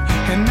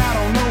 And I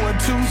don't know what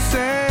to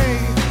say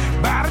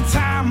by the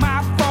time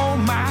I fold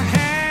my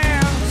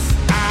hands.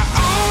 I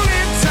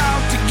only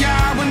talk to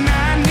God when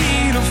I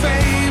need a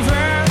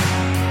favor.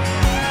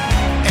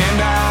 And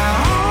I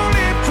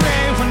only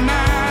pray when I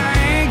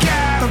ain't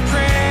got a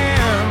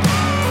prayer.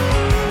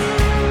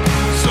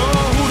 So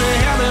who the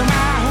hell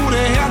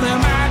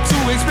am I to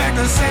expect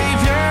a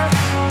savior?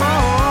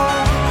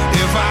 Oh,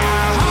 if I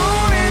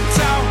only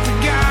talk to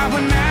God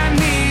when I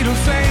need a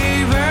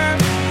favor.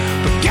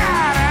 But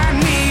God, I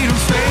need a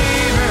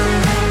favor.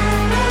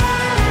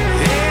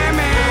 Yeah,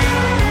 man.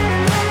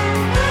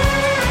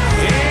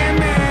 Yeah,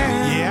 man.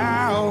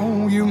 Yeah, I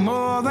owe you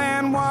more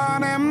than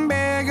one, and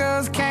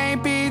beggars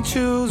can't be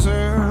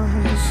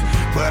choosers.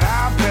 But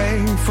I'll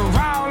pay for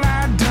all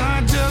I've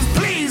done, just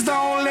please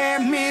don't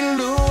let me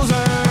lose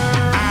her.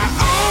 I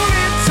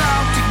only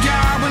talk to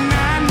God when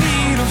I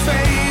need a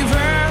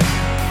favor.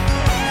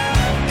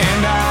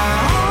 And I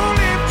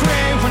only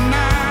pray when I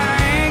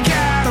ain't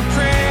got a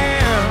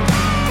prayer.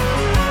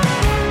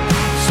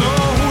 So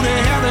who the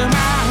hell am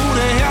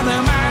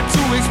I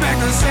to expect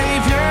a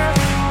savior?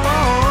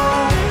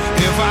 Oh,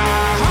 if I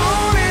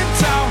only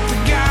talk to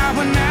God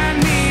when I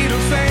need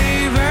a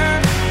favor.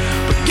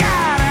 But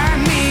God, I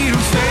need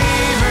a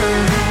favor.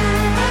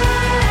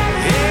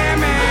 Yeah,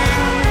 man.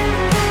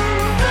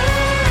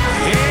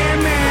 Yeah,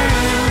 man.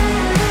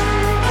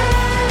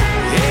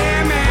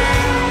 Yeah, man.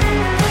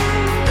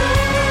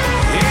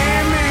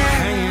 Yeah, man.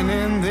 Hanging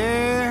in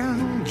there,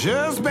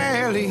 just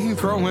barely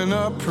throwing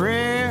up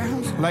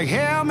prayers like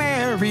Hail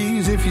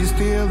Marys if you're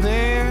still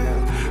there.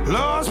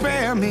 Lord,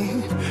 spare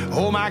me.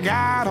 Oh my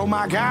God,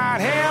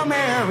 Hail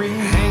Mary.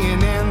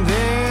 Hanging in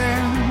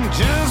there,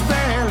 just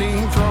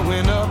barely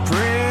throwing up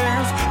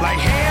prayers like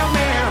Hail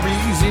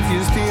Marys if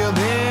you're still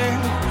there.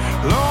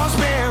 Lord,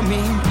 spare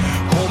me.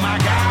 Oh my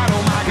God,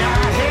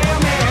 Hail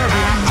Mary.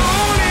 I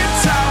only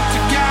talk to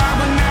God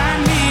when I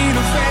need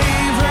a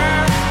favor.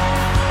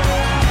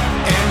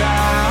 And I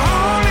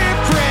only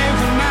pray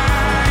when I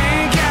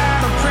ain't got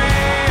a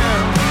prayer.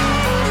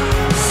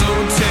 So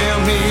tell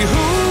me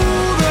who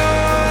the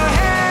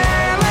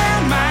hell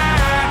am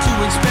I to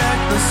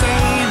expect the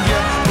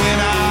savior when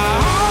I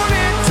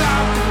only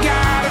talk to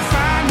God if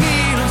I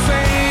need a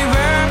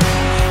favor.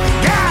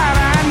 God,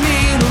 I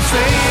need a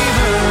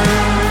favor.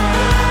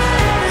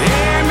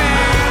 Yeah,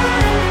 man.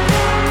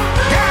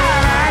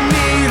 God, I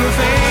need a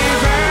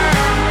favor.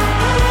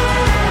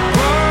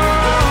 Whoa.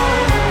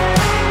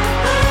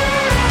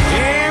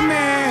 Yeah,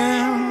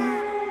 man.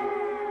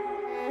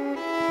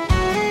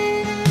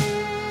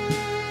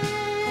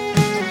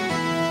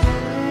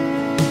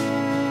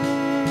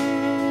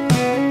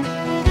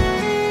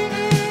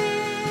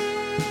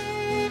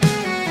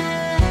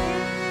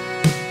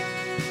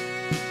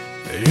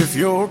 If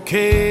your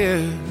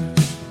kiss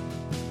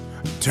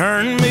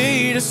turned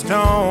me to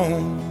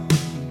stone,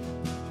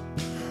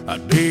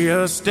 I'd be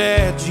a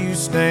statue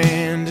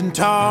standing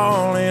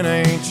tall in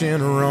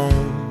ancient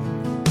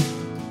Rome.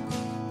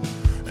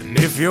 And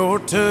if your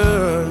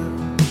touch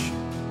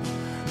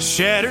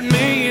shattered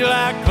me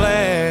like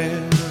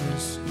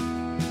glass,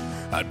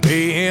 I'd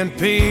be in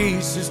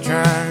pieces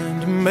trying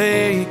to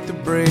make the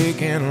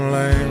breaking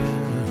last.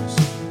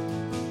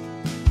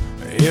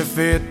 If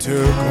it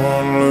took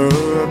one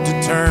look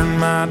to turn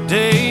my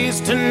days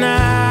to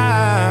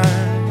night,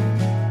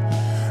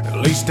 at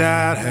least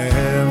I'd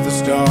have the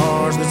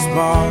stars that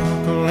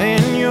sparkle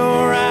in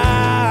your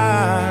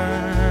eyes.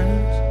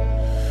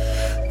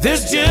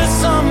 There's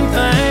just some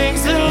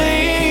things that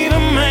leave a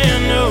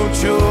man no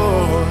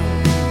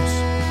choice,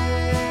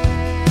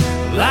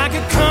 like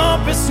a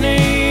compass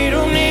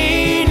needle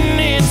needing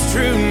its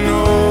true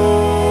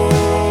north.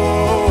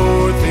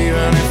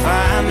 Even if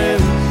I knew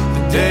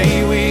the day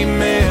we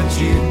met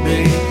you'd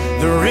be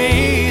the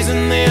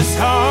reason this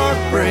heart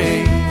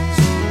breaks,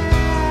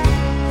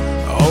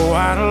 oh,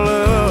 I'd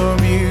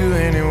love you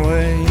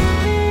anyway.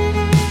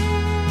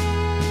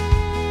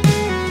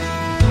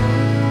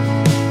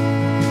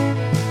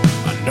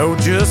 I know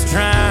just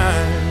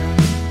trying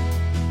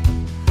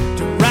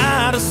to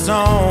write a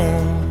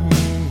song,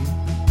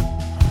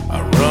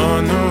 I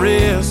run the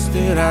risk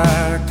that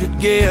I could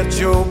get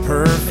your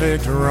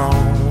perfect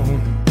wrong.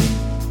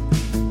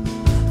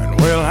 And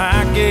well,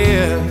 I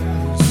guess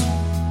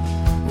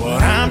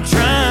what I'm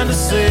trying to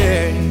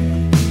say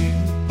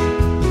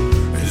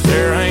is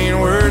there ain't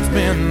words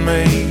been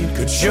made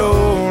could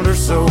shoulder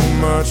so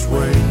much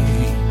weight.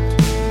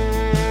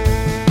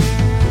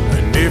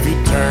 And if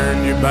you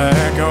turned your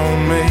back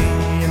on me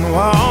and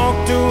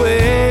walked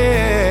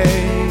away,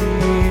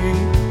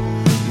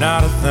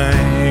 not a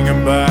thing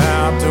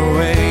about the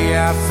way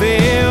I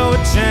feel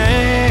would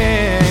change.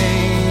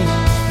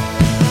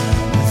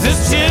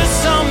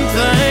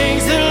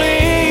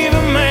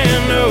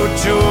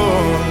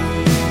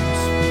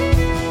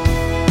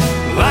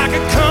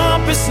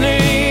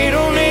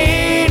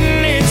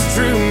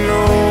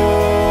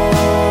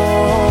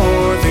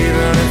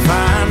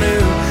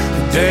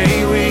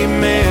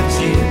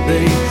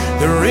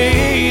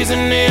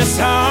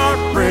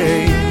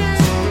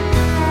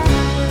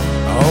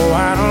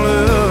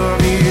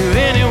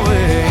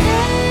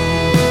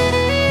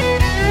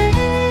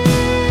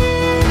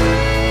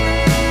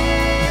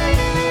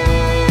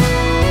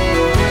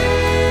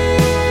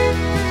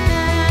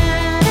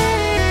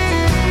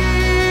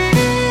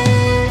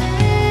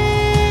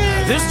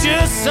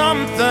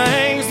 some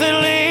things that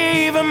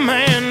leave a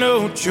man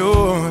no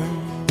choice.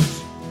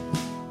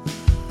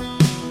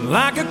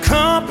 Like a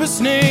compass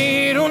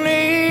needle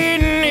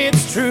needing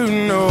its true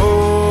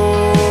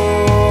north.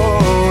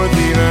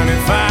 Even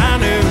if I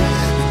knew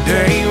the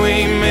day we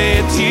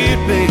met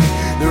you'd be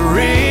the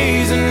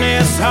reason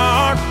this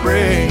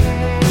heartbreak.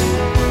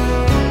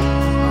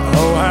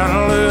 Oh, I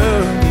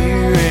love you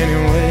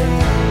anyway.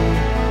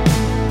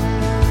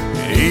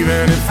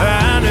 Even if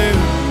I knew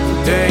the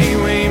day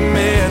we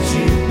met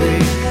you'd be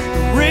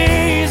the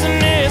reason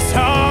this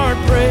heart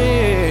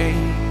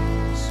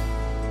breaks.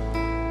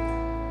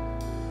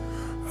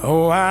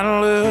 Oh, I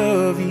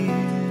love you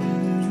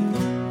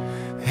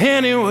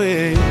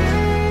anyway.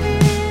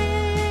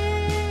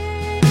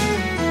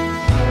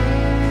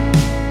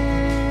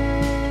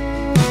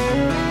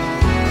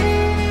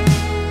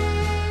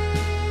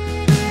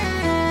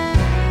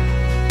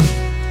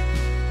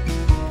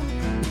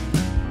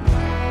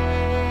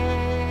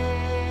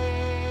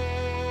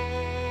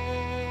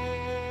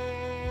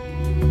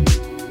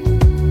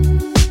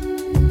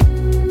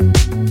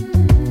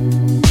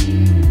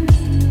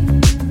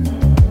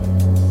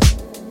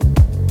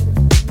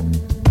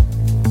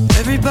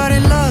 Everybody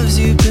loves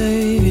you,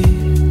 baby.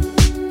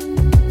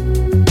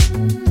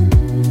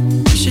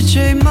 You should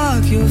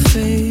trademark your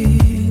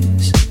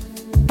face.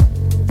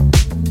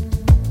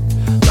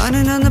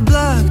 Lining on the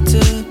block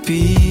to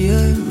be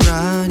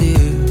around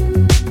you.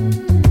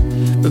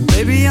 But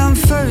baby, I'm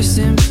first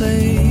in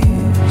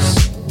place.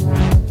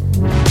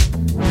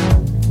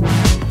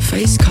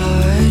 Face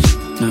card,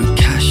 no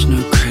cash,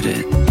 no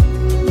credit.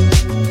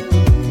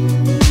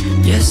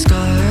 Yes,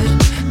 God,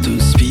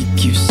 don't speak,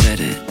 you said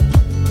it.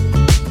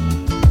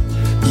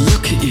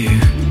 Look at you,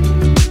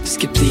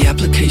 skip the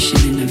application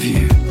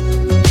interview.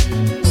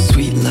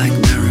 Sweet like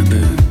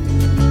marabou.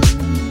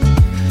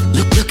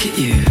 Look at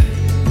you.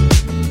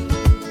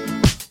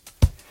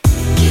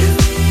 Give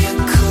me a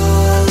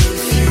call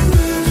if you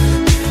ever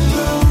get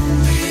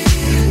lonely.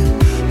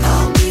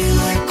 I'll be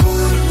like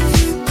one of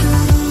you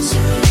girls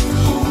or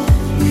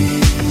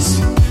homies.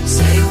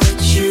 Say what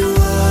you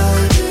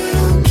want, but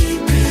I'll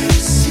keep it a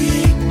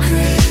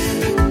secret.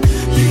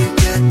 You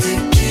got the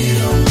key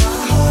on my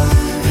heart.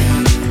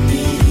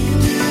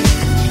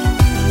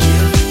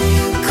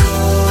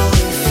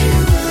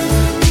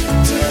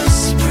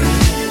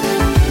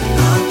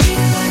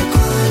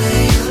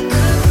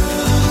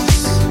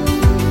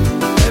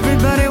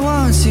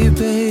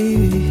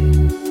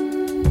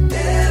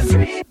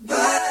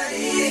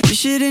 You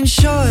should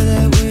ensure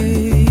that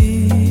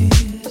ways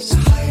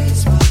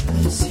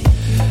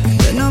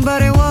that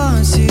nobody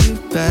wants you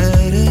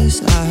bad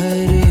as I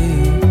do.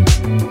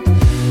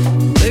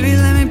 Baby,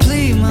 let me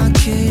plead my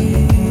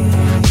case.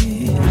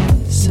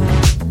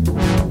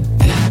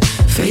 Yeah.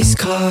 Face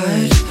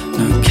card,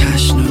 no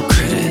cash, no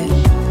credit.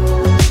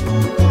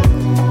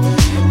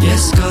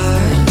 Yes,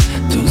 God,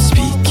 don't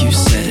speak, you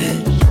said it.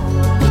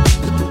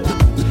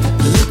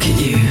 Look at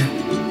you,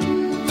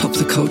 pop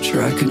the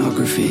culture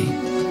iconography.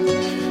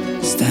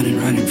 Standing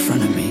right in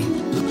front of me.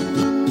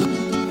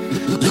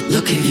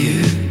 Look at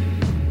you.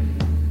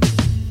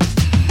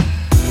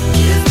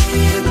 Give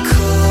me a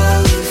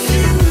call if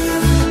you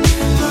ever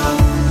get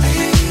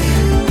lonely.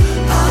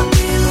 I'll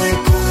be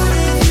like one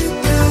of you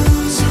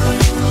girls or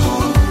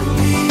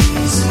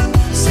homies.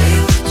 Say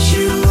what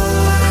you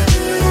want,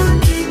 but I'll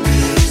keep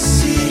it a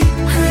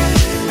secret.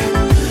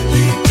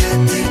 You got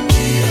the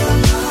key on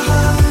my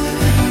heart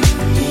and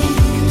I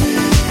need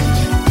it.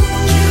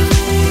 Give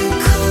me a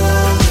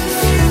call if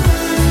you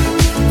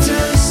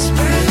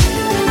desperate.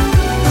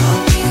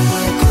 I'll be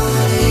like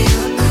one of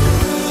your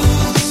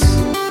girls.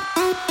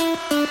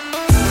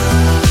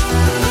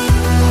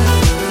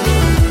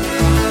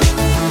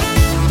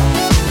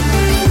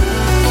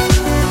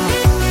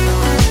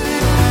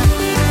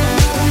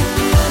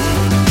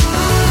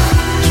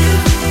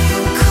 Give me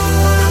a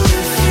call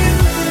if you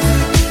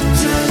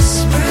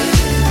desperate.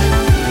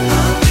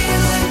 I'll be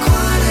like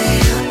one of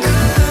your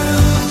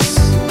girls.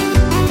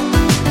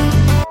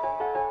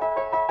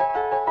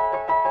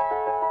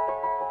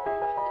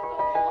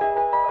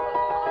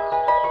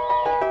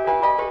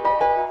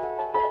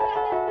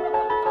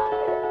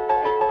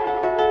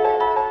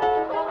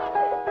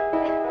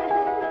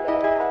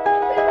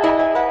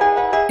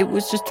 It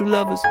was just two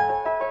lovers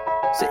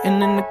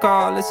sitting in the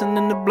car,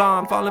 listening to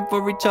Blonde, falling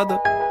for each other.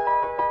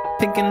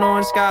 Pink and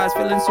orange skies,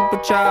 feeling super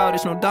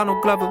childish. No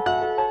Donald Glover.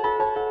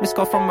 Missed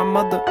call from my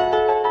mother.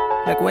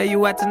 Like, where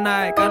you at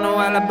tonight? Got no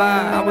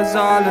alibi. I was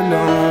all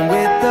alone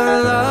with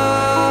the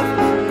love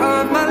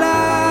of my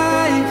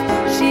life.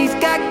 She's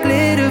got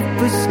glitter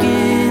for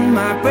skin,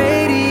 my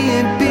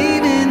radiant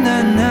beam in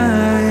the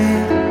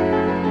night.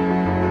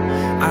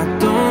 I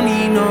don't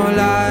need no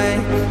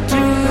light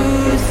to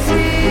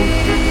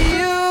see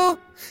you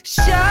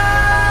shine.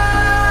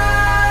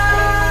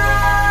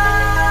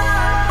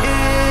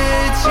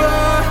 It's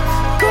your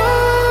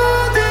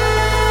golden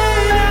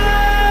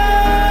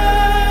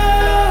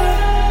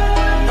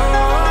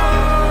hour.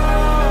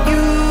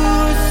 You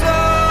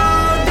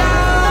slow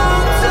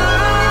down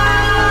time.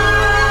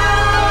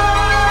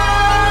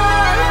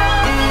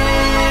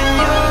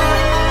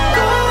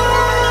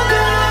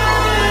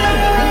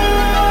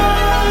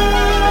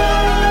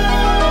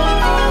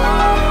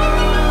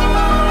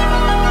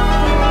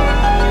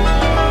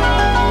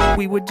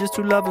 we're just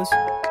two lovers.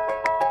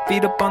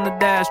 Feet up on the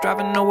dash,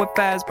 driving nowhere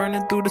fast,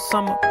 burning through the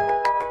summer.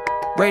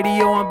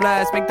 Radio on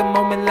blast, make the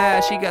moment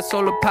last. She got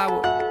solar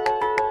power,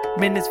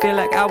 minutes feel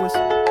like hours.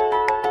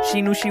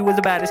 She knew she was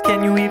the baddest.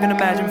 Can you even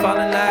imagine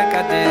falling like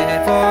I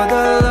did? For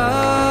the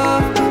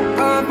love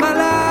of my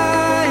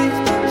life,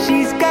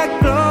 she's got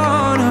glow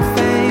on her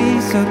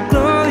face, a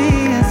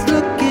glorious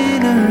look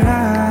in her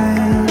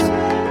eyes.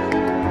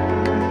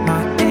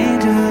 My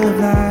angel of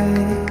light.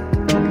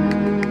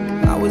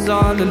 I was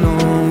all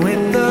alone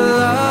with the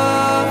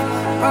love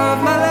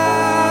of my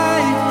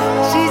life.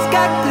 She's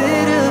got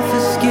glitter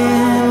for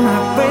skin, my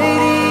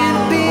radiant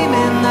beam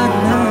in the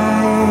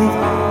night.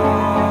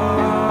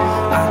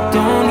 I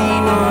don't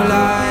need no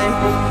light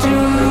to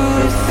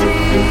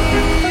see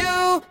you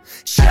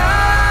shine.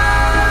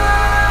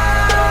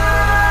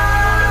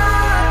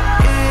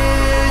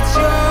 It's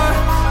your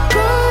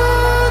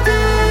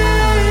golden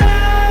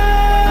hour.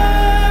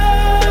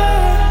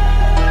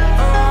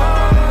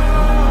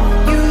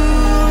 You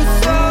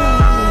slow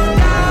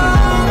down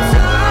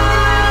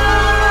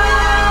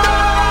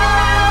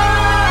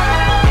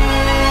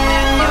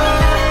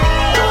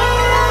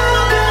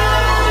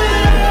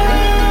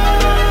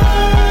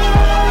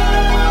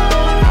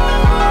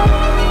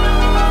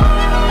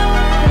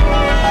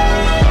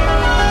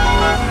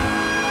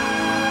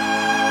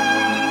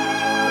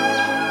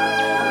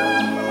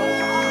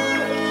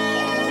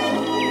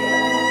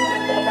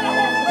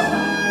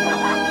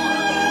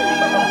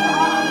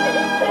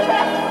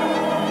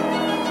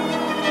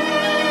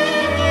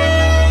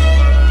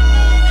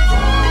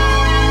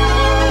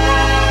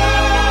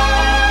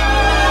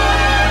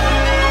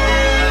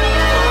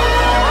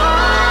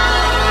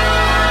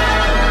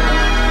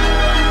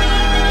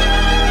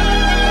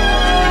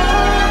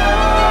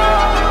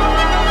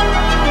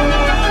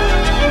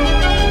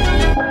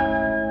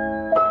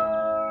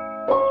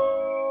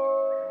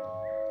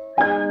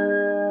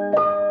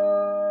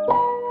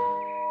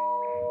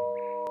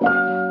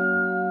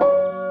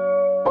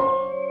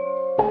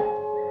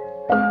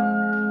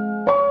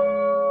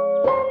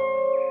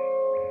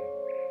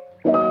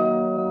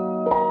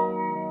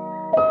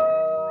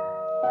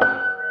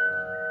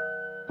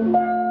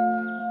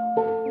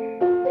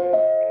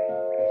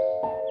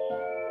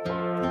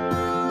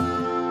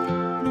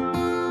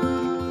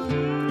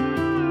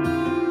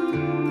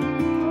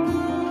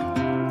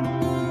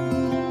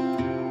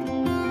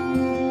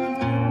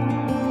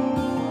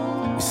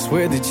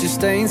Swear that you're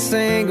staying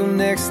single,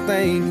 next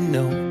thing you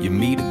know, you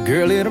meet a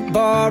girl at a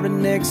bar,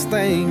 and next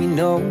thing you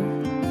know,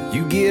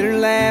 you get her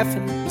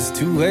laughing, it's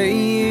 2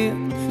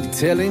 a.m. You're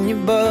telling your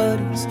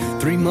buddies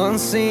 3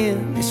 months in,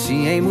 and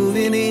she ain't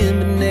moving in.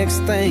 But next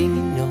thing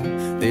you know,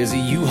 there's a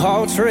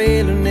U-Haul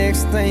trailer.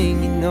 Next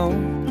thing you know,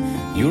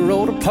 your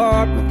old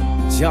apartment,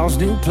 it's y'all's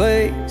new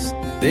place.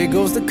 There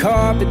goes the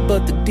carpet,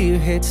 but the deer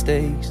head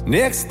stays.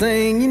 Next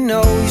thing you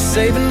know, you're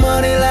saving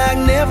money like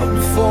never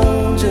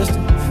before, just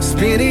to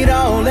spend it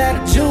all at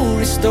a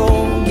jewelry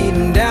store.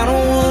 Getting down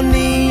on one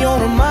knee on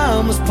her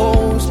mama's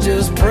porch,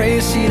 just praying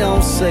she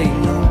don't say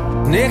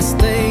no. Next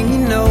thing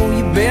you know,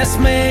 your best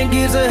man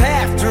gives a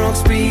half-drunk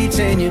speech,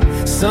 and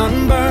you're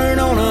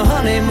sunburned on a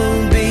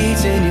honeymoon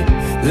beach, and your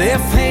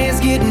left hand's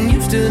getting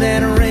used to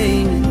that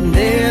ring, and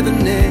there the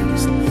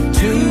next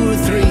 2 or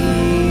 3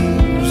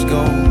 years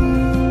go.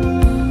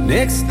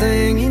 Next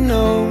thing you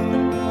know,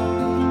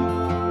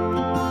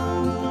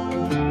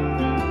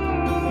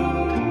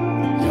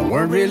 you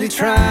weren't really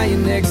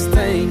trying. Next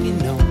thing you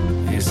know,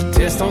 there's a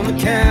test on the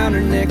counter.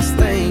 Next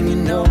thing you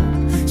know,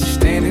 she's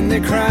standing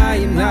there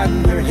crying,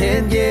 nodding her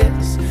head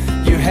yes.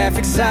 You're half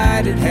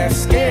excited, half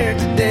scared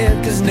to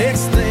death, cause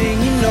next thing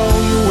you know,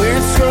 you're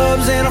wearing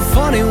scrubs and a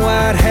funny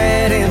white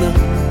hat, and the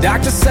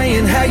doctor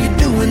saying, how you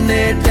doing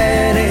there,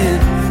 Dad?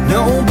 And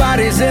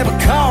nobody's ever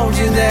called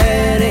you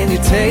that, and you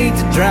take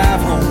the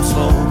drive home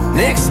slow.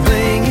 Next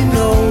thing you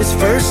know, it's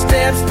first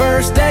steps,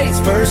 first dates,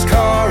 first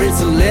car.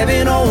 It's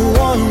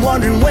 11:01,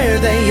 wondering where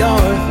they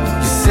are.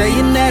 You're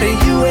saying that a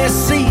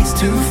USC's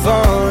too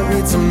far.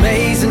 It's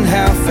amazing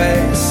how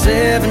fast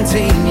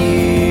 17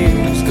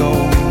 years go.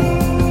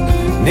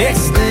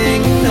 Next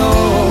thing you know,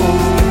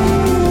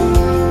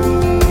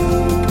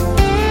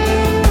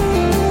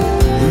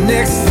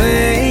 next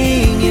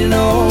thing you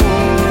know,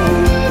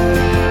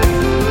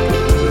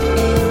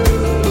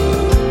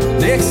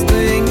 next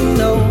thing you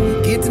know,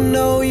 you get to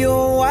know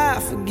your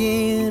wife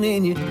again,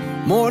 and you're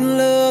more in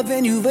love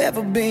than you've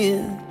ever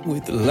been,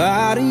 with a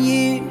lot of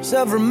years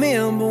of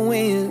remember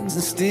wins,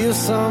 and still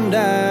some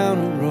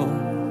down the road.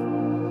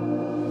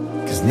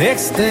 Cause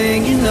next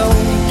thing you know,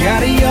 you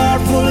got a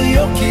yard full of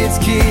your kids'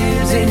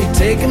 kids, and you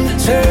take them to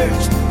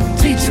church,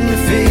 teach them to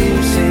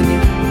fish, and you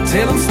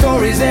tell them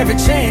stories every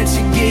chance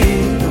you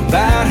get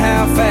about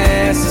how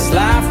fast this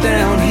life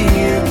down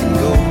here can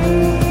go.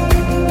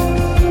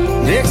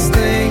 Next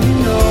thing you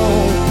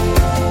know,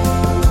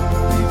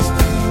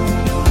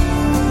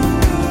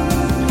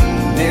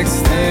 next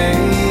thing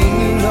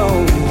you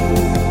know,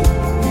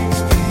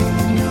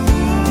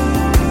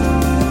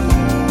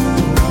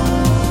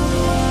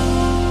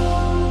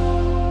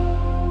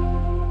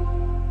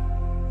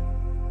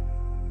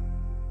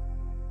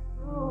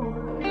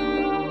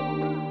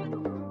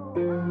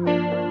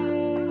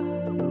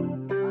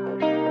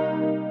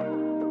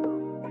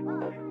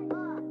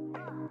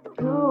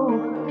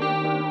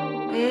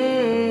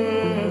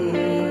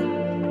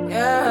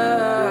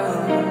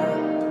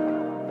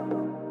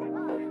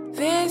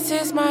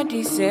 is my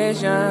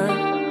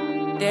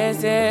decision.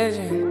 This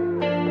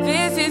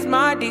is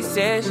my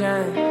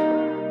decision.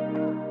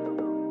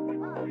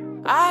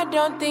 I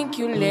don't think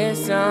you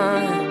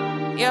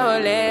listen. You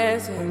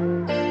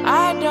listen.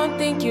 I don't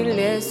think you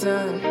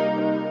listen.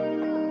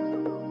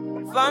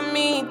 For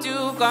me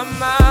to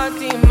come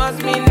out, it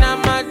must mean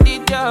I'm a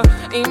teacher.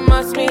 It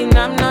must mean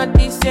I'm not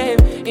the same.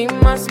 It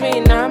must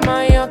mean I'm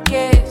on your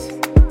case.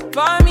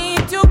 For me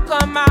to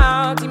come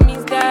out, it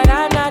means that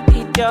I'm not the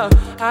teacher.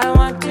 I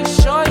want to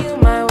show you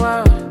my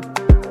world.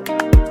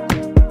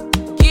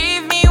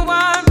 Give me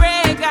one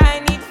break,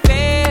 I need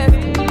faith.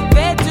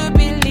 Faith to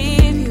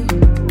believe you,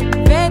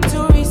 faith to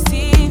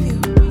receive you.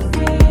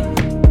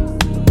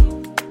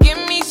 Give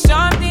me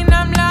something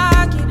I'm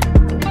lacking.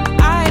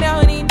 I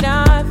don't need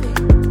nothing.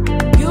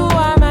 You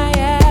are my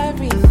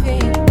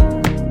everything.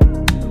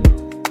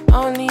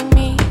 Only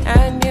me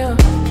and you.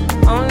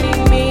 Only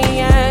me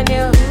and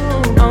you.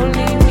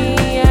 Only me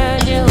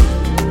and you.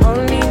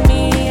 Only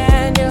me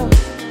and you.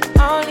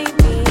 Only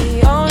me,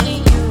 only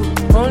you.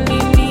 Only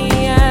me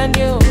and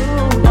you.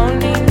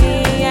 Only me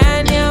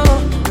and you.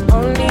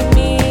 Only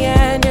me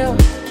and you.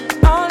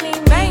 Only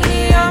make me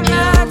your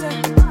matter.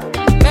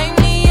 Make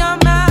me your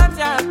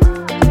matter.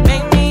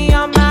 Make me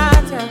your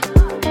matter.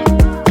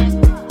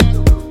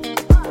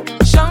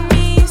 Show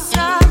me your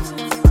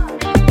substance.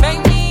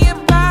 Make me a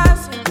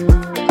person.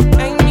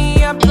 Make me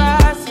a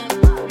person.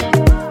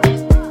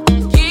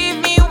 Give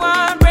me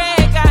one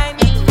break, I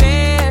need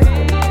faith.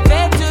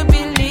 Faith to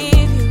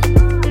believe you.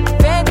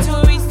 Faith to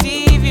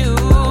receive you.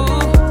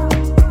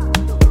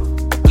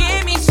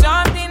 Give me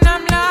something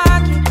I'm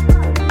lacking.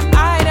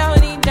 I don't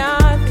need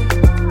nothing.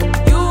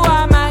 You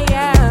are my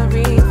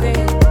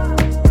everything.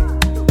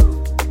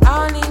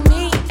 Only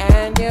me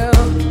and you.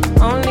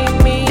 Only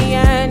me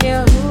and you.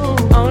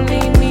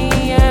 Only me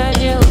and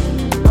you.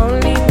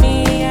 Only me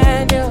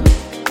and you.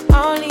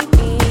 Only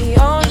me,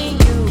 only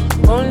you.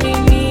 Only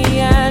me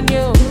and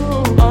you.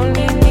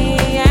 Only me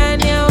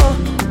and you.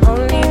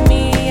 Only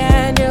me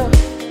and you.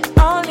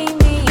 Only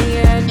me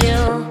and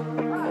you.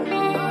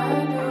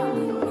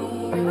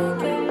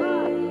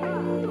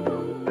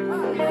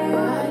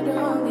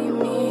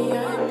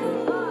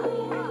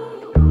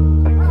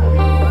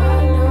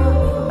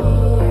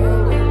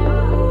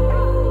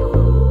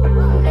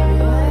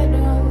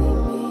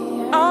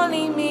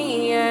 Only me and you. Only me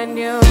and you. Only me and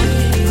you. Only me and you.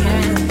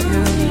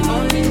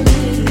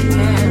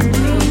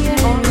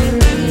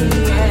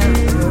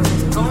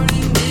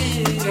 Only me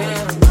and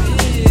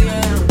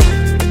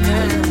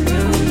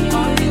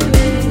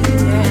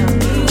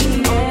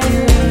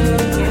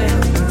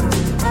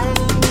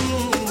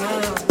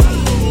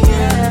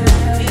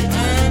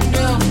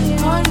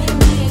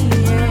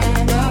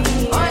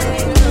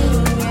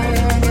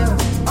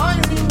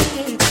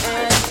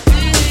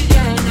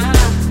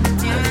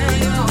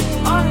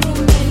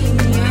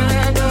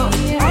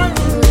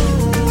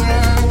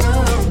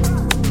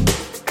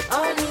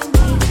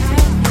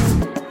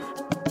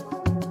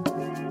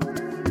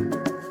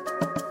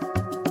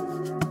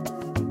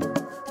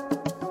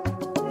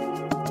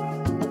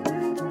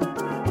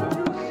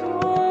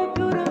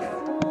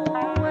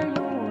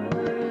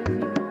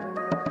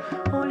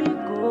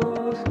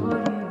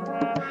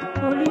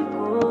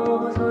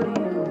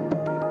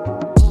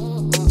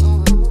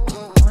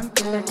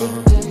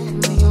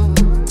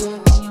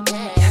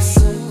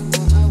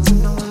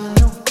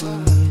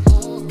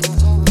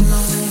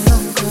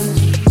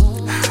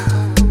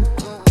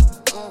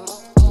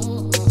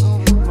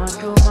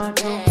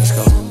Let's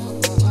go.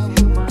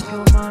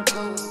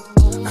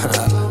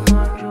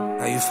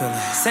 How you feeling?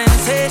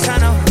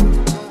 Sensational,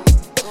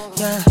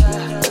 yeah.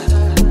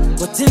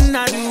 What didn't I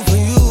do for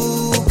you,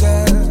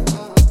 girl?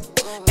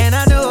 And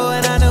I know,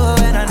 and I know,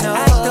 and I know.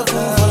 Act the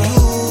fool for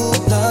you.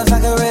 Love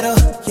like a riddle,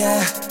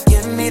 yeah.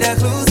 Give me the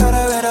clues to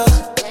the riddle.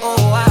 Oh,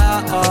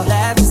 wow, oh.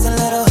 Laugh just a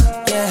little,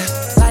 yeah.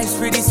 Life's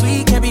pretty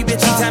sweet, can't be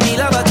bitchy. Tell me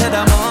love her to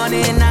the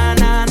morning, nah,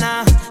 nah,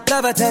 nah.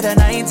 Love her to the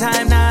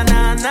nighttime, nah,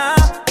 nah, nah.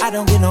 I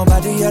don't get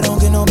nobody, I don't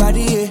get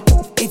nobody, yeah.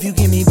 If you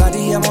give me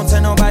body, I won't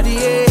tell nobody,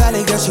 yeah.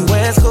 Valley girl, she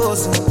wears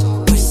clothes.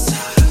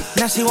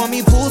 Now she want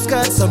me pool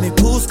skirt, so me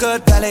pool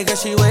skirt. Valley girl,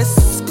 she wears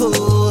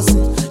schools.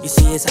 You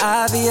see, it's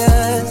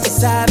obvious,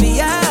 it's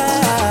obvious.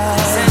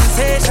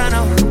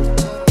 Sensational,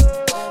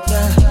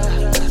 yeah.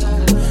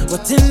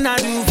 What didn't I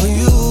do for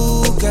you,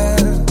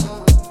 girl?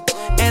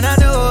 And I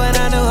know, and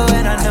I know,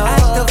 and I know.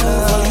 Act the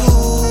fool for you.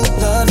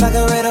 Love like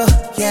a riddle,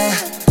 yeah.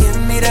 Give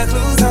me the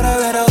clues to the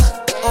riddle.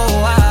 Oh,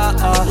 wow,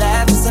 oh.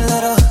 Laugh just a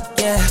little,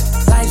 yeah.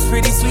 Life's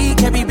pretty sweet,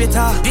 can't be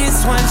bitter.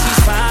 This one, she's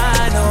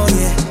fine, oh,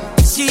 yeah.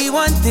 She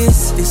want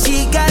this, then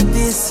she got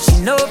this.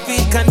 She know if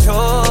it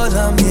control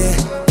them, yeah.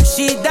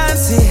 She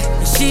dance it,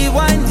 she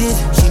wind it.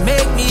 She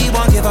make me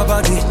want give her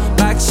body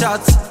back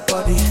shots,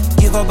 body.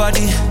 Give her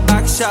body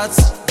back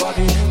shots,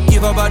 body.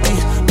 Give her body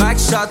back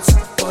shots,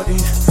 body.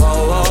 Whoa,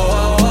 whoa,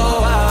 whoa,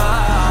 whoa,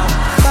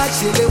 whoa. Back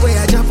shit the way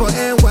I jump for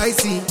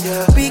NYC.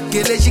 Yeah. Big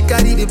girl, she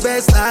carry the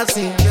best I've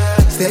seen. Yeah.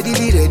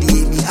 Steadily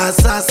ready, me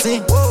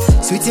assassin.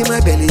 Whoa. Sweet in my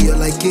belly, you're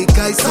like cake,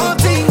 I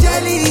something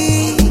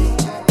jelly.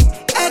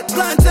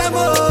 Eggplant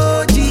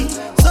emoji,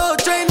 so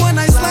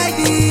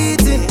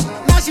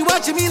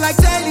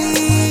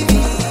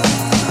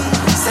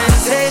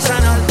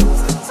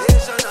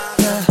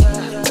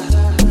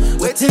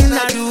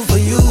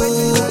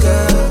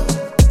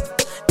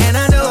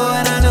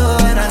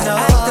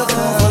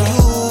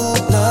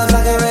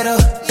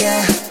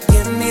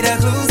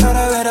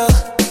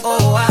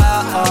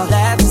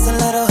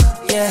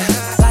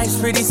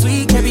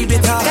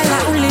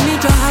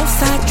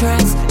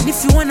And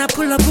if you wanna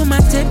pull up on my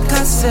tape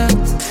cassette,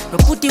 no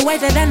put it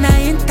wider than the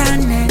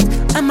internet.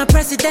 I'm a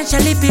presidential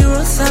Lippy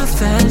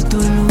Roosevelt.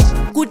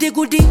 Goody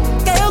goody,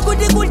 girl,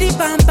 goody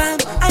bam bam.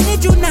 I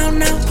need you now.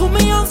 Put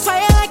me on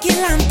fire like a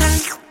lantern.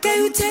 Girl,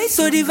 you taste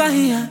so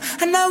divine,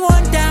 and I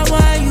wonder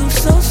why you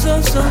so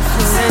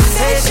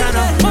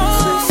sensational.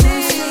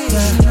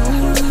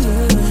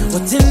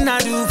 What didn't I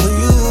do for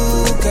you,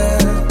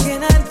 girl?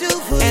 Can I do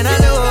for and you? I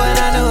know. I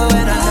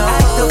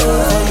do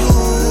for you.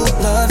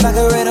 Love like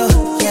a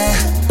riddle, yeah.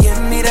 Give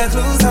me the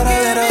clues of the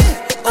riddle.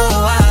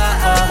 Oh,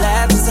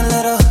 laugh just a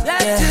little,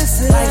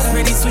 yeah. Life's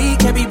pretty sweet,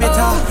 can't be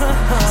bitter.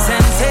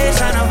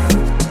 Sensational,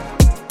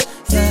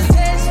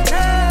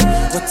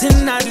 yeah. What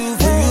didn't I do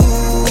for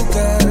you,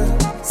 girl?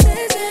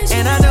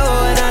 And I know. I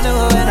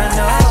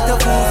do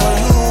for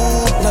you.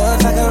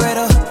 Love like a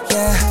riddle,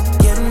 yeah.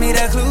 Give me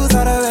the clues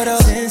of the riddle.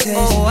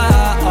 Oh,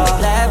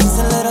 laugh just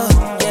a little,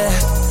 yeah.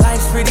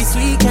 Life's pretty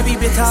sweet, can't be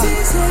bitter.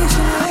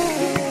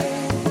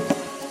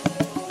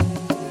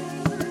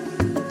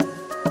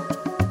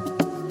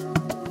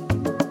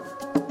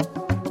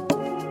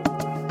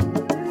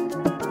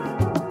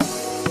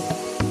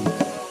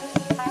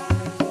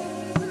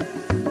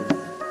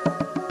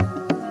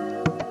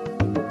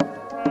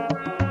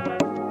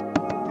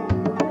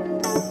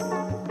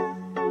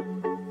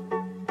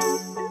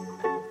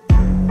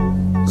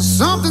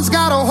 Something's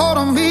got a hold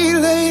on me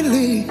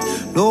lately.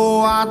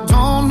 No, I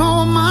don't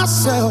know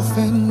myself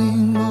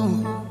anymore.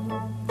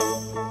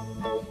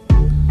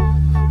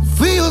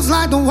 Feels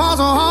like the walls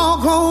are all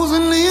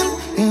closing in,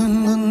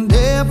 and the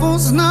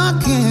devil's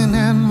knocking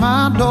at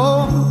my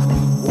door.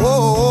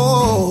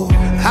 Whoa,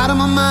 out of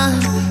my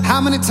mind. How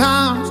many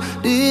times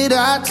did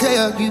I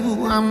tell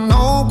you I'm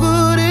no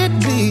good at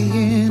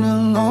being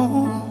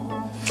alone?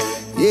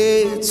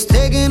 Yeah, it's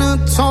taking a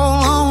toll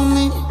on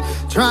me.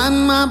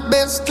 Trying my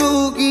best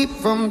to keep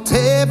from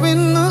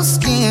tearing the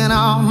skin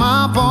off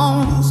my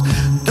bones.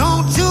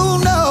 Don't you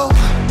know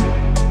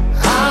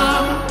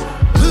I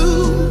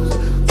lose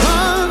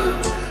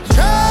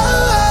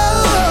control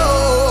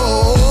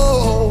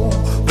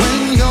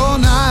when you're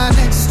not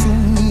next to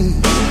me?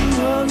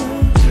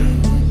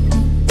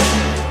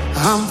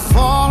 I'm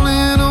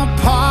falling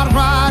apart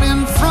right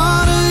in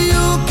front of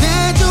you.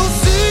 Can't you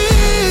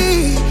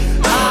see?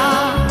 I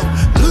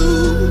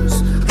lose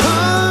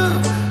control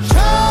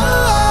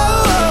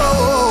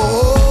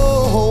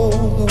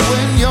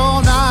when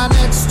you're not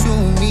next to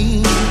me.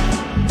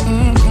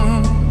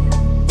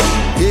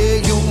 Yeah,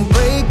 you're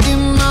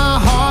breaking my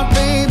heart,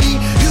 baby.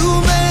 You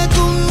make a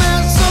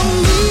mess of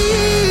me.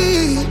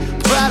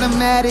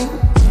 Problematic.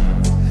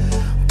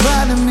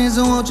 Problem is I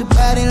want your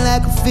body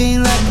like a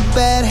fiend, like a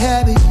bad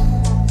habit.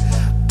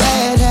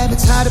 Bad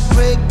habits hard to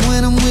break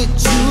when I'm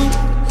with you.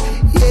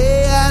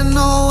 Yeah, I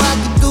know I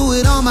can do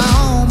it on my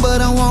own,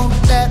 but I want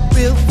that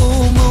real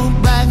full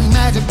moon, black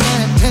magic,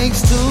 and it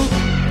takes two.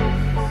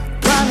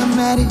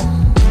 Problematic.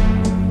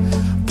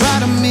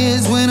 Problem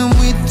is when I'm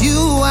with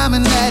you, I'm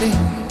an addict,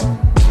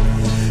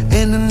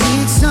 and I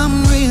need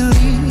some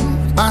relief.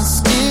 My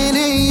skin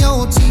and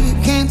your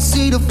teeth can't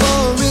see the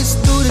forest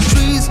through the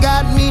trees.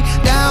 Got me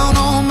down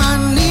on my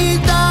knees,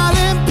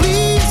 darling,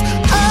 please.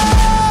 Oh,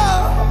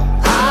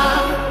 I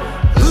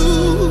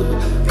lose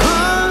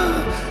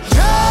control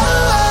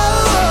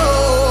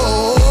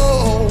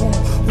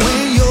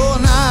when you're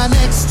not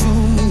next to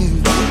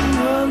me.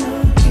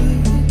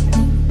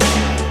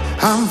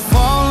 I'm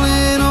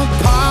falling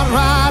apart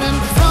right in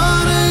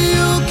front of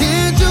you.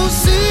 Can't you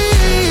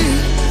see?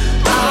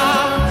 I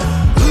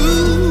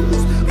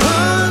lose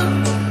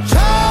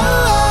control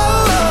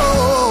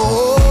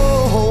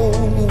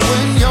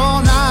when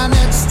you're not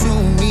next to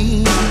me.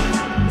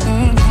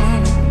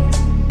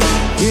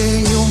 Yeah,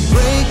 you're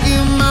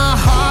breaking my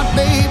heart,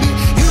 baby.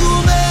 You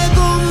make a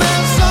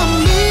mess of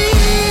me.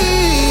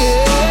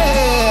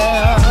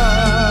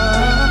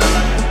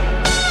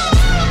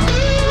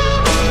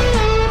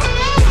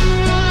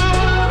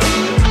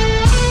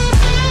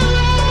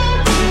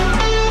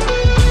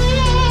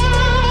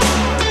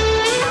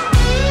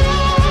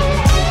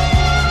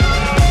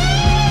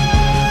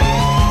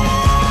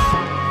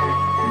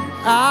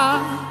 I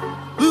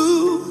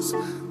lose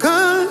control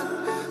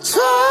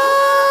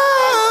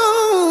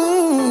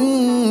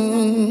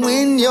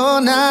when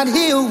you're not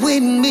here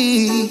with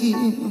me.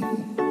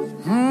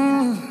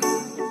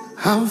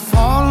 I'm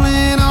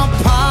falling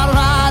apart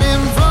right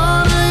in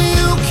front of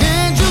you.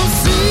 Can't you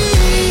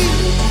see?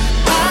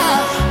 I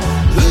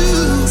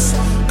lose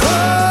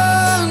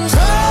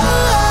control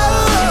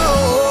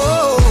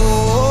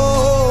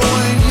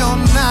when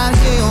you're not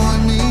here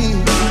with me.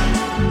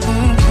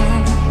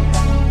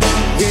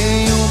 Yeah,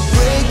 you're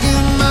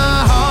breaking my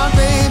heart,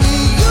 baby.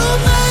 You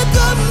make a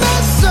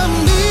mess of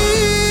me.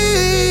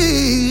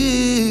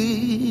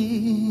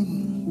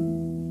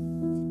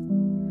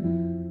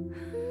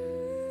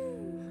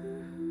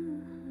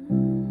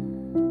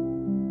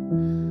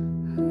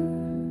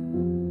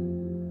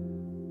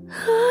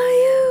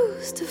 I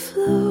used to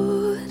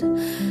float,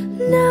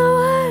 now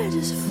I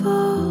just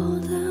fall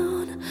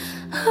down.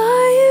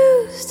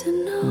 I used to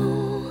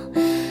know,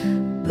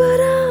 but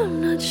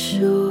I'm not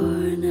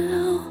sure now.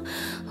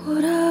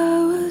 what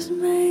I was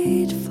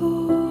made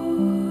for.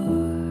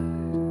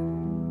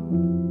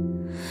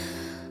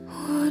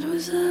 What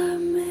was I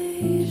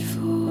made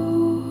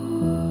for?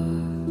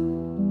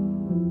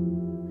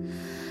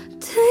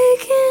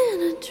 Taking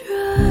a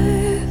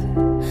drive,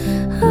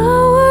 I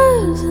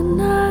was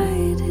an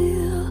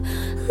ideal,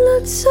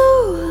 looked so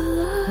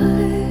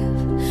alive.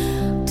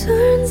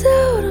 Turns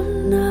out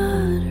I'm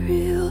not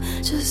real,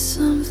 just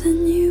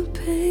something you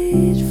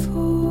paid for.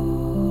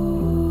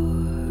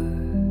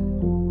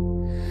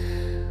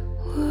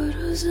 What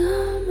was I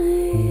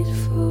made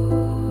for?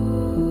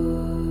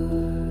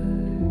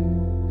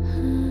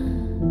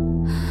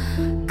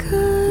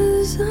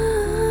 'Cause I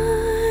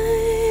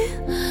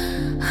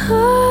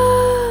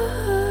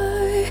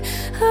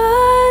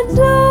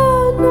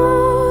don't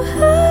know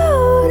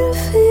how to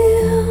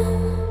feel,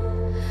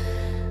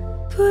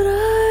 but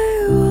I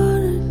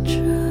wanna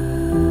try.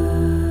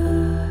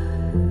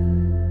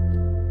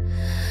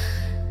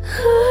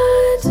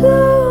 I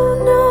don't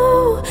know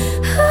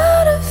how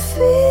to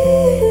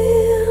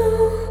feel,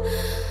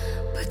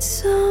 but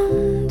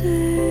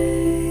someday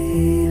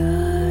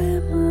I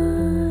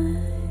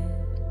might.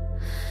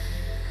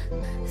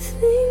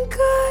 Think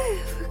I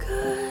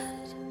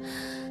forgot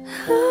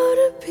how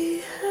to be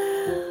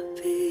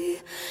happy.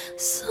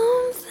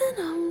 Something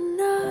I'm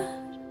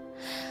not,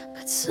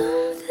 but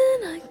something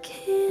I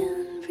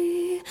can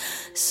be.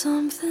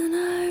 Something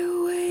I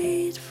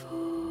wait for.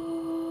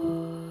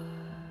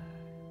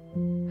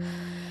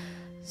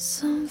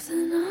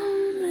 Something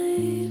I'm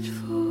made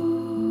for.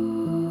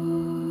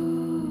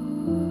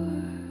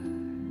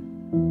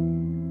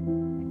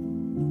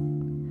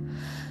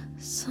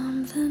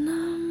 Something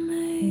I'm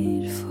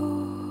made for.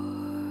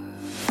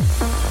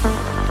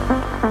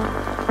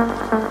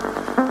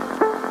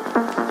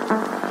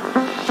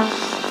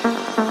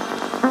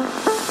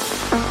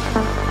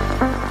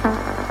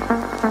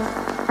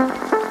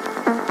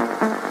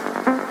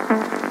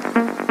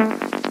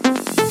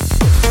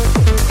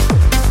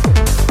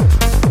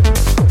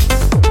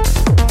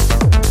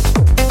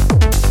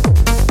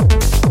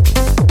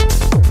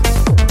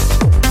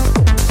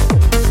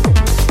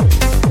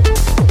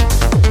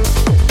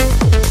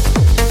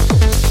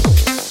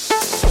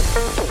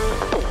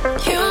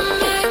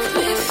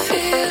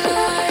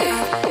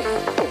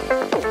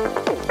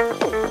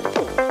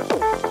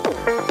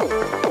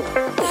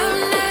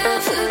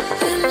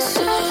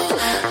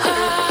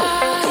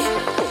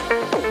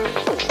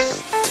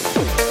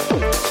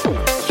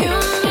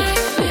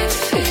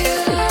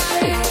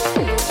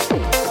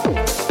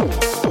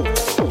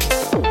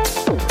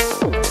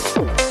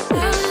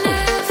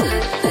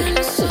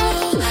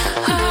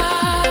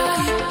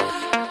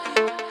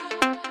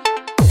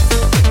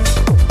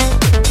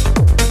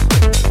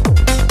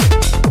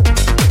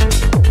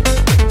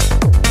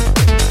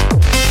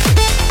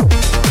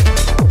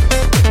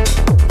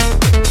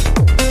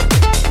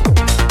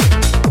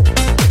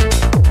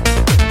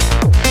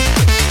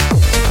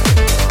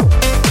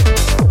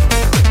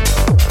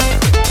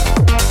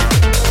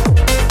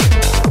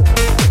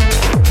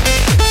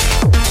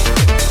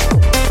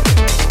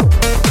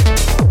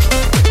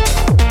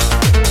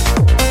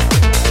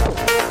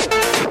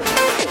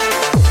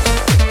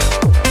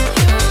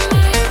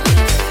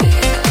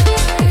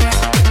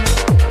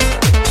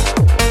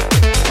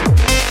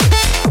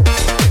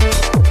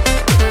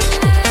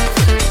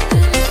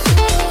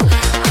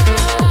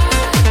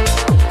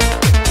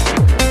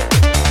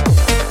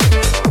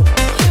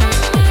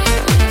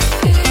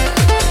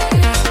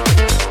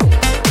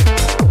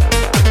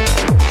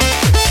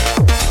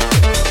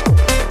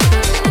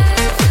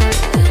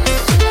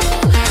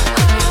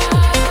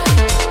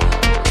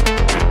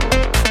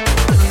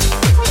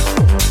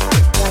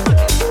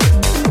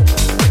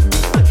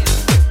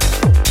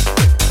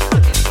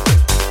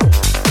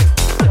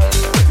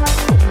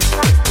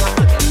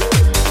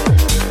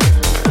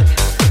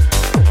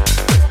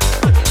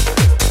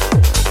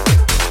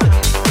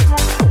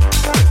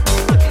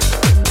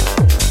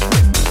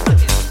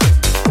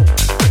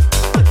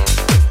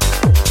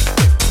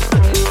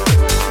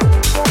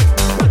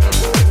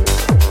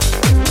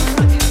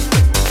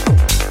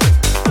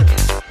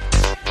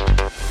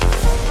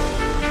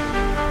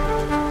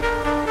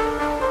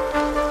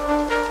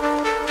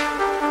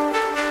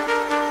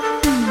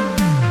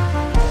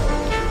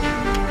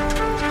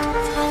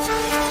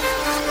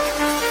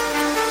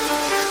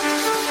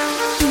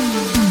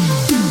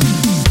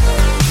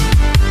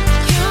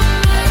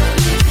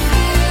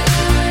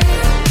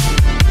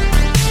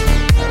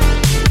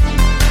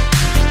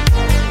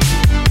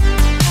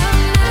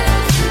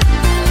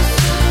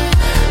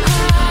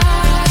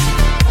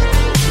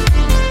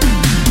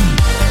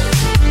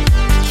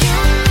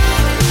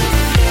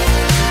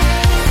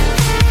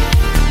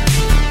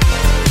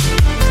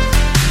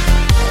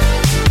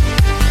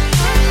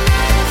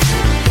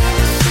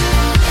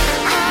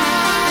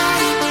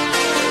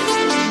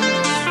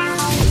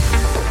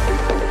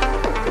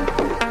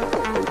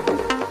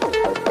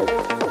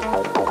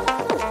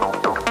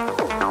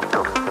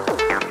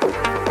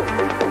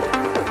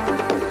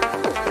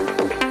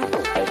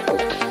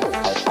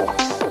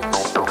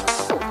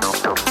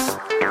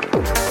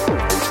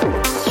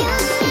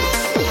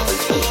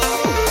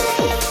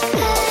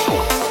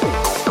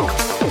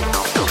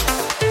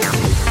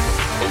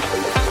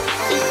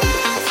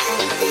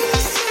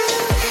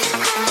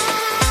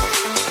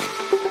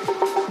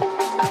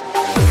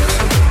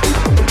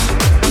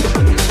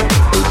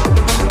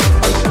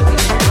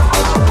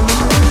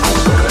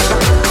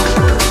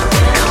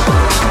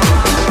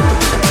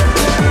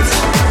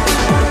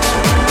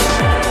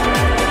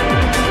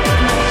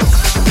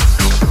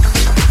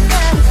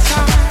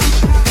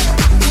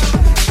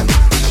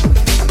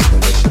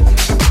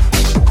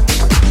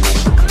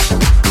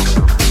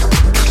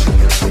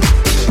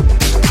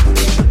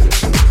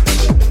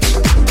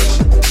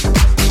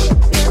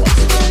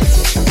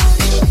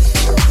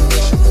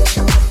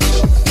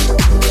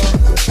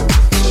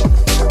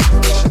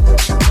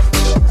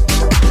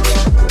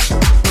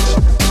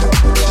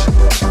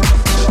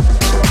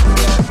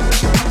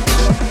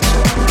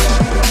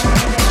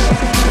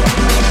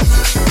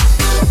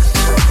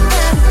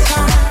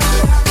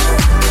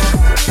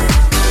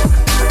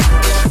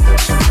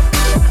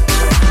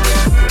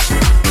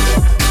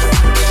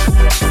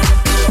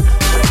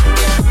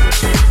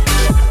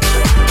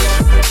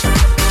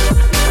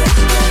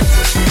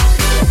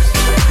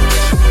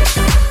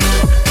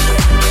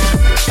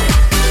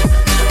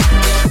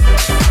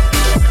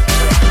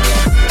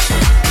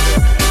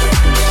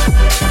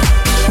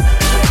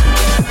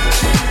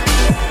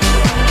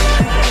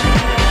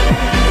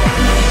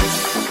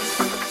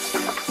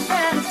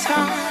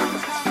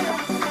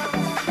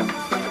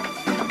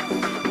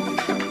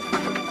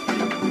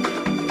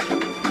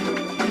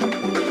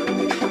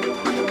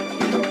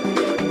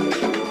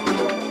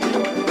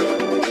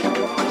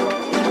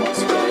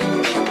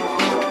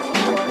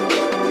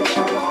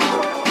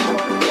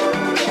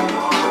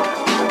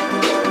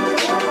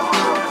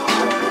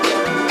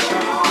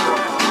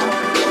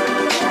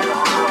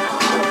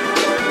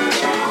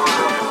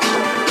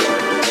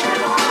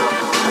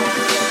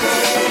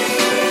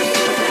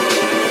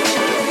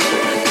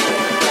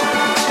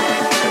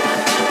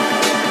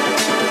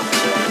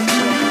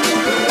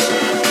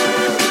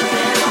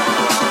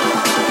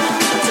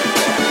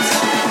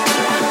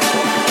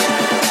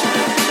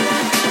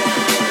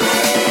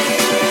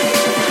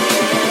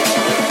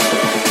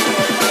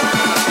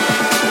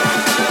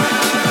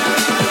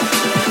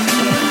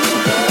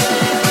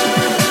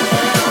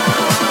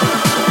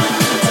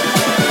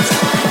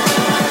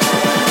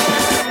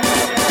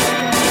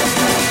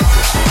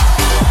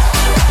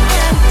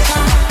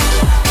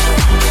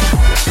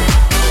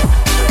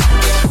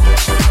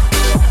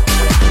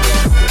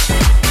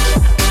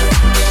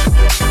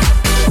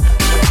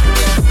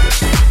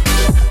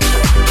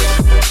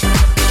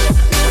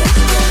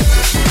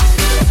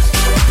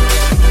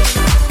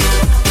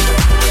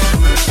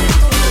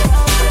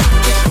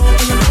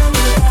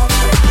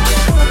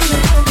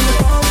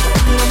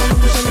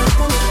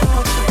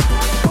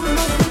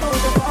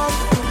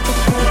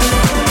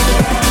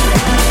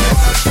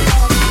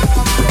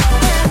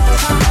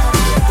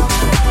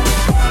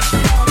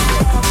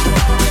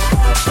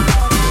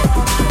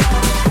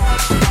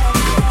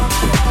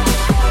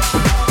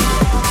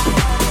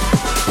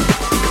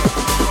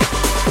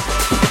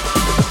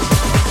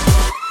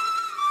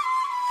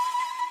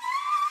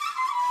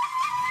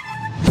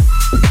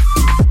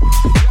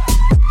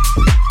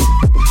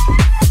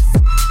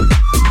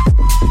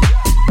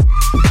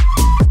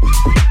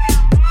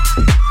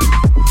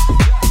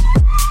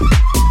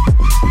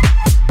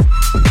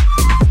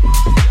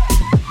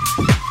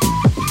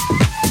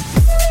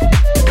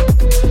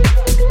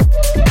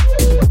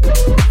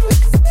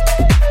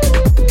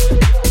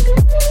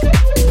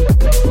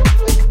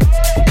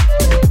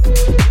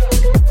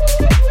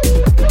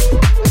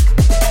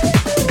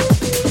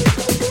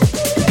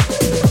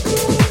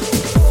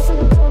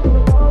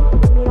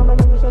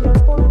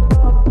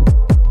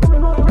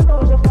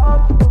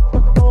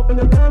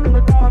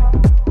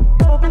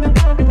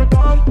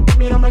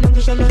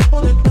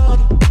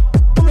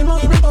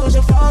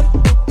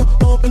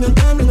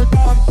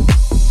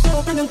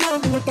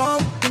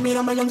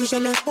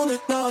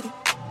 party.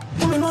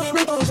 Come en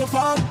movimiento de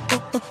sofá,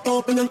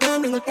 todo pendiente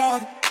en el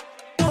party.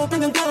 Todo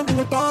pendiente en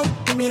el party.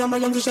 Y mira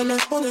bailando y se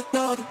les pone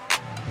nadie.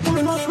 Come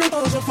en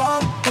movimiento de sofá,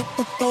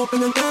 todo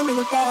pendiente en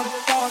el party.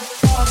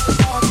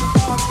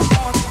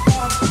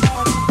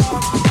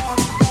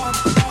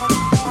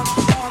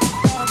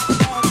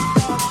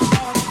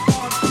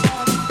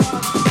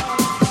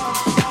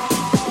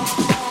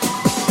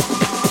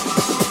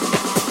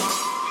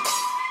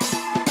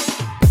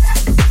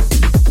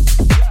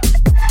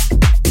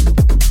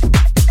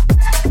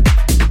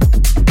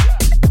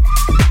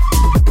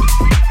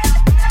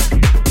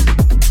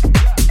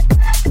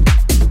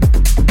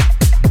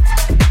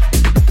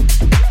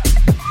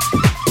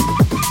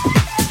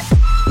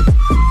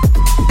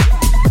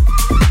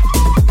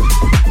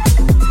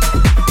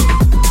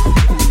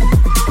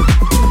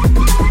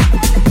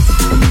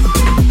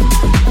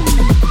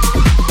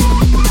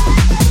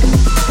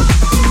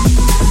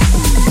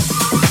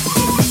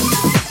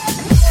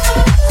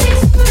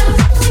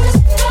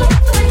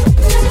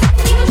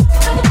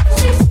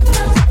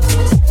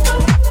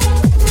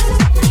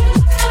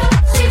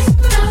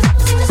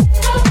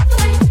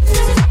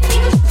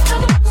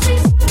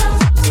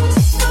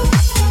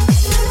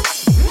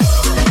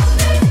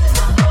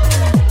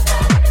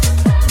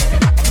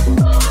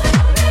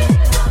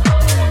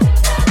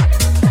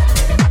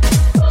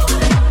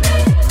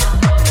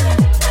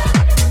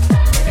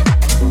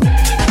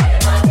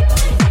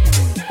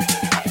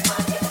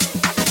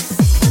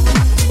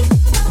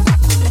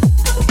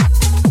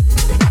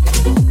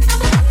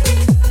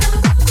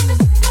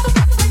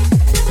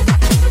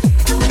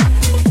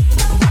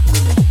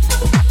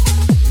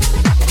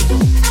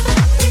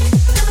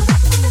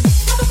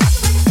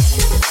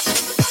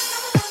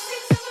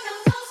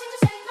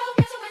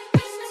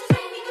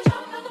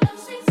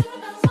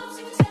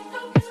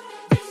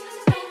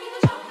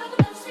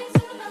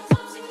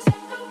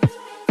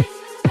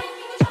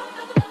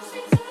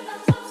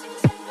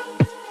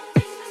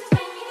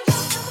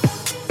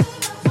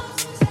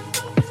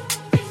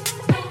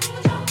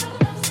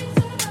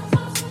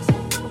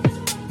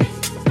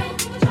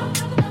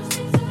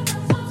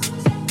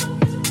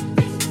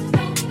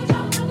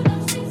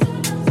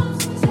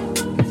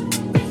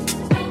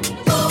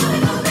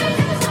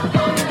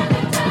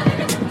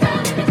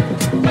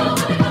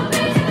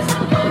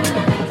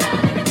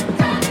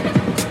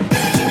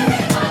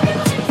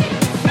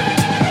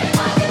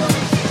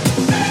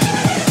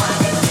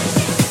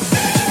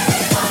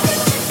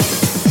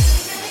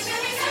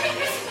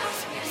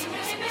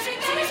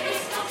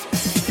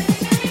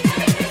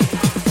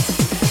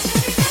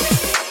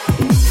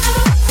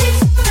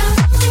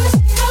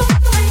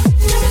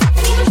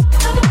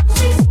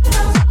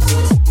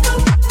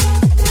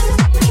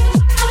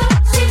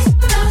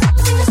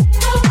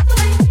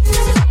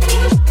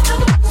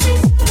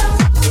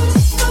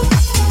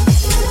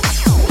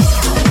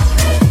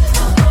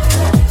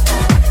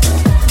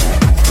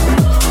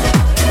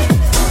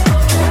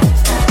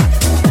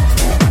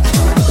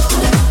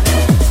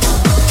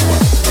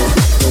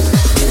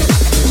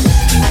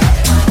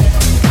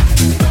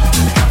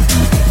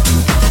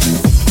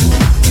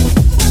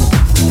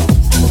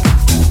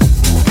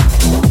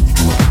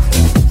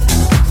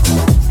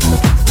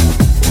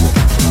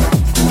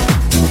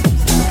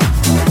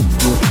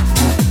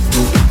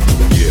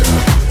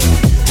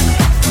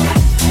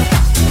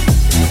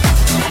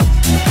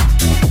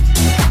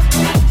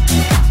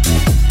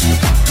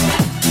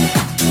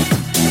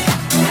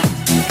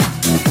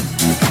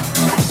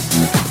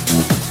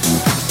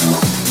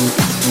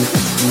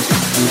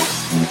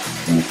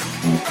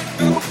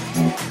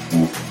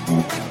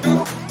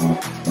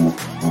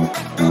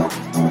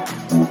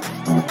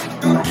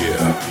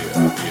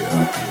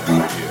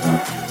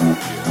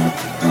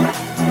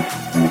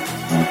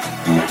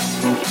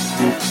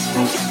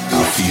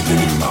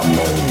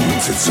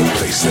 It's a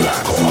place that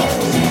I call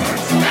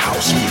home.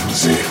 House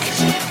music,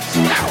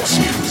 house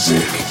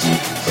music.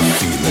 A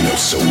feeling of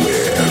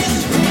somewhere, you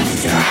and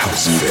me, a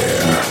house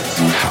fair.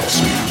 House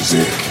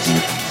music,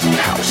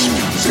 house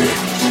music,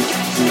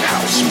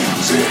 house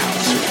music,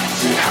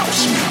 house music,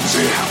 house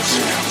music, house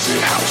music,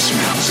 house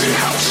music, house music,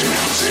 house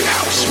music,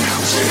 house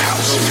music,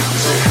 house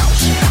music,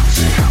 house music.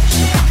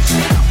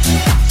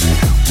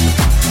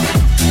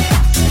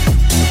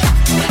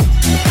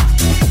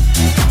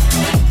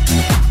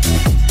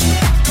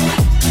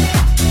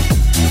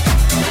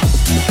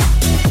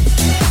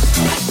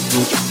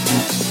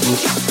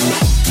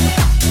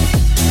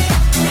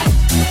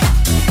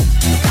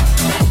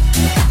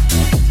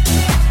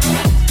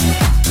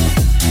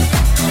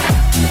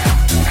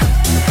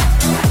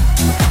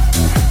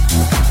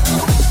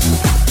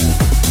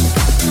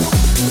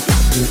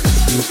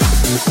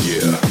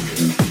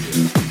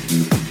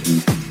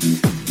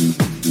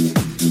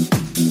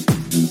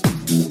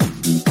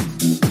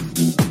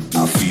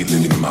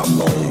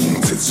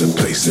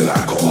 That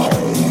I call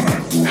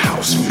home.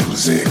 House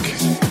music,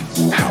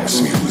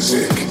 house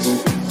music.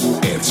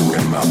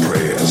 Answering my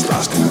prayers,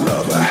 lost in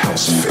love, a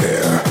house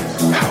affair.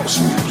 House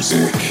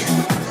music,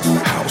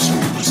 house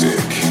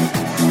music,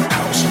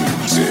 house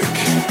music,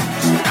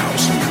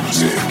 house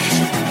music,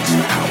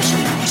 house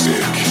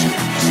music.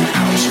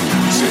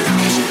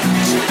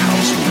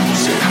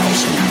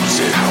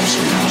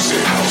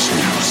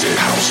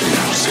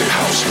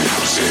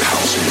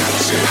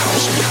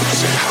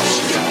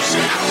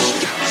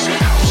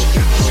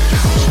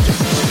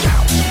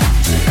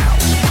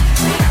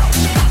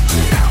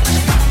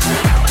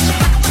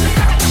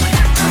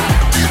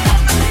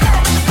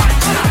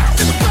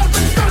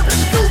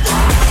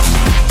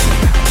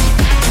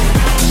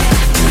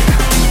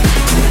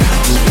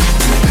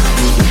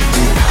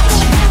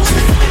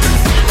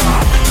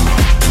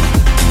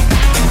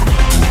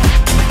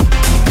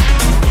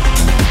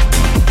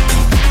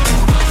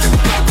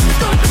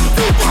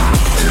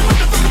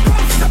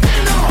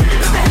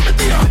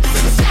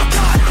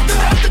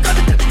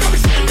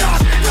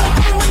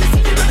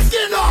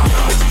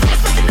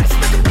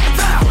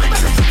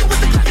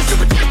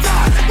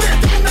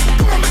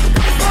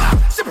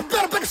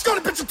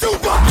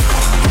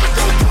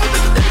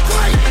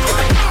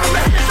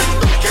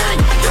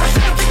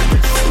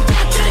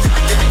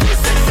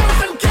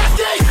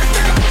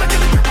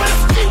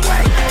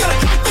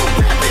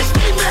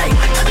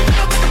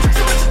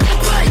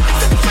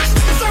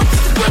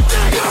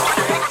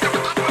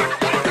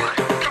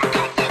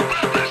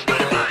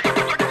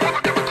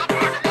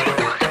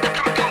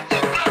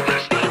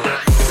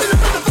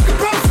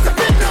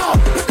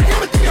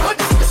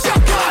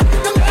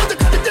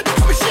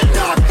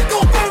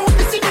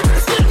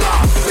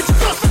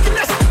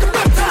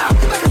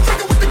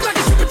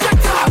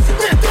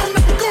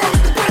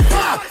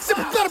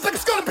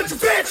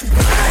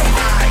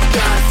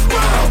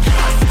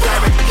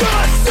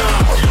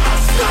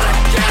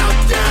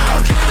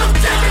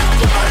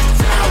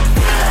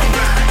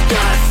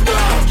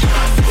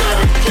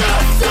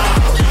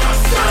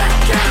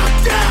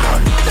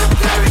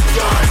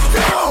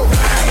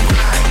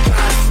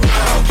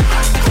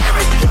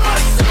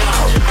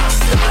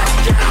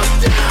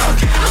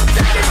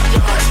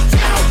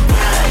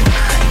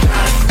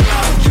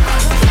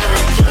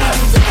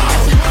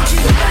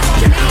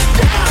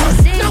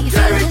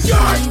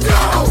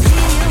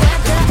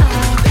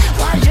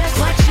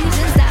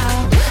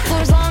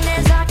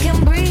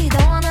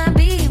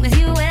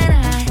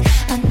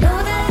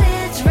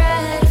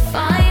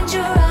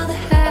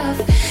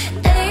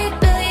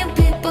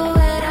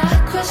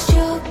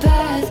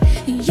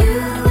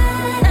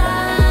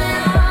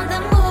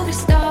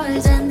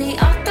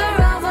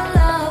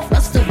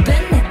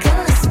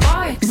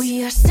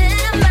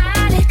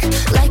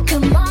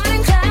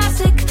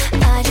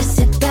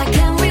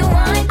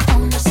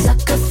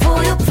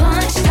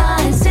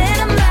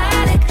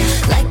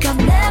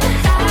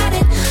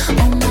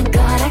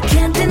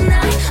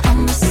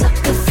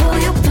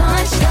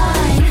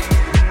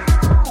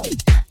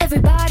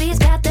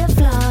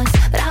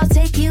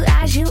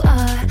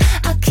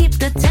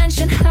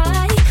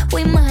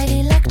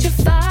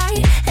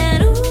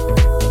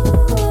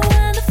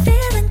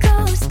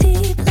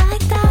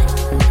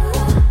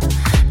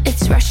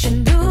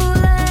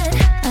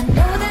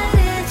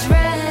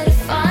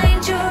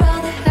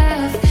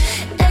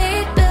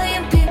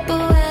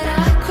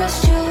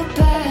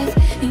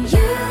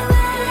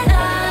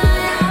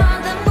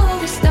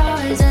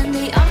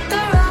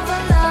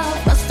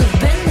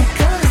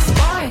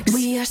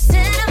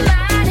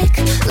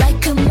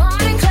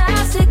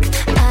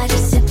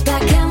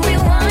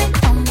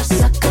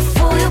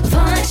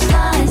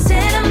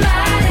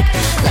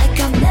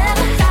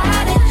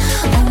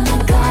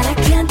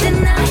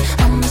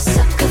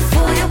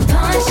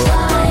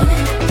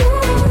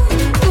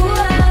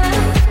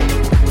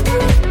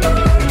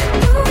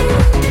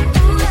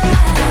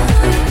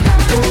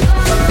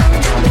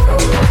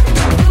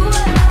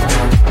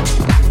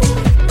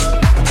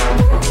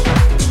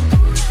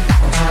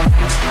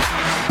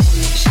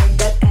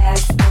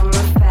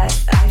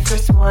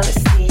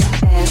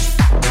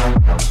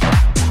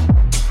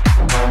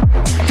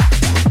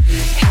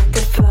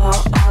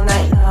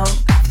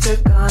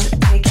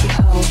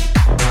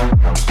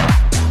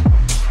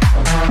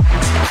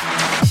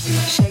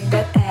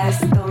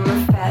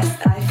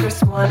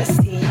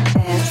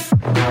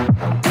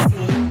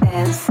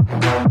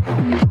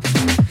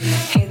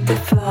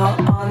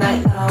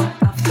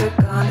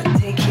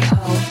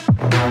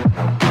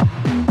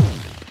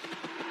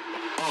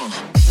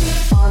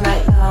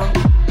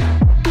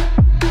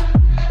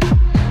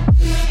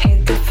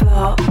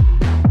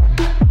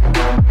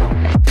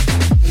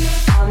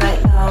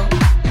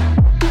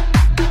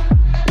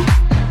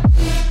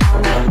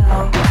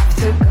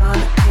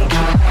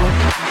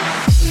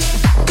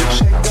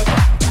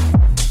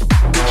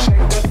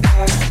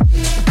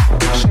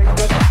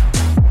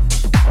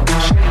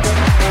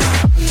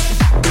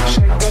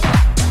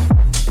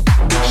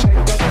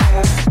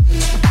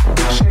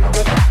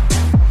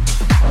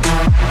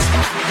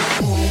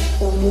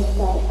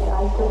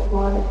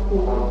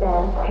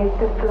 Hit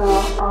the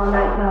floor all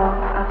night long.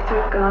 After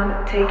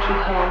gonna take you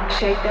home.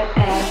 Shake that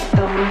ass,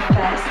 don't move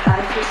fast. I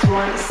just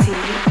wanna see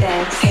you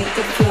dance. Hit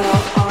the floor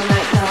all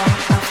night long.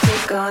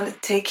 After gonna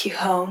take you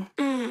home.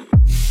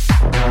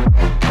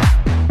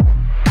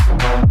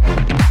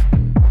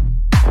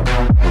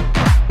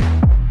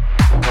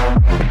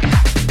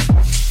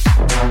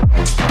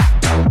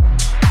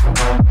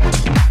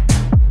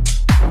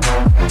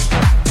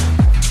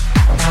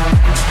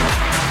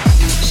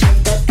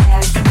 Shake that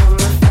ass,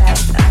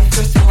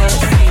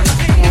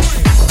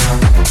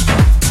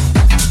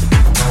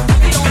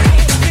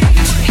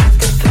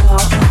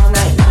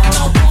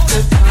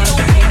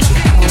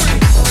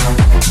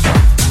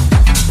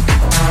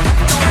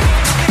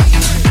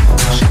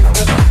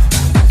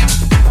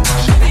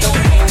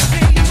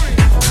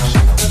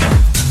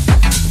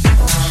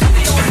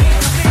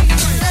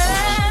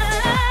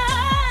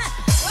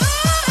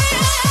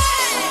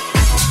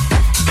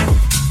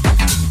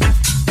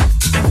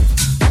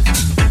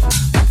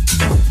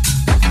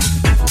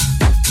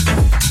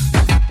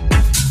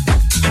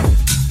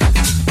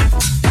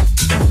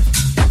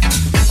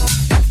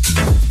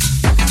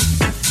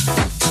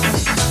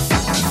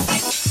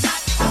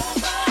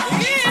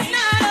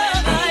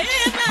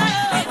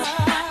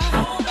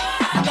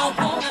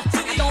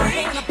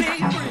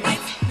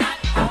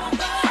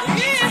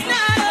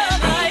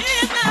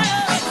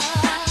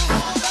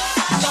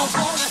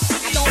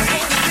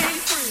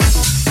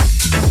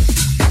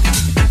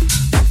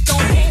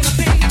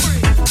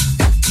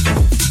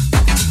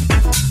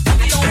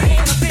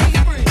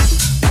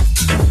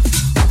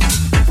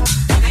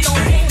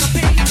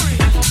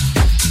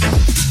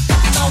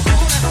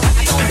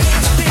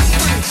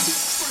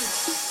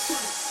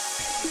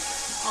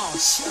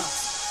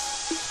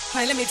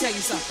 Honey, let me tell you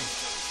something.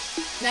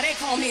 Now they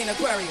call me an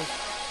Aquarius.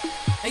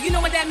 And you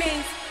know what that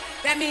means?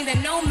 That means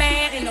that no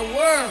man in the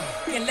world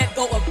can let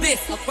go of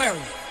this Aquarius.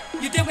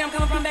 You dig where I'm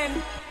coming from,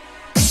 baby?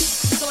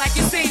 So like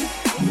you see,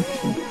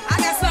 I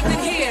got something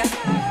here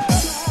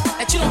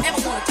that you don't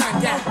ever want to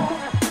turn down.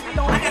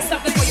 I got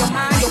something for your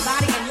mind, your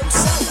body, and your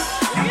soul.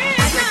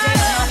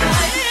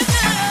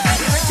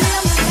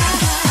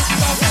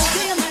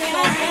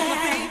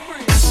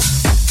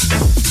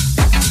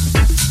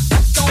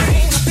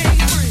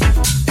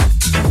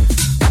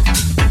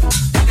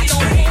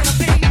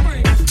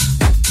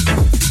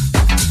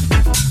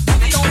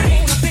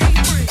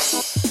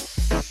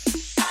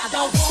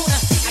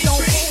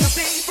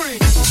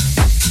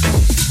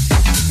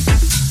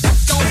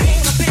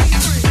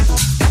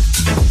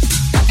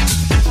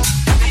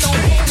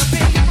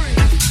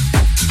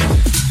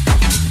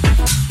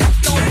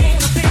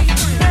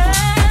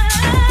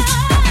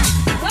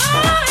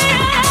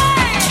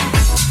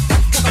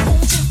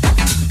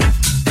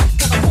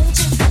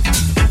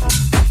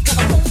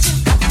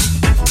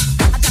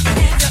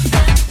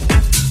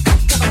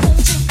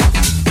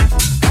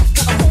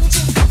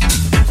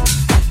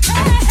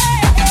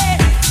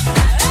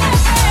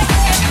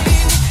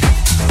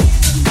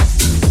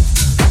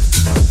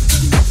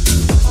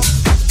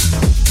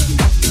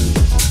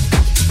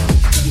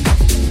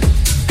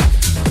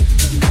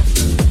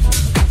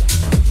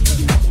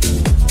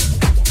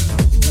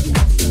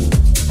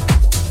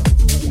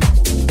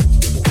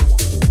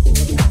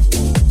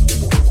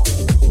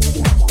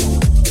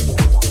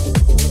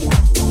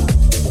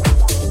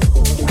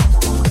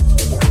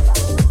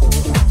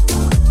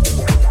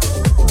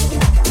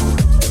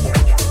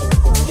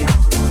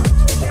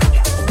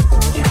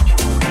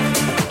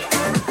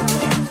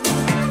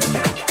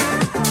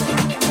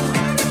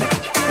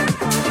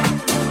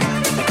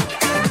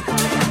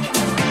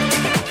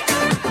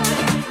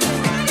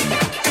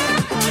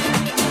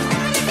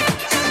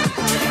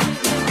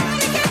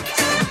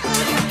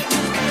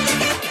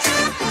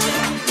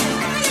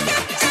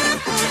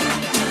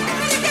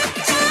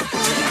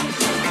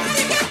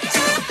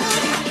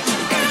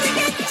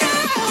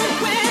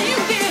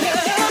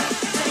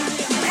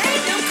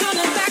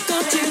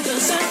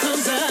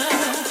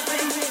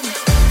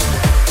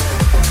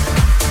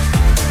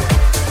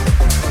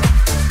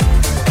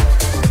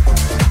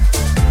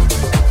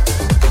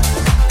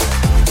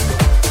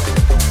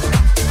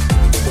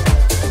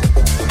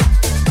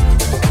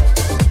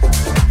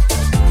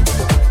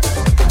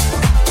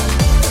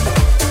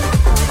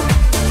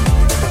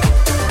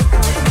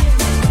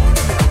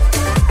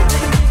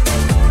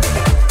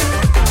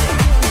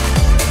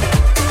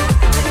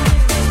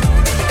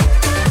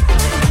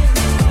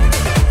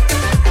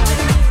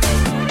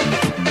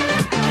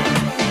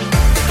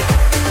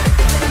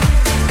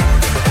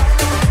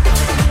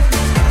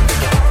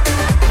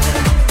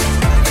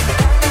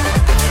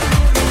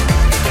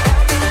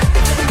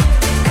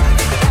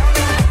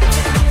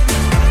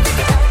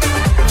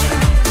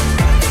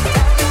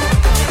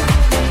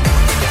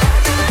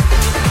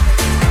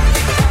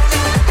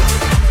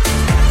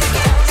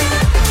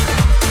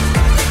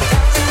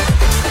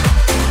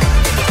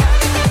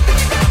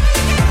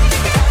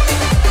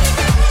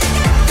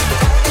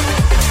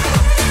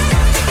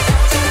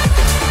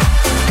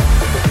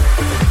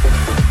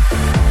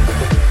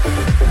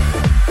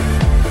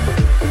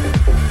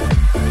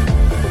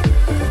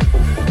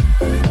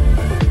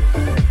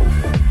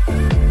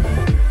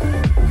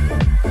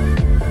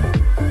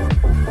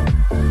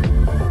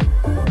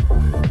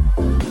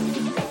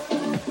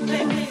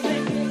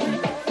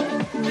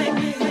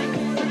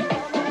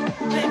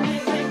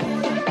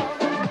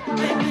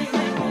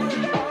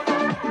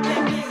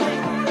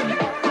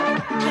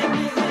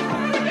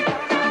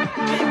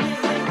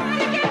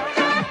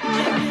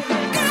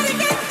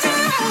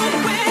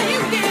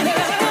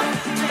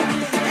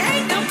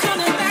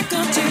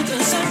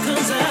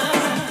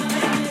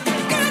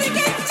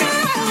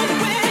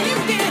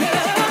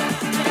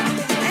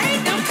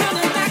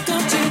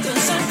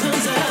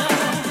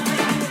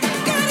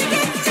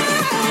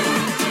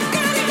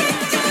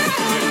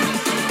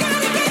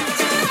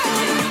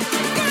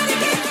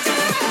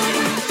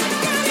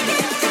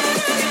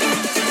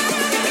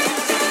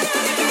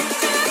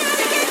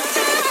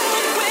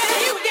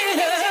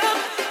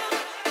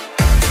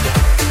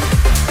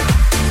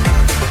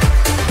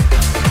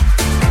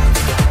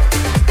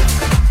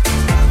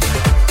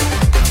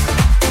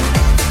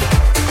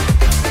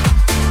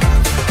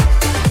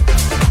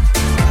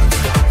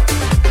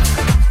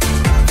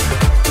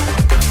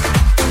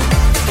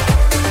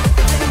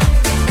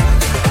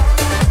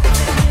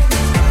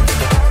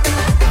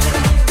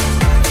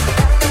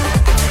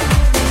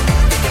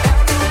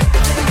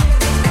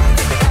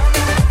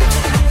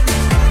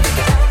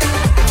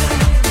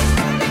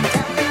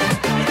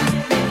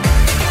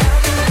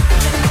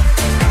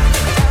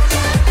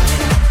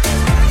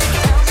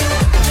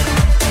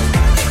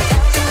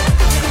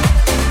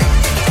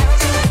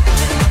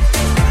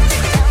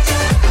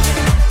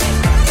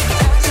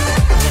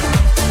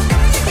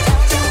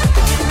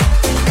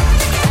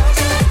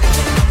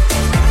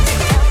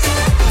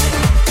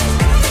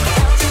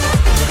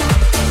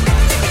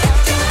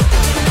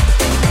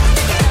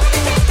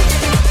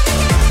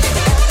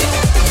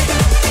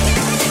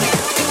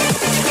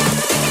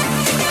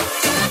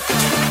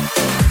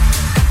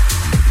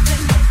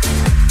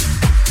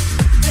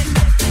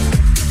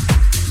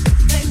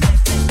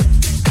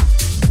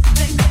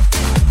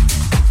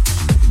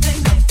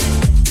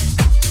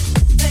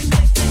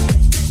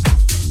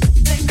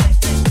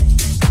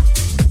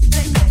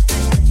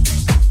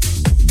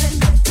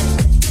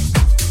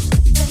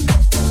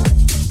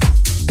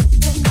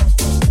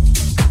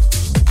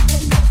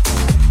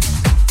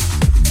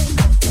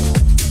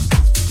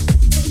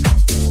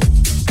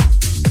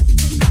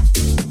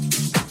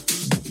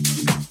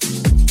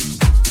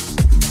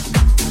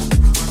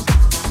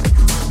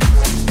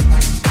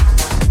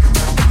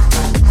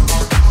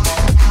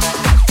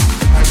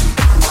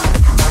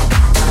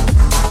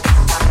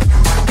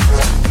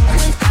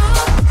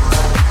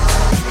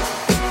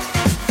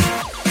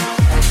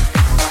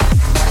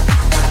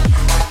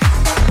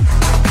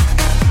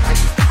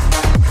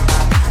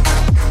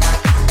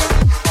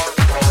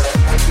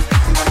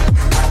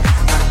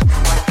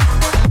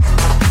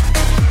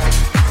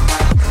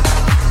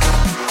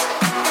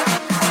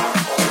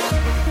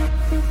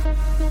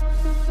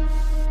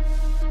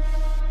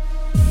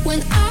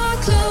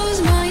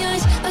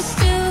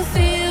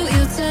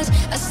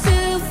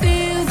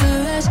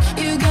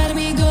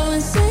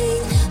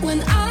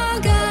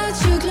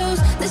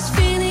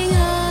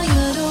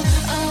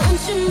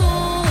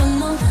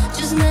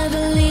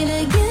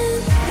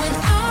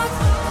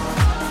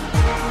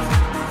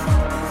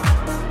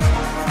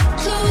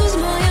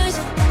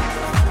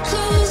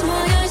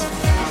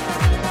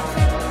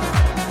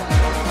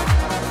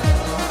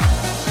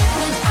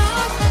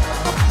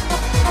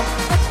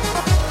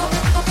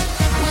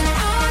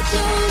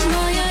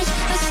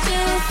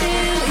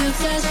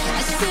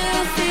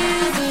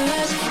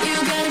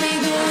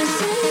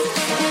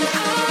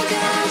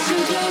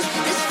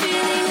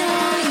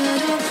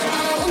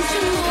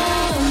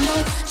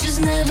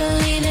 never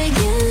leave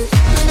again.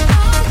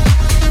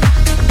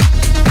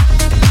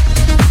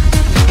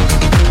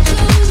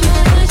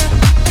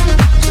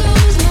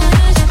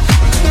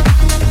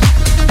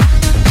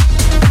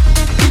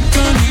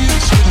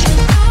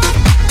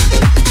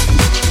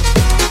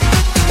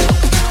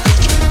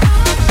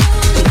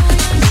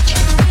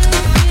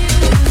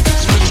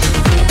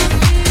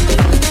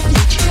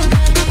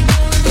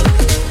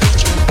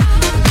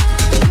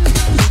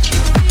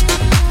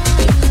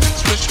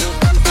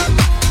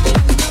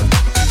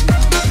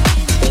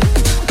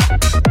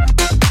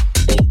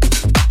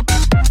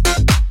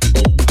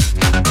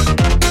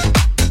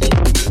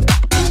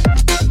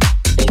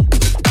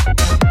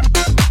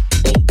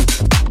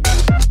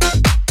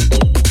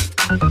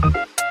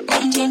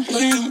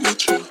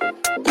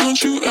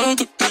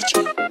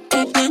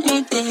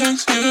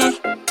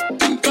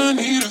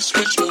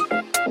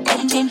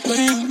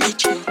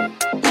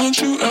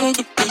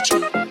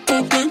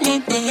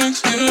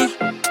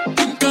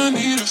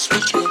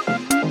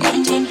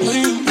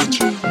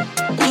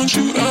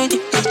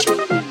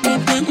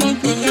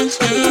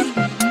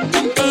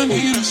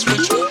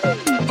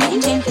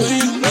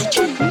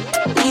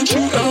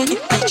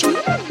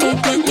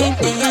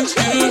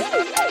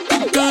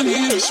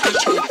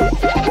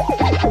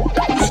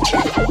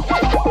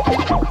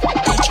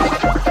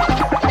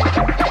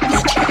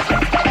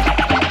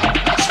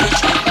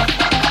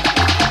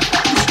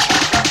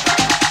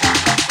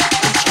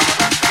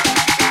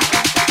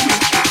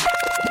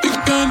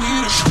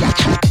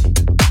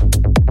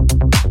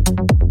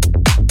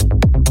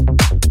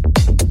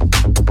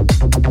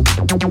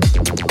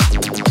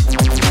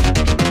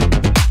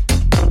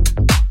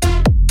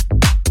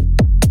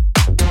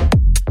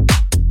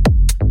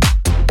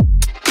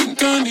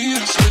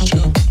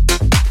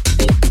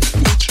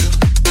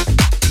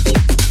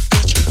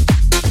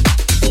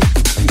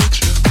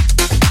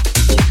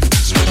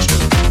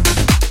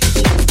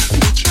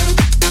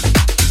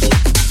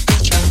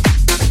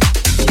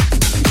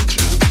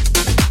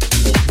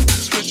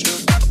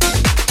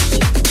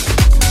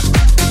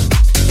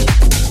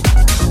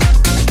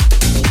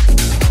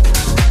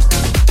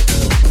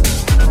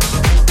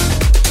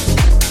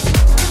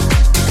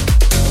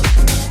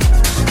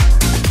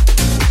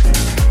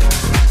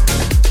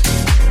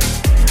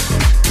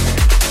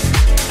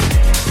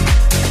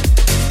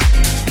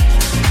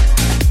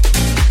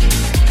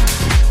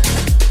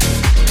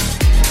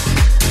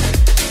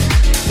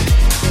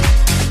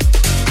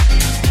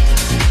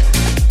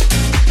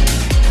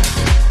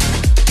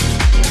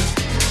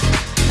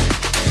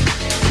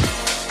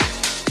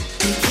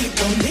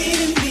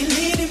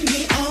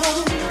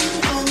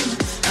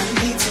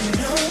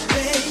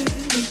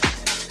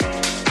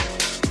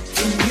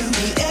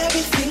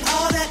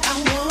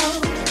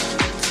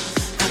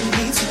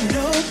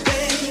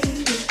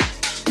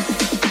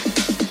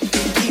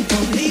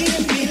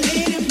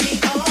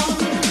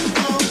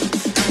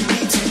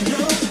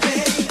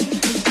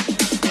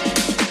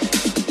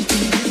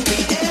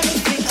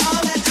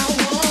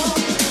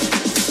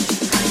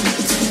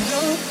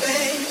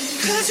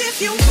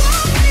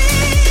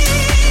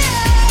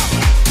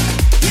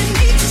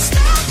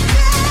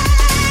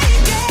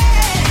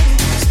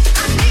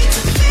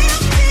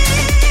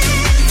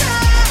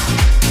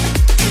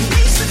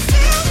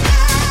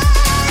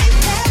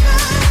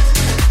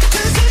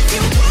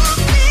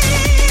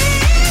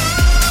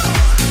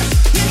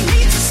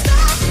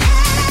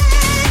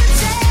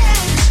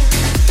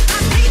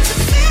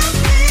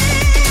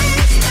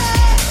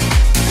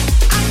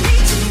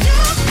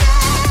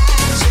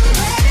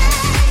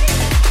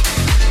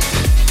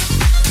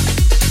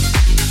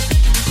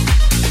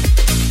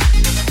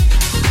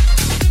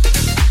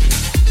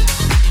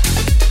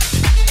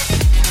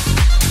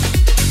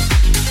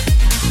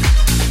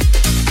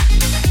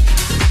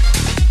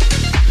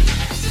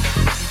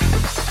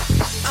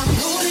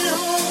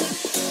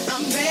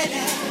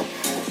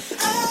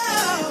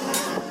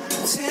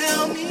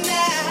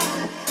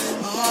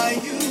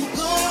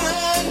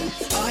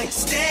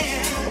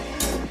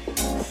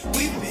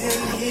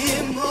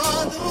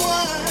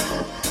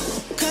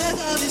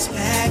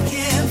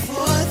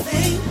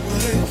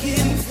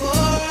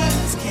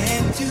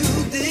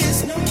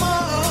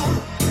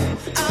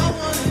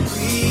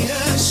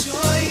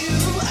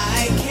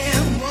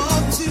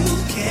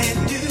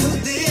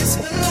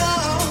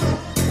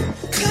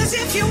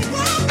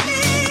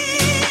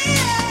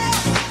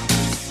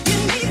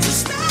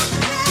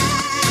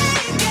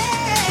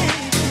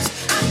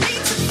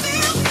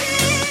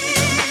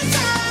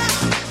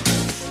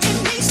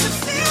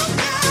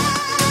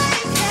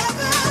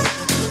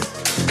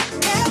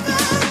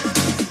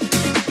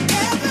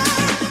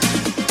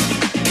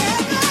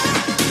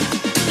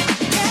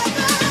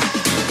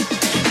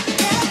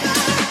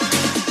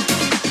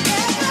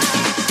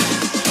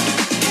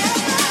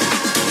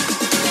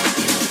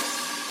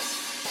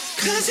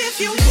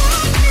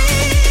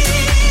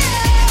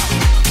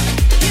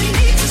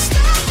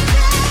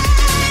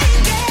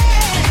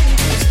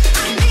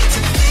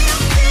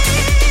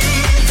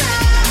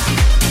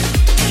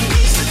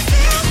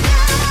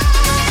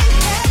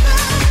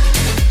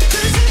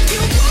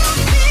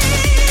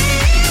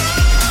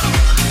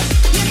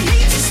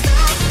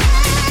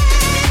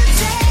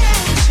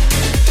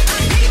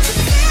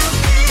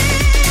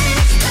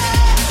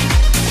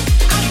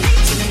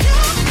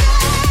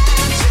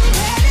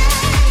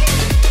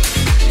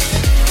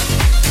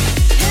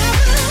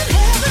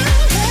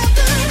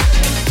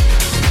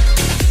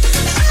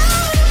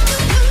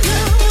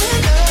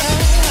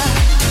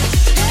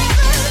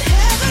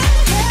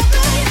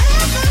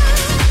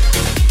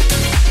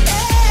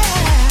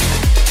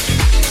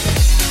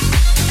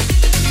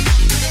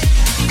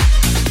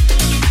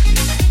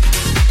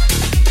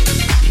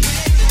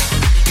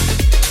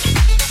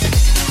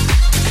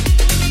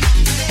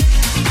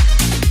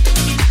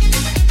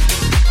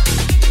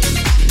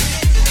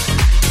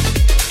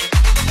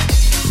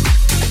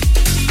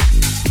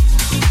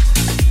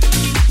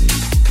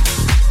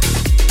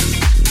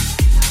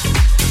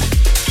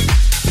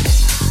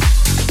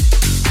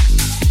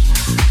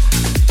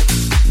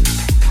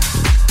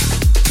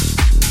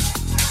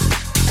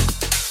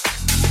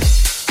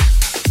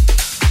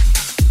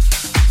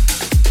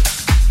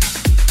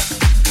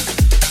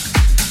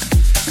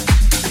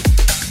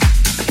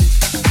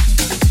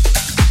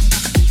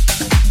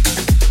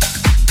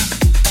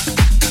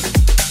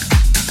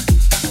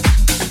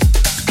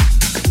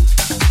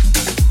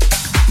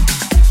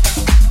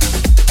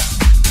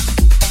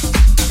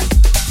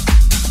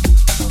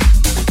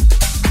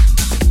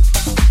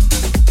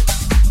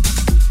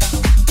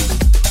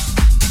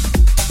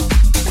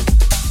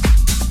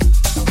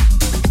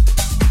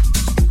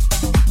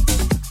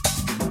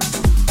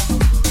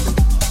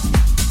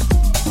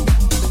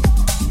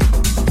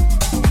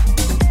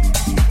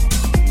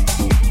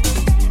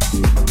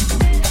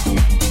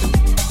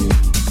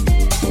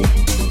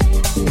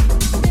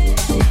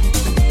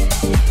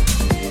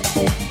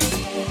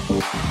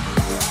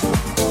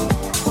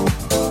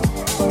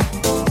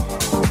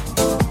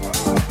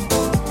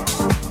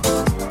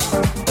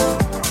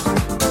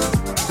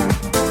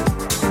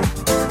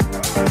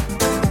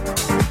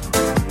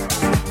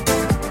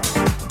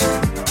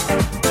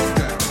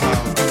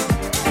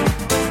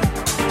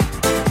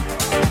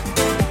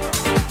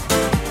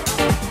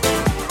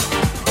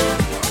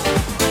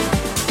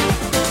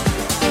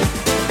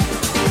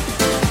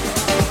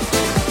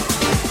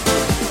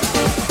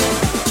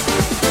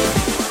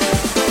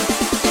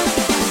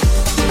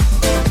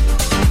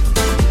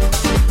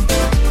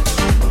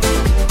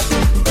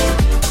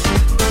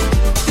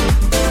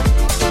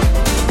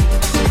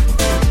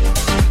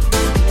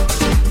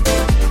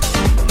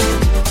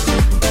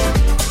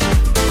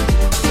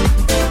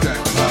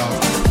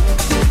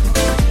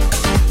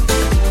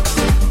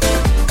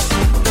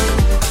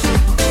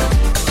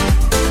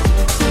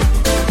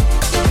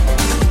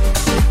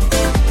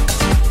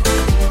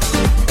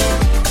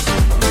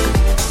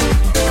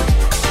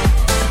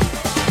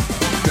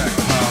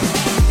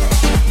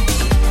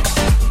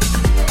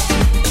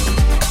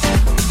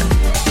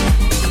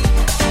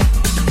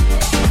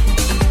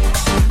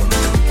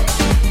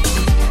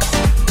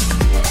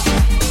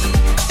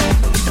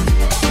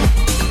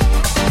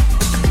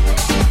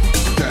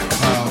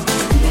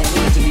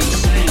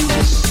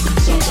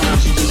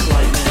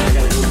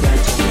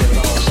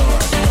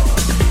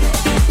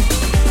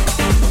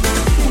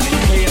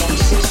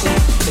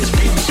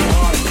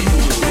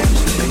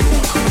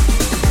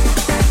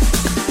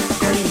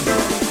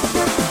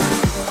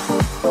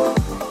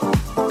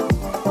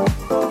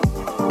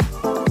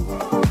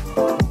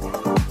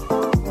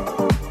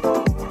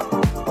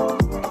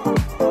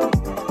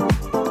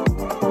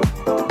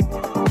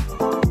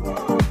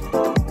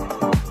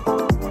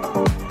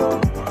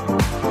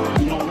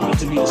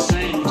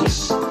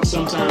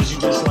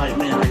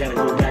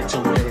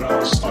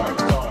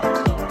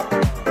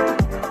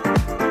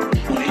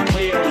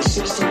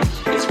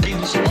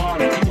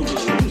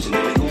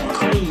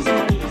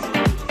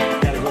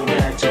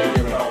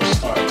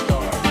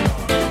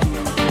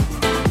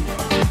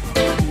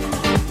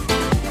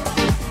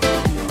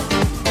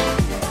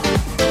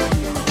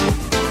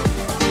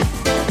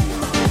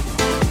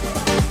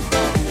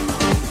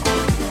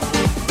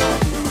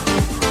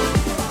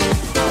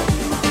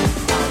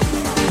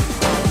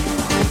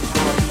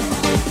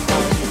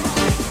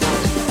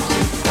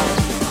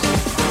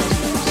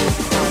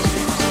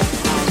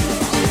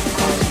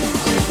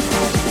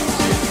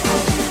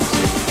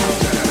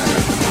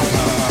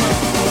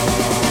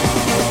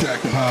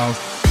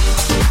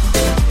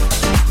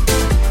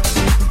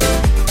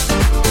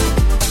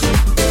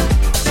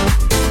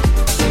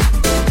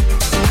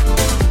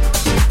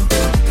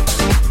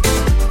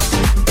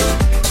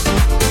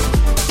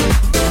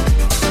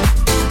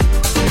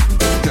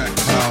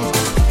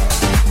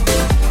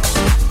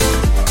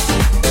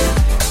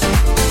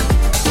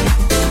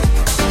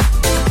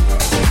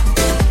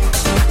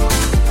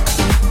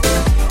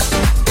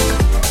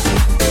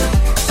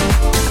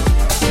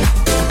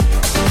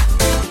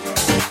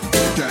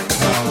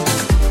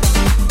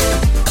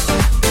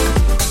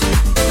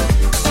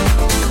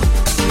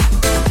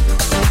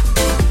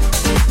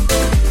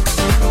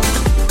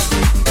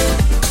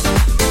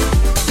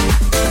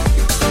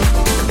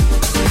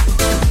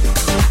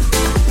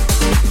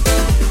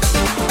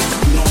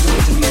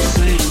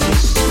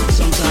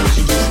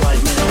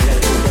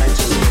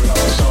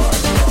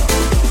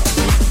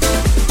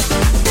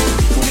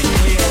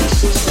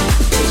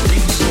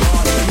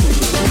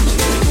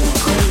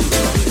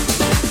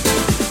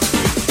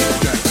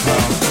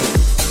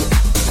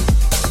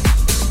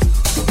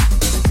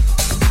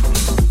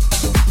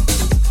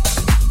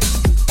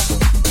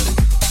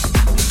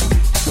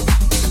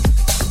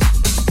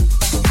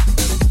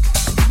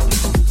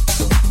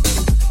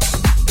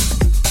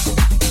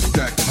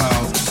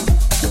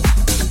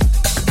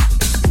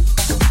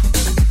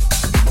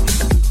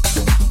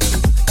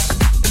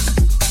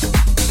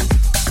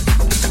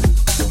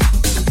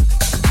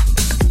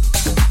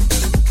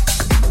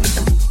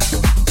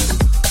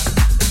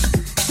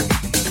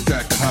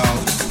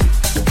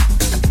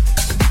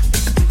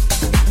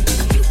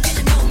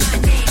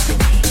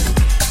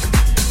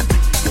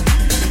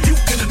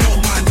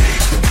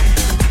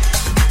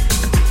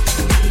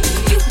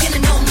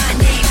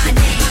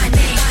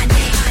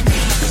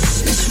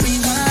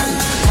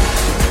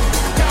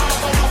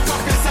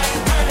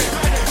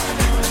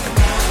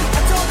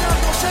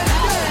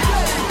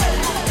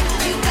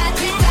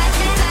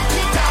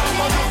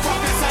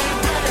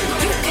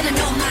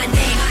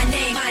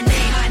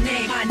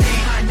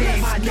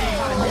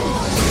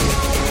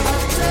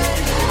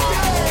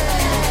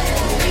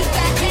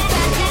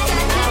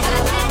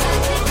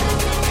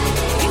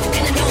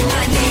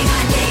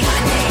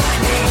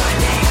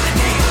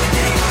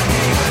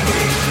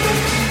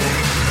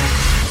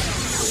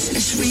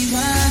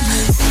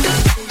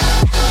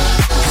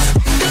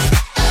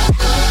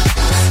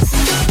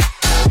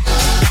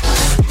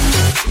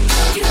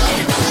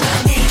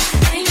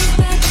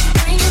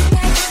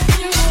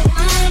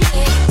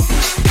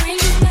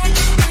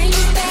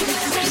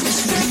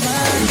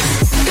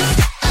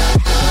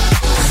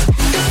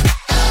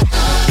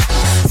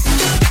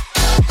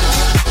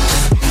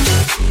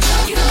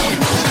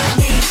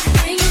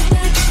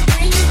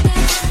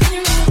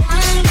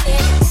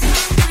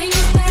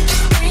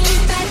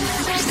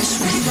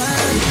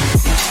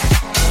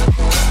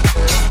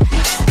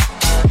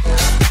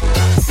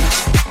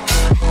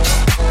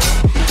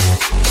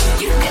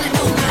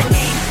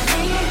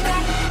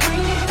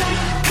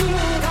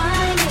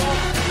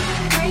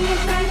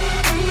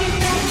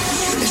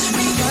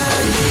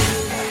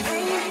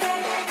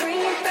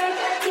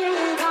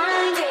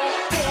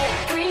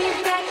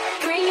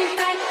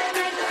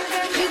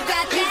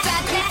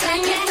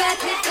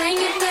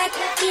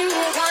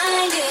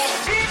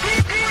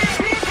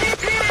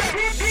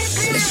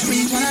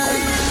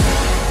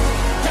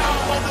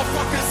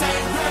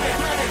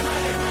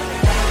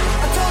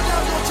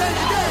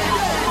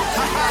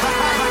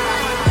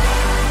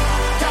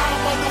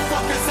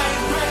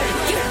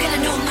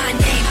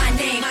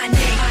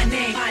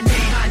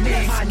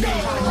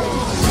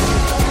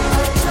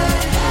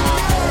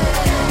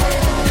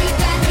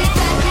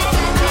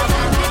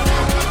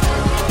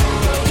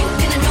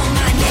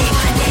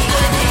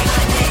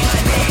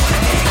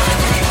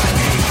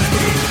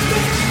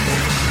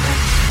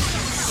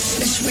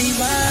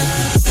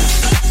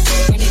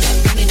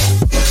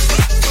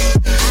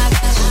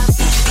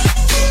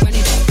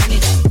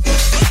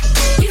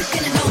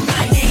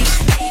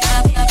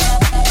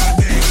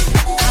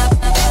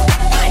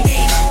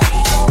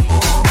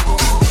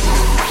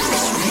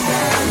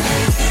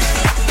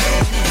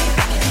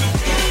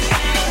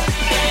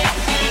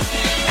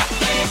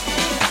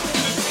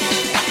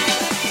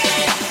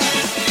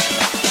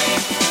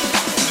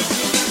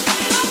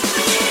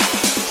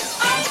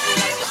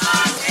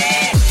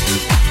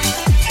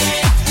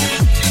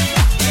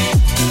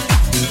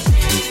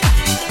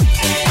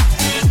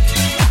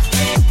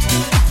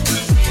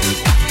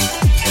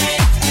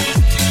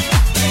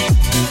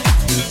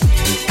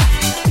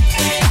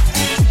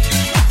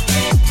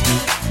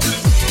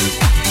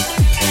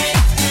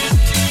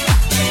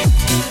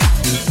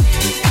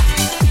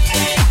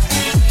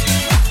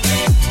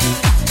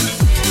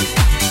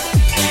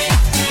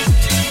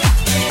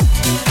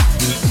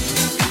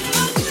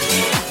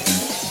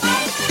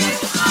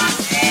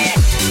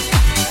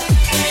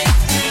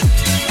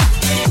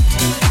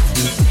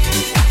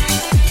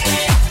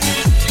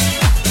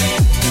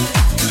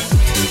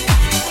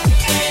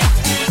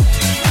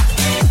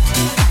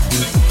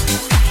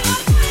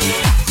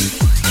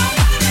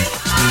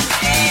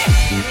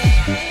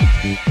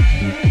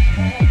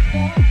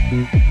 I'm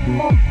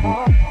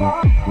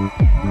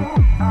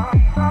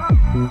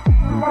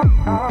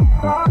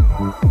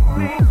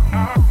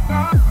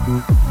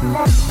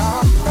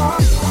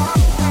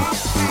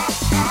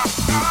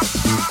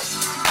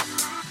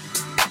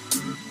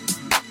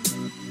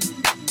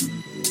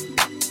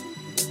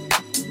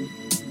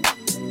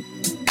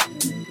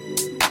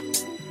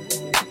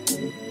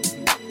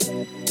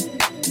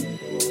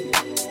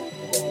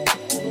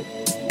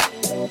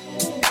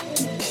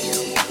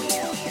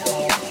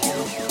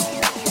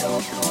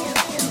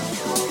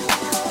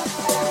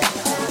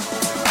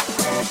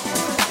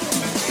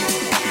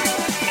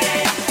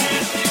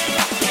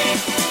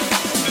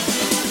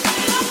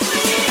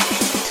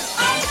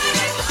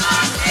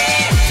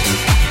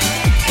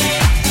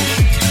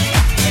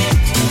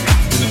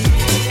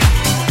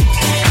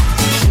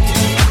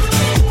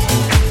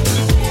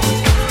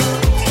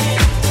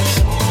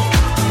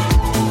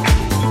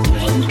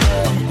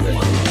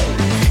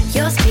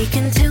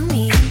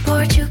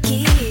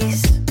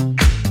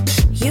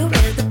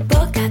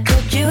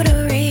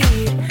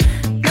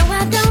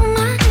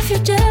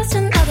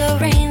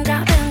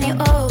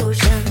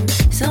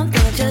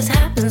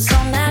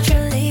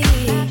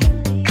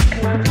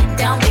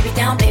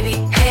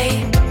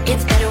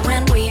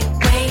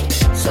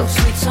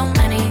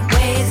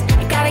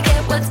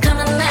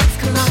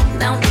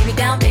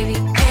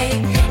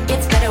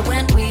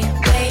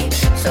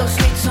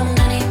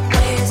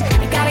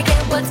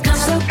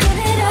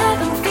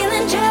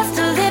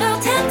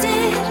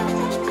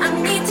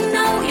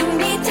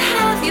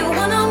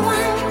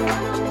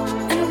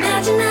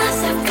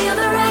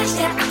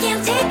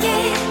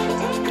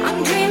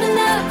dreaming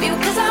of you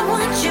 'cause I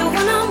want you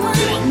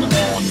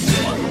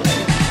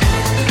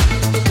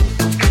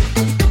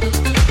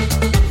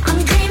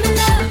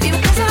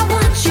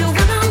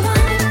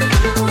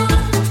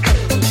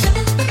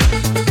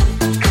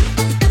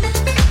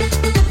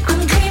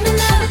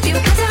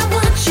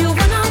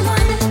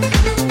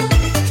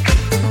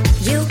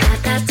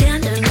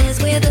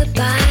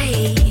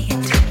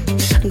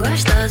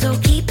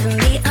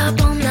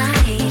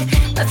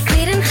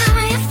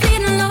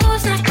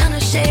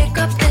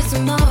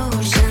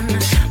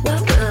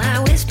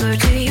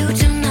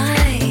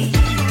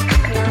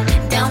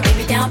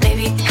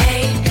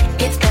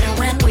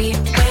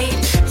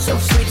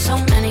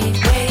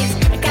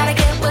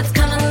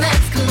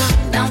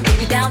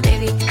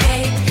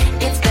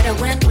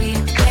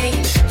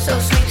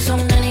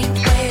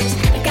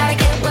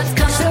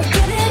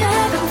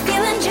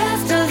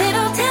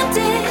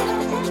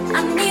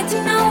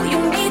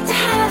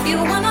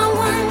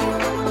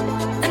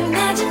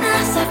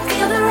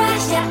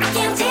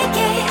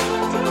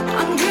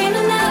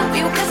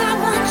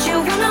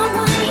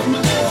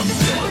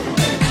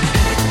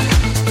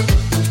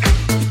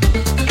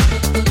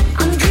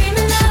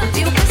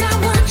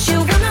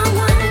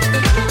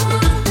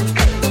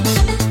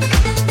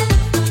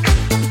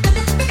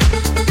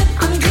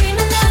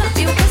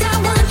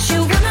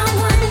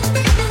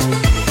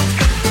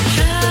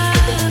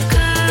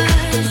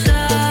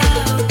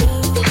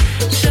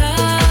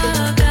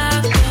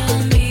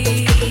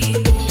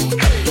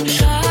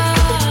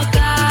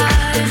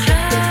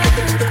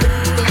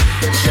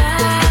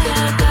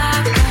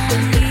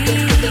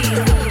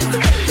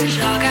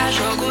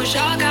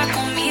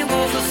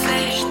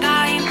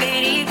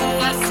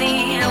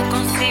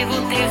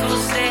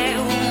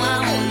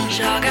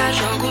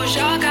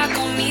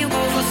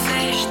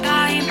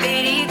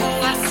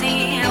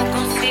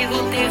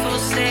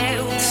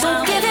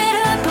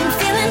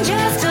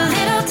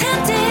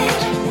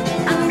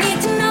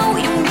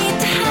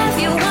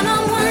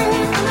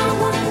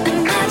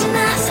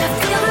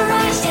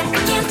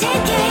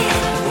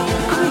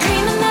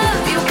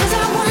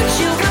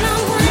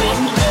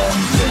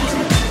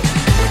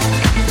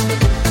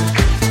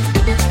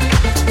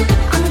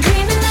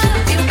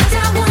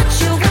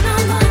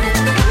one-on-one.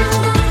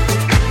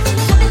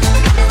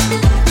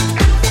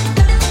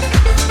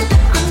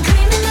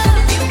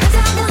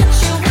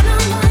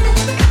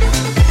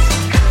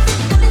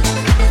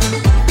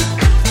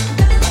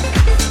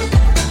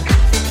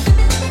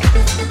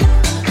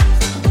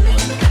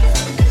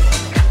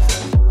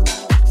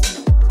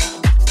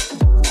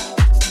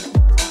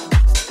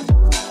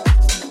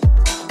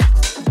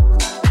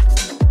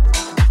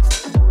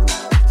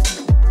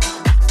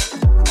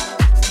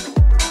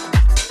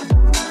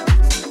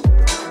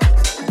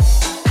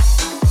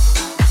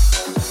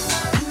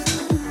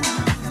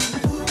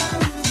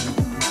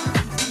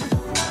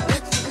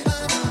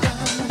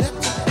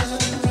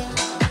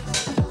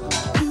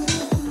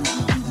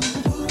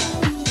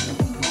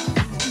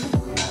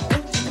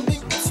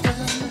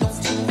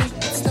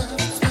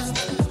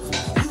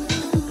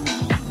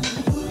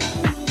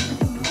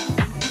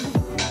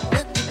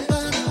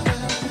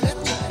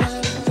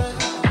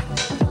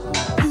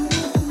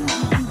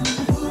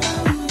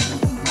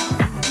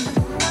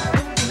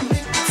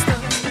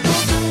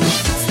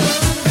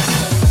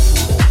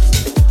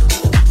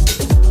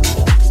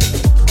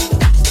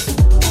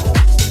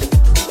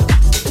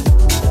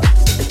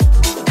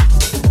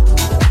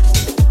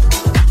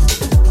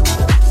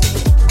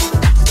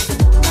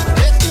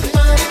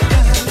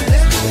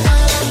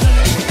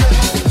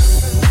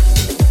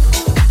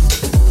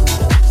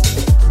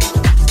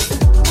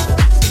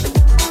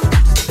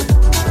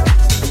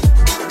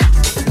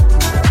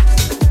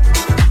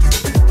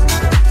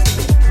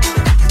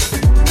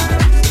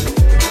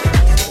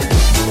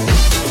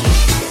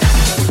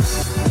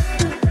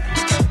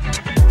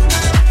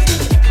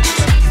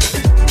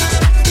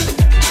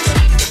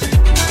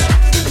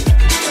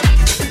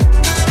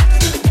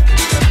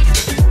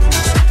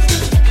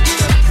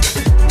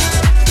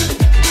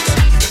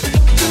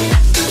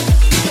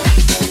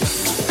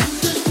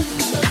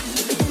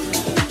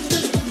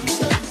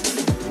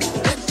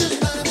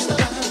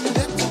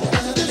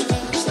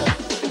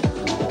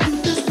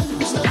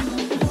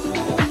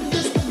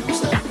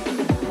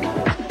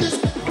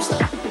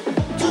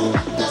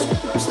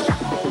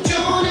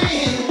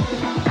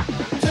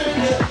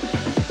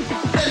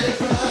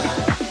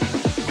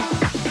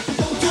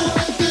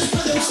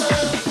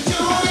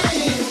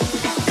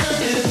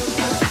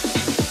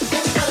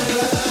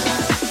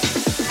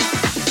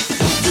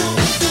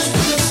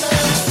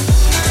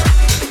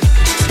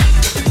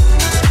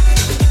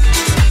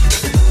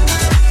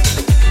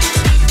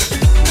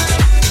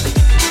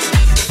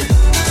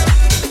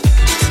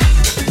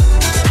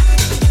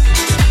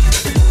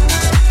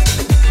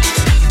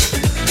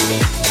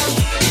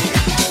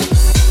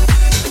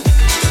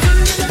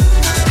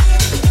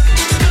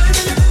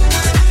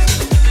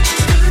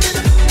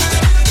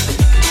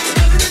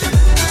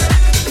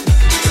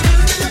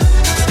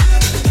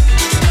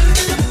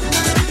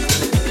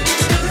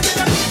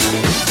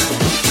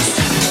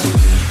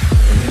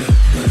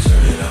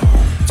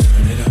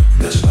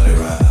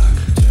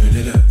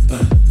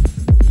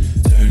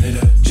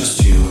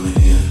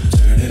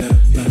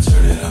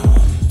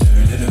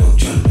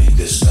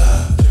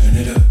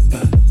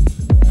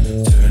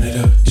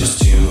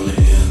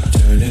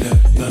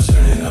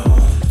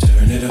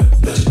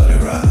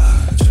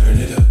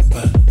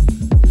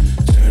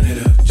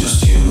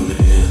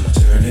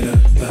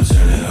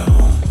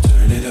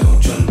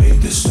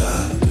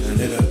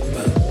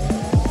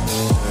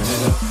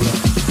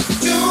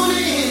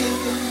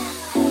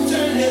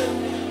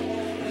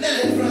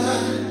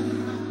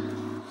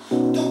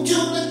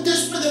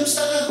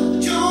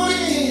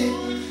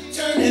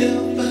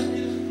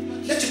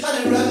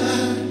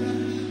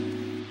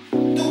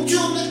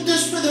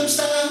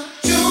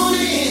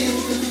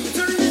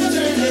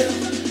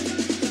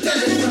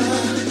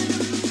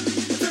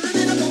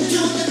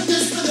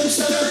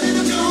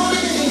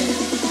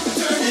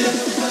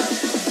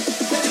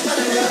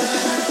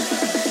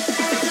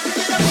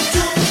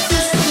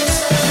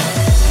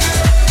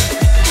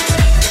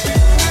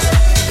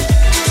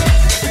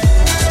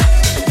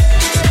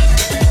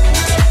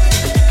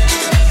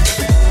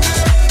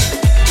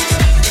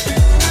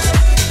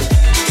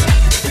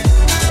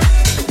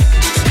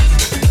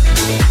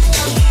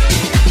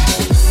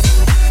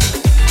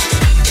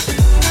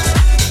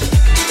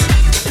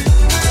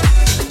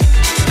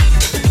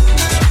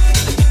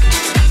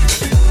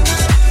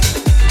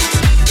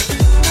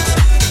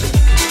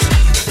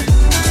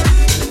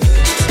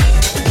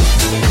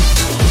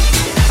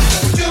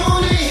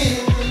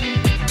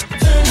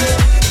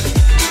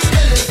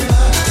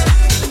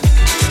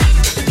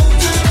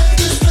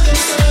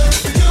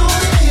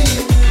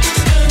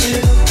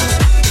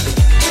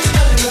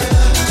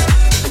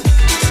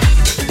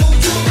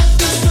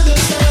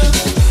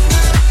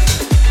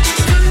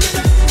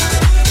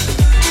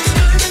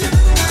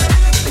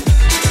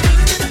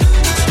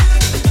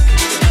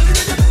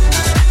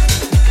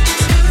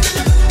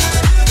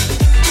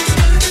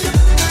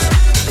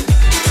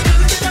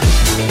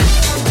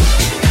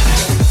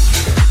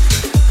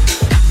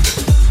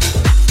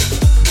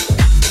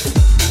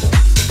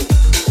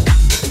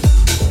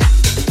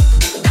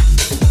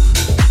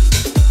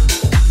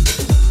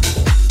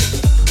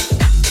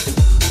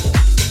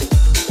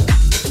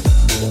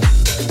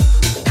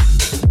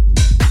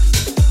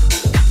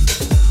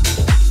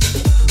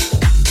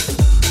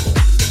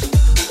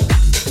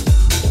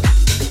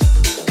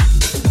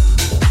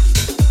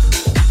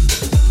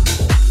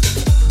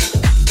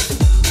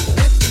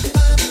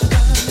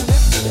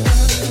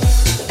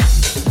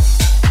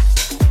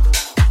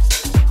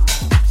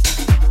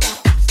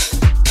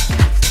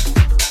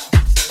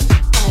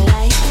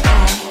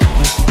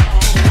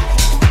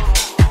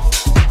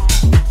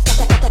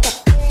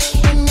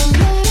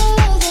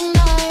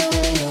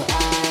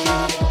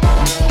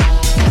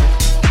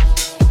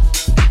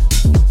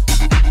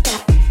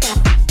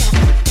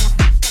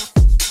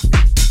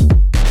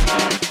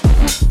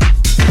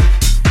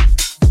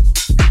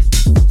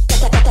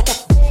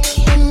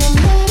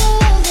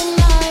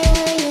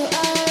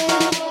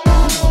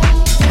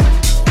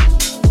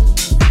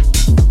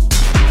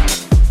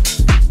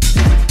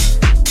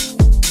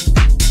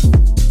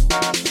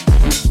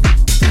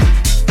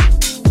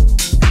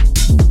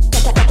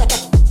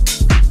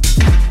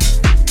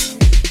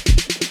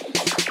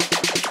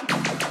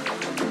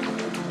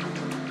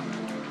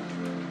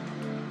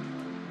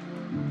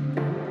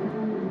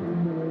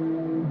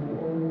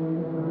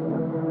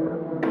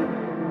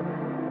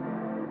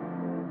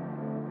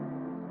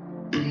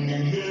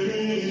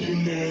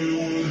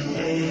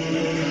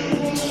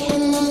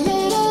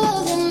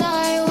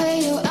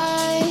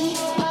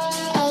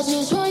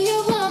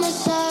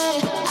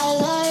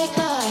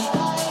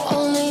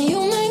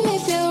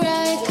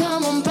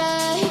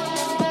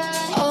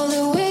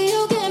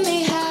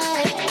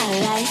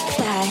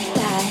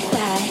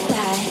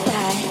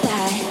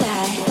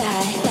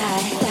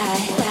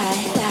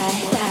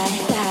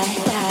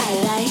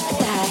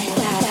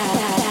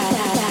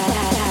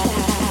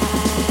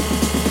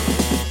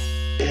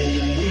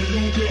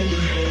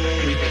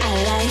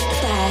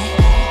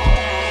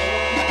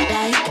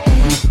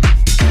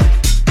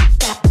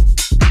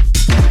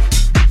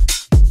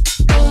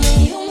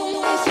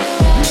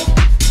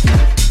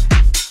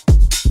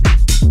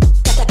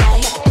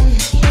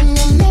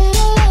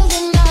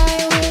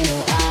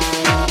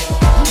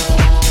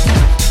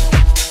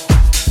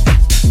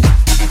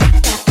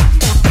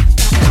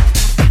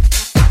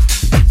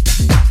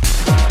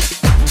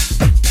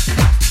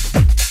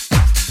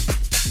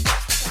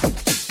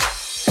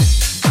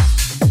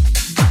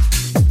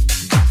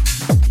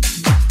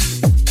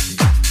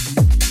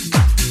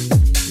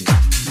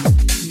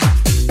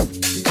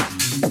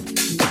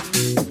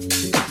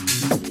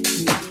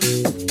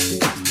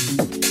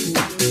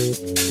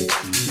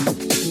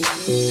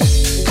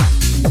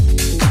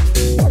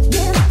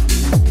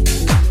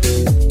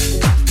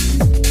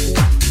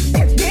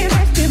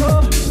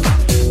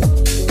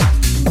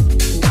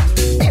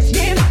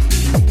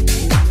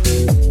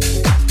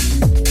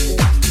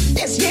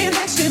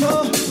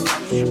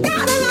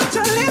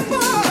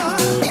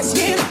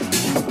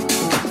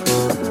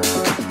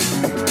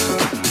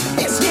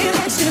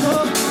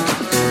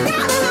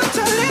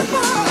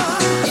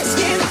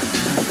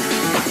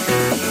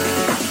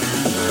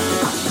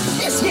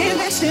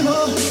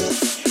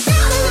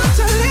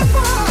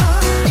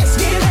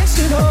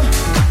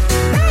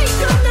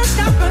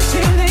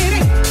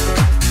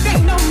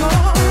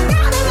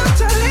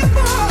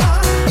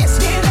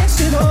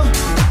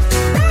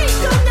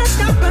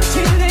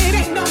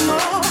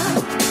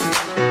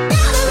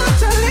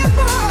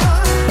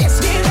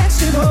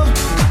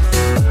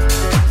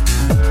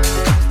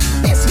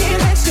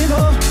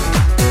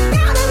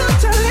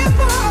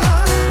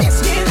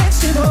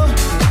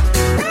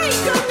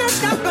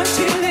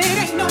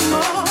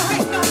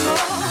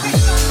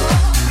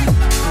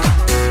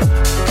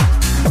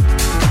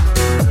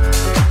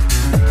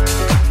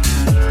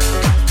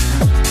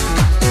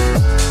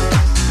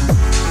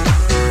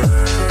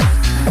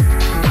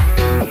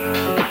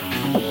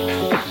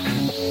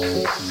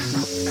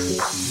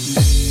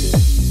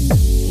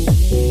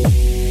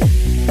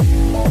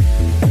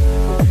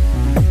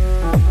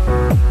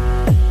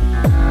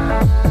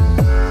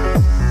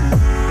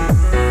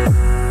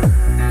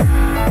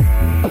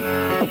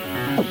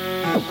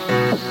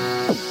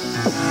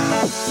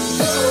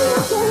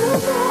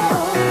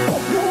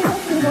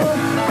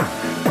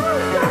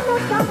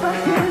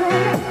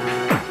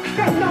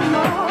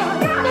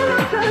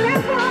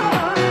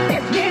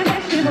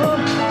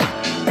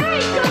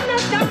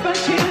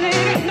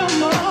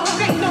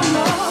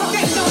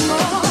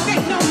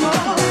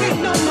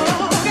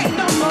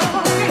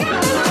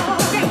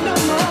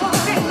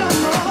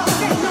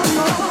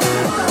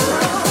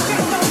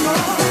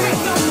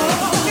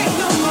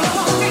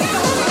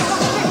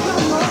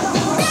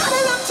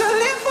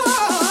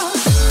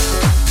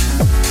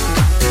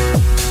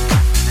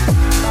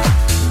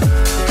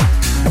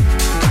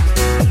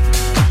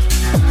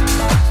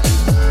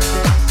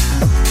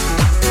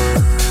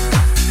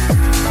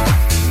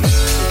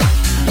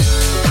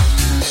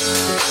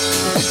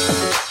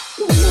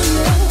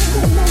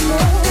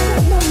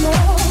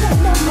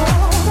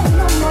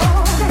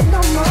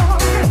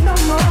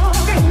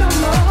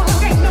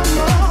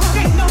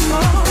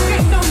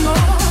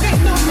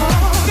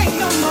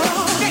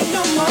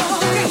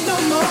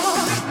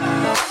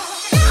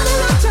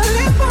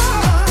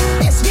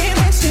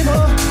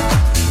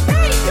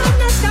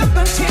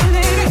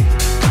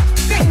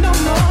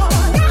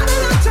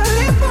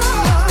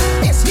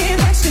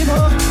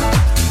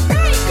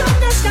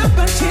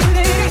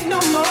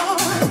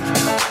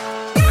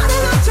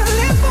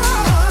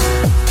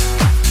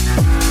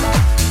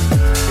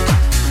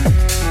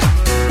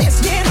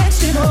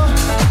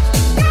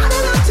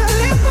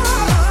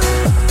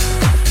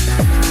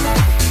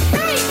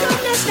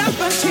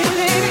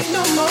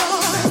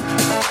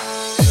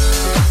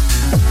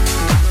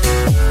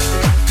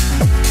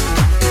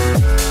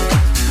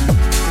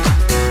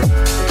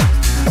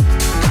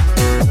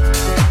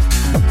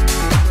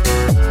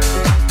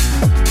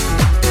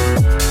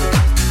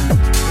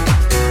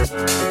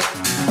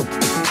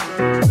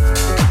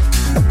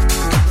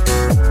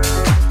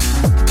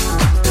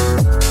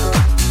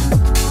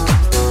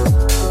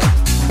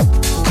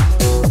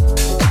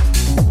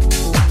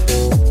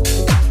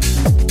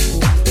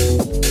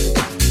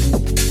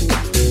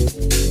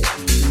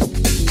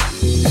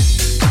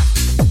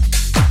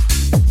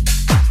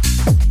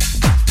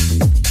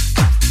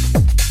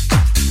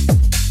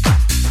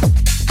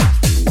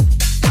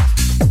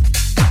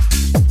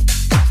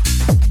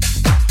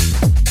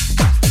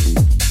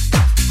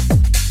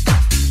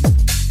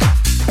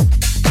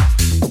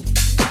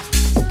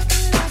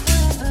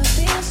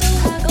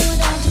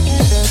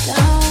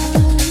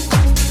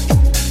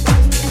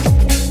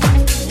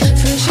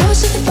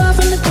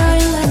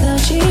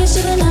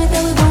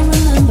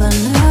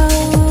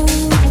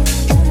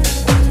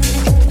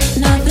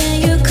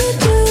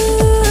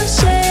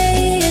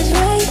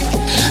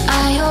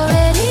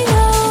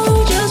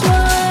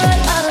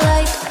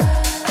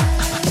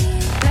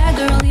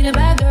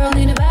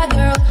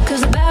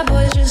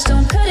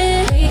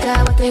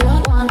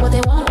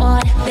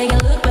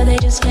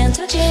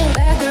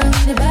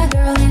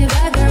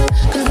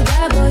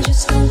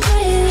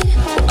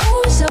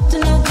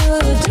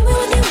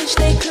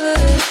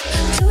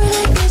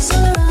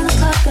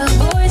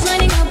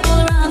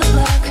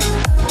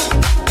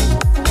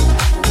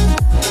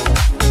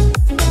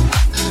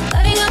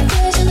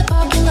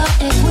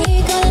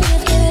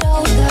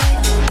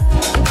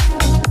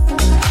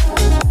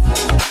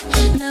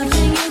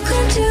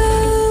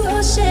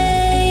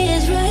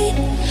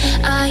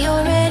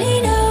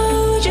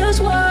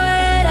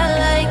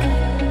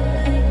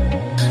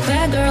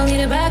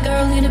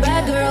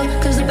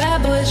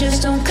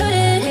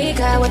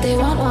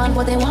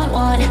 what they want.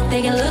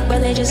 They can look,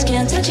 but they just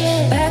can't touch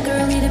it. Bad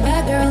girl, need a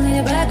bad girl, need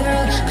a bad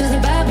girl. Cause the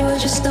bad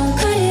boys just don't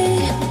cut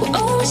it. We're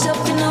always up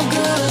to no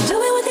good,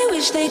 doing what they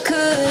wish they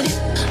could.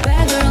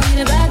 Bad girl,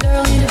 need a bad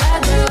girl, need a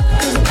bad girl.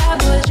 Cause the bad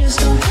boys just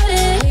don't cut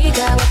it. They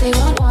got what they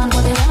want,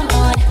 what they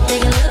want. They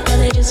can look, but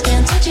they just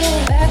can't touch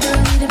it. Bad girl,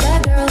 need a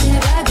bad girl, need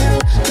a bad girl.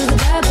 Cause the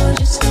bad boys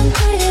just don't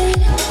cut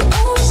it. We're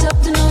always up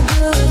to no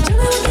good,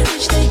 doing what they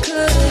wish they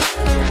could.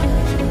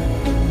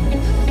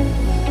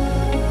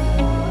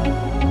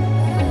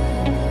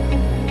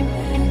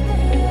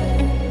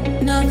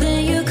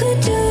 Nothing you could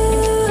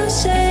do,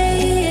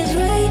 say is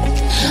right.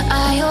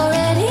 I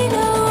already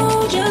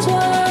know just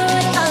what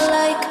I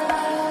like.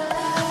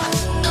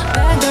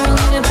 Bad girl,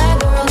 need a bad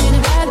girl, need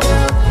a bad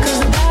girl. Cause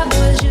the bad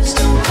boys just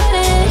don't cut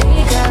it.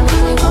 We got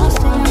what we want,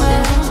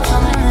 somewhere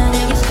coming.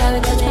 Niggas got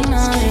it, 'cause they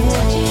know it.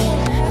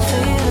 I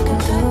feel you looking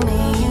through me.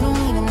 You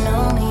don't even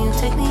know me. You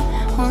take me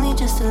only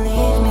just to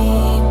leave me.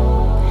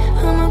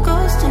 I'm a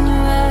ghost in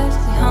your eyes.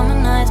 We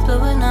harmonize, but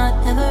we're not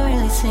ever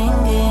really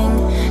singing.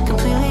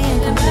 Completely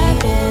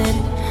incompleted.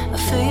 I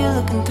feel you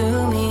looking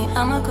through me.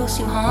 I'm a ghost,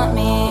 you haunt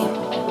me.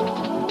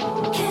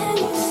 Can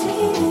you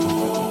see me?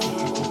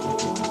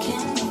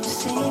 Can you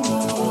see me?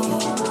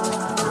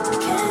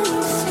 Can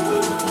you see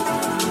me?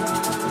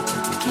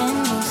 Can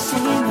you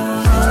see me?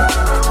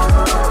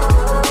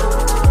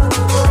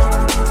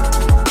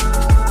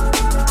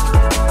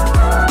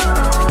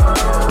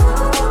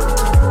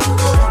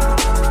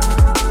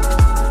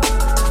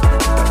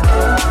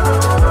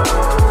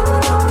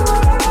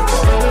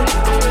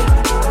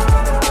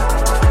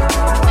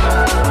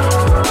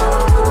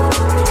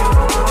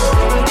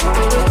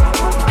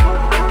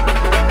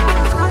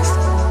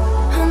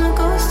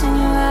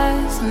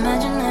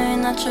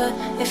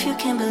 If you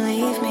can't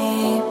believe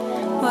me,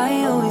 why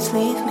you always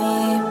leave me?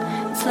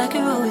 It's like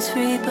you're always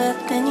free, but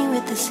then you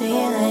hit the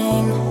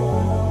ceiling.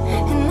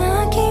 And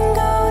I can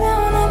go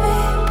down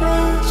every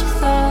bridge you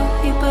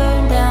thought you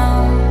burned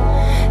down.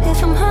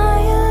 If I'm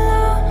high or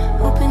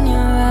low, open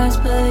your eyes,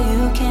 but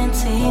you can't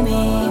see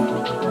me.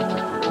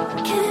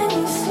 Can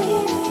you see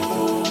me?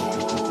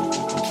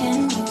 Can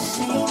you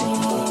see me?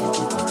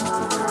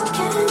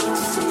 Can you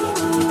see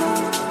me?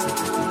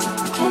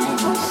 Can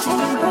you see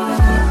me?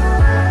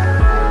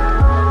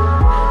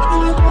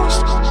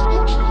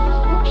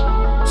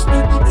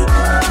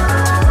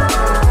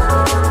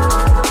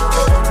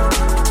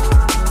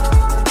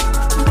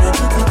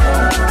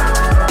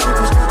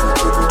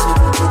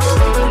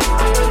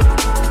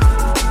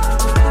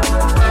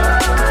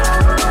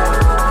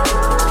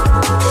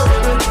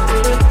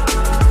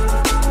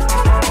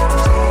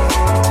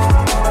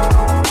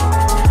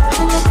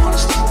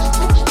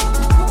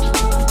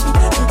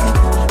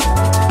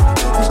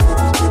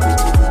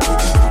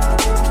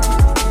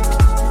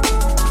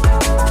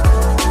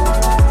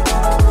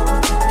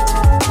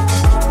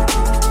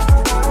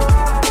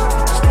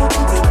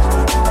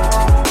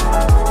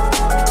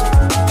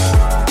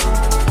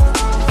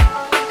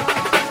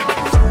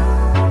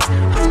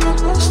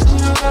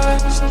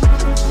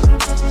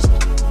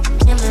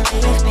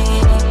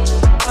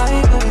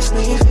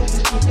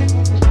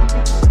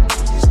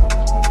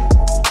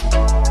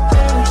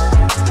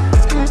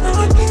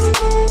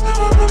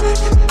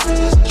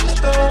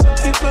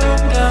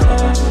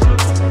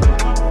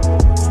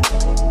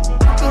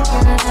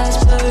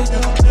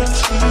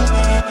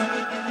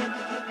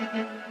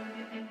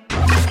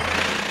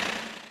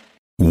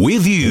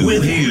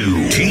 With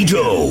you,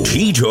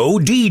 Tito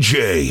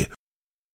DJ.